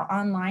 and how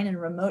online and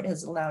remote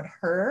has allowed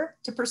her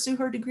to pursue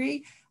her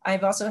degree.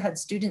 I've also had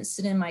students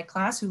sit in my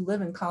class who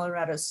live in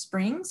Colorado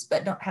Springs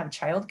but don't have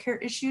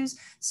childcare issues.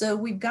 So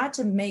we've got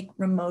to make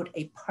remote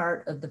a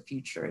part of the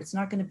future. It's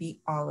not going to be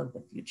all of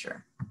the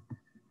future.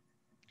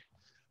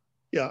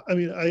 Yeah, I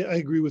mean, I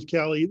agree with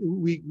Callie.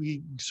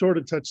 We sort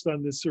of touched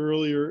on this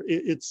earlier.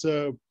 It's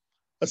a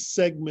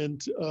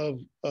segment of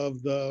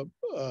the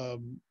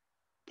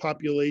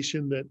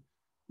population that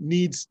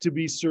needs to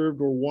be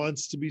served or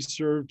wants to be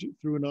served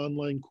through an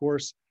online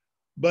course.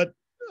 But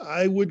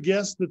I would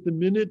guess that the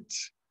minute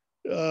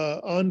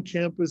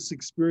on-campus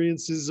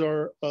experiences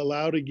are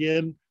allowed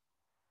again,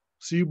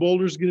 CU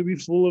Boulder is going to be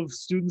full of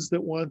students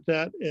that want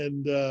that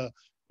and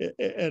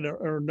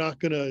are not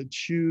going to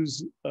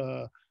choose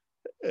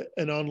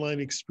an online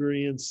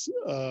experience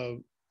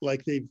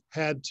like they've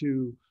had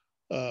to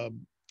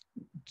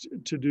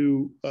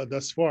do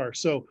thus far.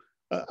 So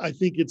I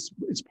think it's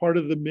part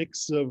of the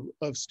mix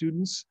of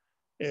students,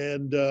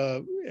 and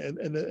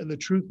the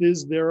truth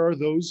is there are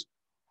those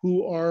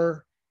who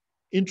are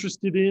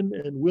interested in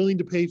and willing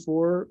to pay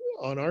for,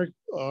 on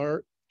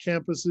our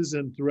campuses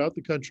and throughout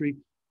the country,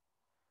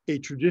 a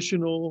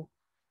traditional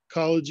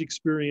college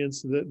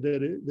experience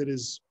that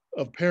is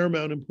of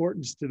paramount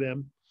importance to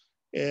them,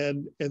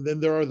 and then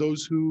there are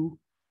those who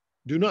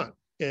do not,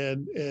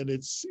 and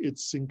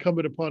it's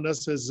incumbent upon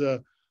us as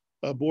a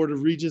Board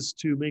of Regents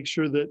to make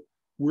sure that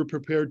we're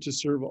prepared to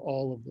serve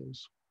all of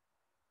those.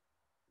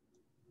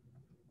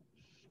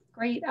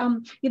 Great.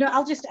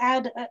 I'll just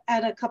add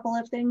a couple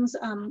of things.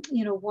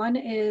 One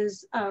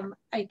is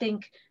I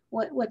think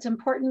what's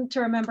important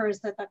to remember is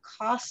that the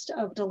cost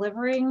of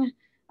delivering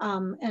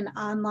an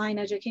online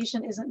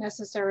education isn't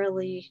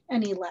necessarily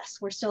any less.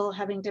 We're still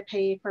having to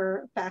pay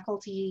for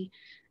faculty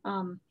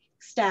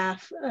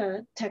staff,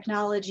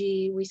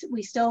 technology.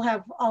 We still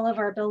have all of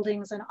our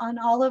buildings, and on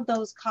all of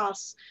those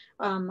costs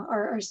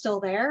are still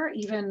there,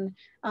 even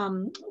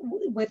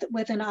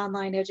with an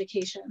online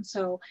education.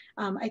 So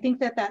I think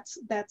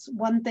that's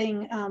one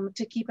thing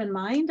to keep in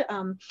mind.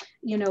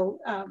 You know,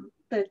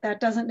 that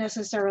doesn't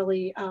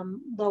necessarily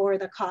lower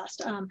the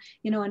cost.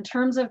 You know, in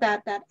terms of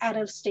that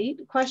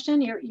out-of-state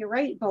question, you're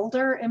right.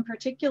 Boulder in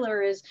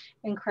particular is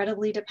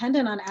incredibly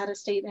dependent on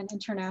out-of-state and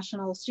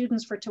international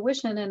students for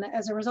tuition, and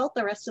as a result,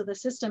 the rest of the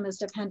system is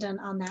dependent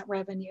on that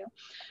revenue.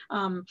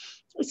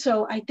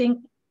 So I think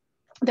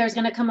there's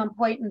going to come a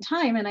point in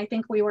time, and I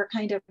think we were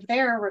kind of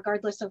there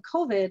regardless of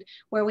COVID,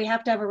 where we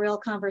have to have a real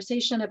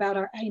conversation about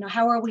our, you know,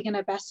 how are we going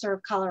to best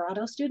serve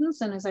Colorado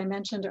students? And as I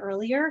mentioned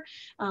earlier,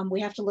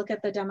 we have to look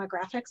at the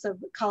demographics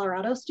of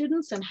Colorado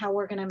students and how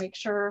we're going to make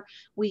sure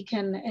we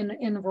can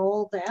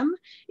enroll them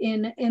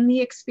in the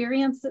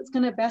experience that's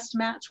going to best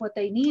match what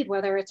they need,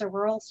 whether it's a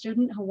rural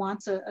student who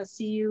wants a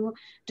CU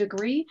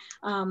degree,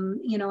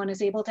 you know, and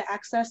is able to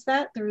access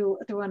that through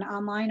an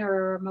online or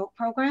a remote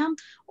program,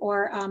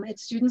 or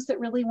it's students that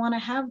really want to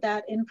have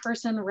that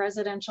in-person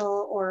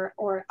residential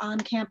or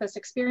on-campus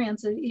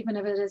experience, even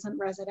if it isn't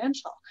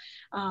residential.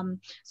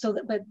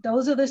 But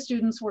those are the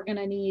students we're going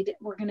to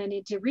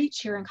need to reach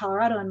here in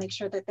Colorado and make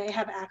sure that they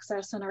have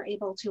access and are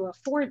able to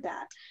afford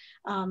that.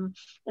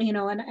 You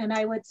know, and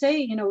I would say,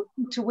 you know,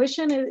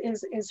 tuition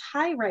is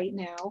high right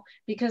now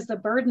because the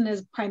burden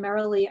is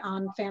primarily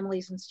on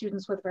families and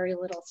students with very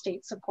little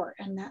state support,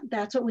 and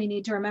that's what we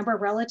need to remember.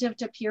 Relative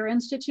to peer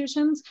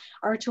institutions,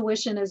 our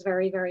tuition is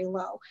very, very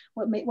low.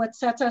 What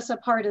sets us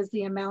apart is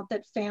the amount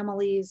that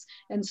families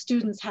and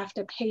students have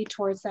to pay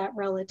towards that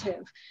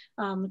relative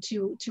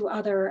to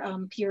other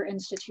peer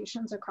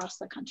institutions across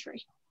the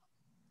country.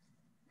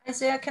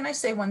 Isaiah, can I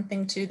say one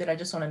thing too that I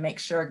just want to make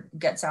sure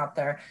gets out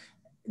there?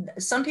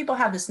 Some people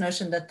have this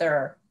notion that there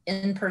are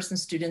in-person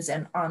students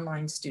and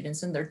online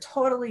students, and they're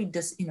totally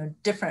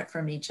different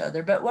from each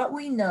other. But what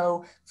we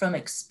know from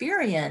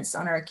experience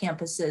on our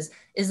campuses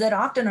is that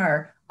often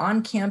our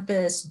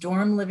on-campus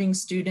dorm living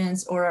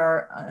students or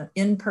our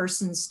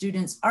in-person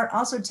students are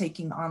also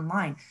taking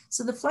online.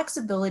 So the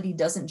flexibility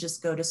doesn't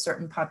just go to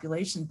certain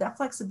populations. That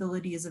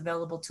flexibility is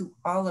available to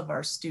all of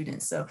our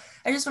students. So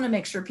I just want to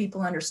make sure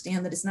people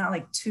understand that it's not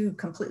like two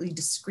completely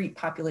discrete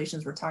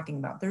populations we're talking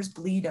about. There's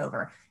bleed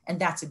over, and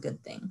that's a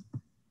good thing.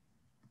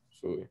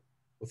 Absolutely.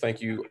 Well,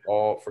 thank you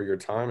all for your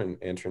time and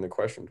answering the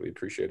questions. We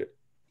appreciate it.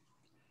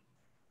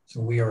 So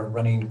we are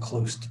running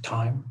close to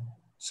time.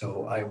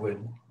 So I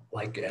would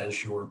like,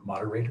 as your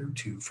moderator,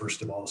 to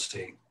first of all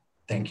say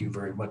thank you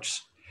very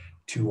much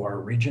to our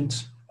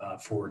regents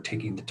for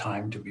taking the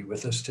time to be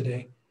with us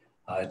today.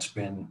 It's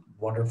been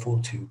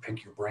wonderful to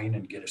pick your brain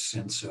and get a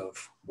sense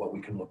of what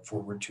we can look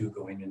forward to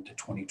going into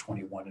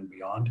 2021 and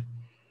beyond.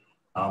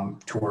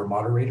 To our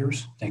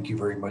moderators, thank you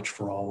very much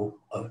for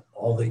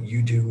all that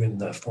you do in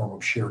the form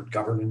of shared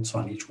governance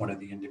on each one of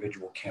the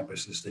individual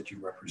campuses that you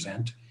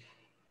represent.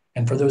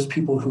 And for those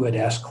people who had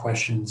asked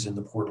questions in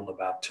the portal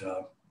about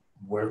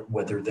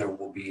whether there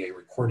will be a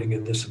recording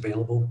of this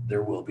available,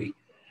 there will be.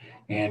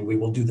 And we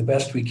will do the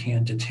best we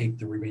can to take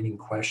the remaining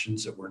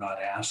questions that were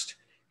not asked.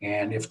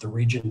 And if the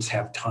regents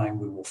have time,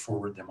 we will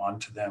forward them on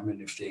to them.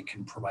 And if they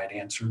can provide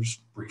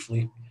answers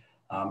briefly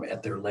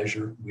at their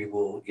leisure, we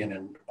will, in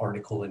an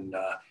article in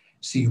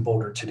CU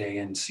Boulder Today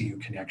and CU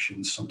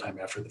Connections sometime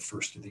after the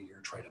first of the year,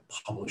 try to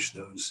publish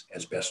those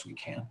as best we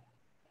can.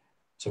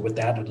 So with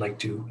that, I'd like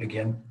to,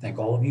 again, thank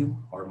all of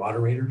you, our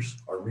moderators,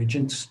 our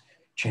regents,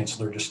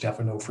 Chancellor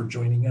DeStefano for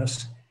joining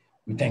us.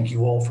 We thank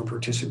you all for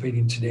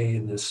participating today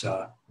in this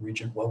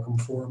Regent Welcome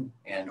Forum,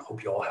 and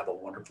hope you all have a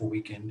wonderful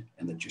weekend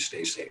and that you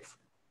stay safe.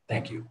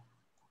 Thank you,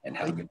 and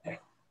have a good day.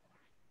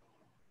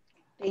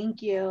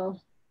 Thank you.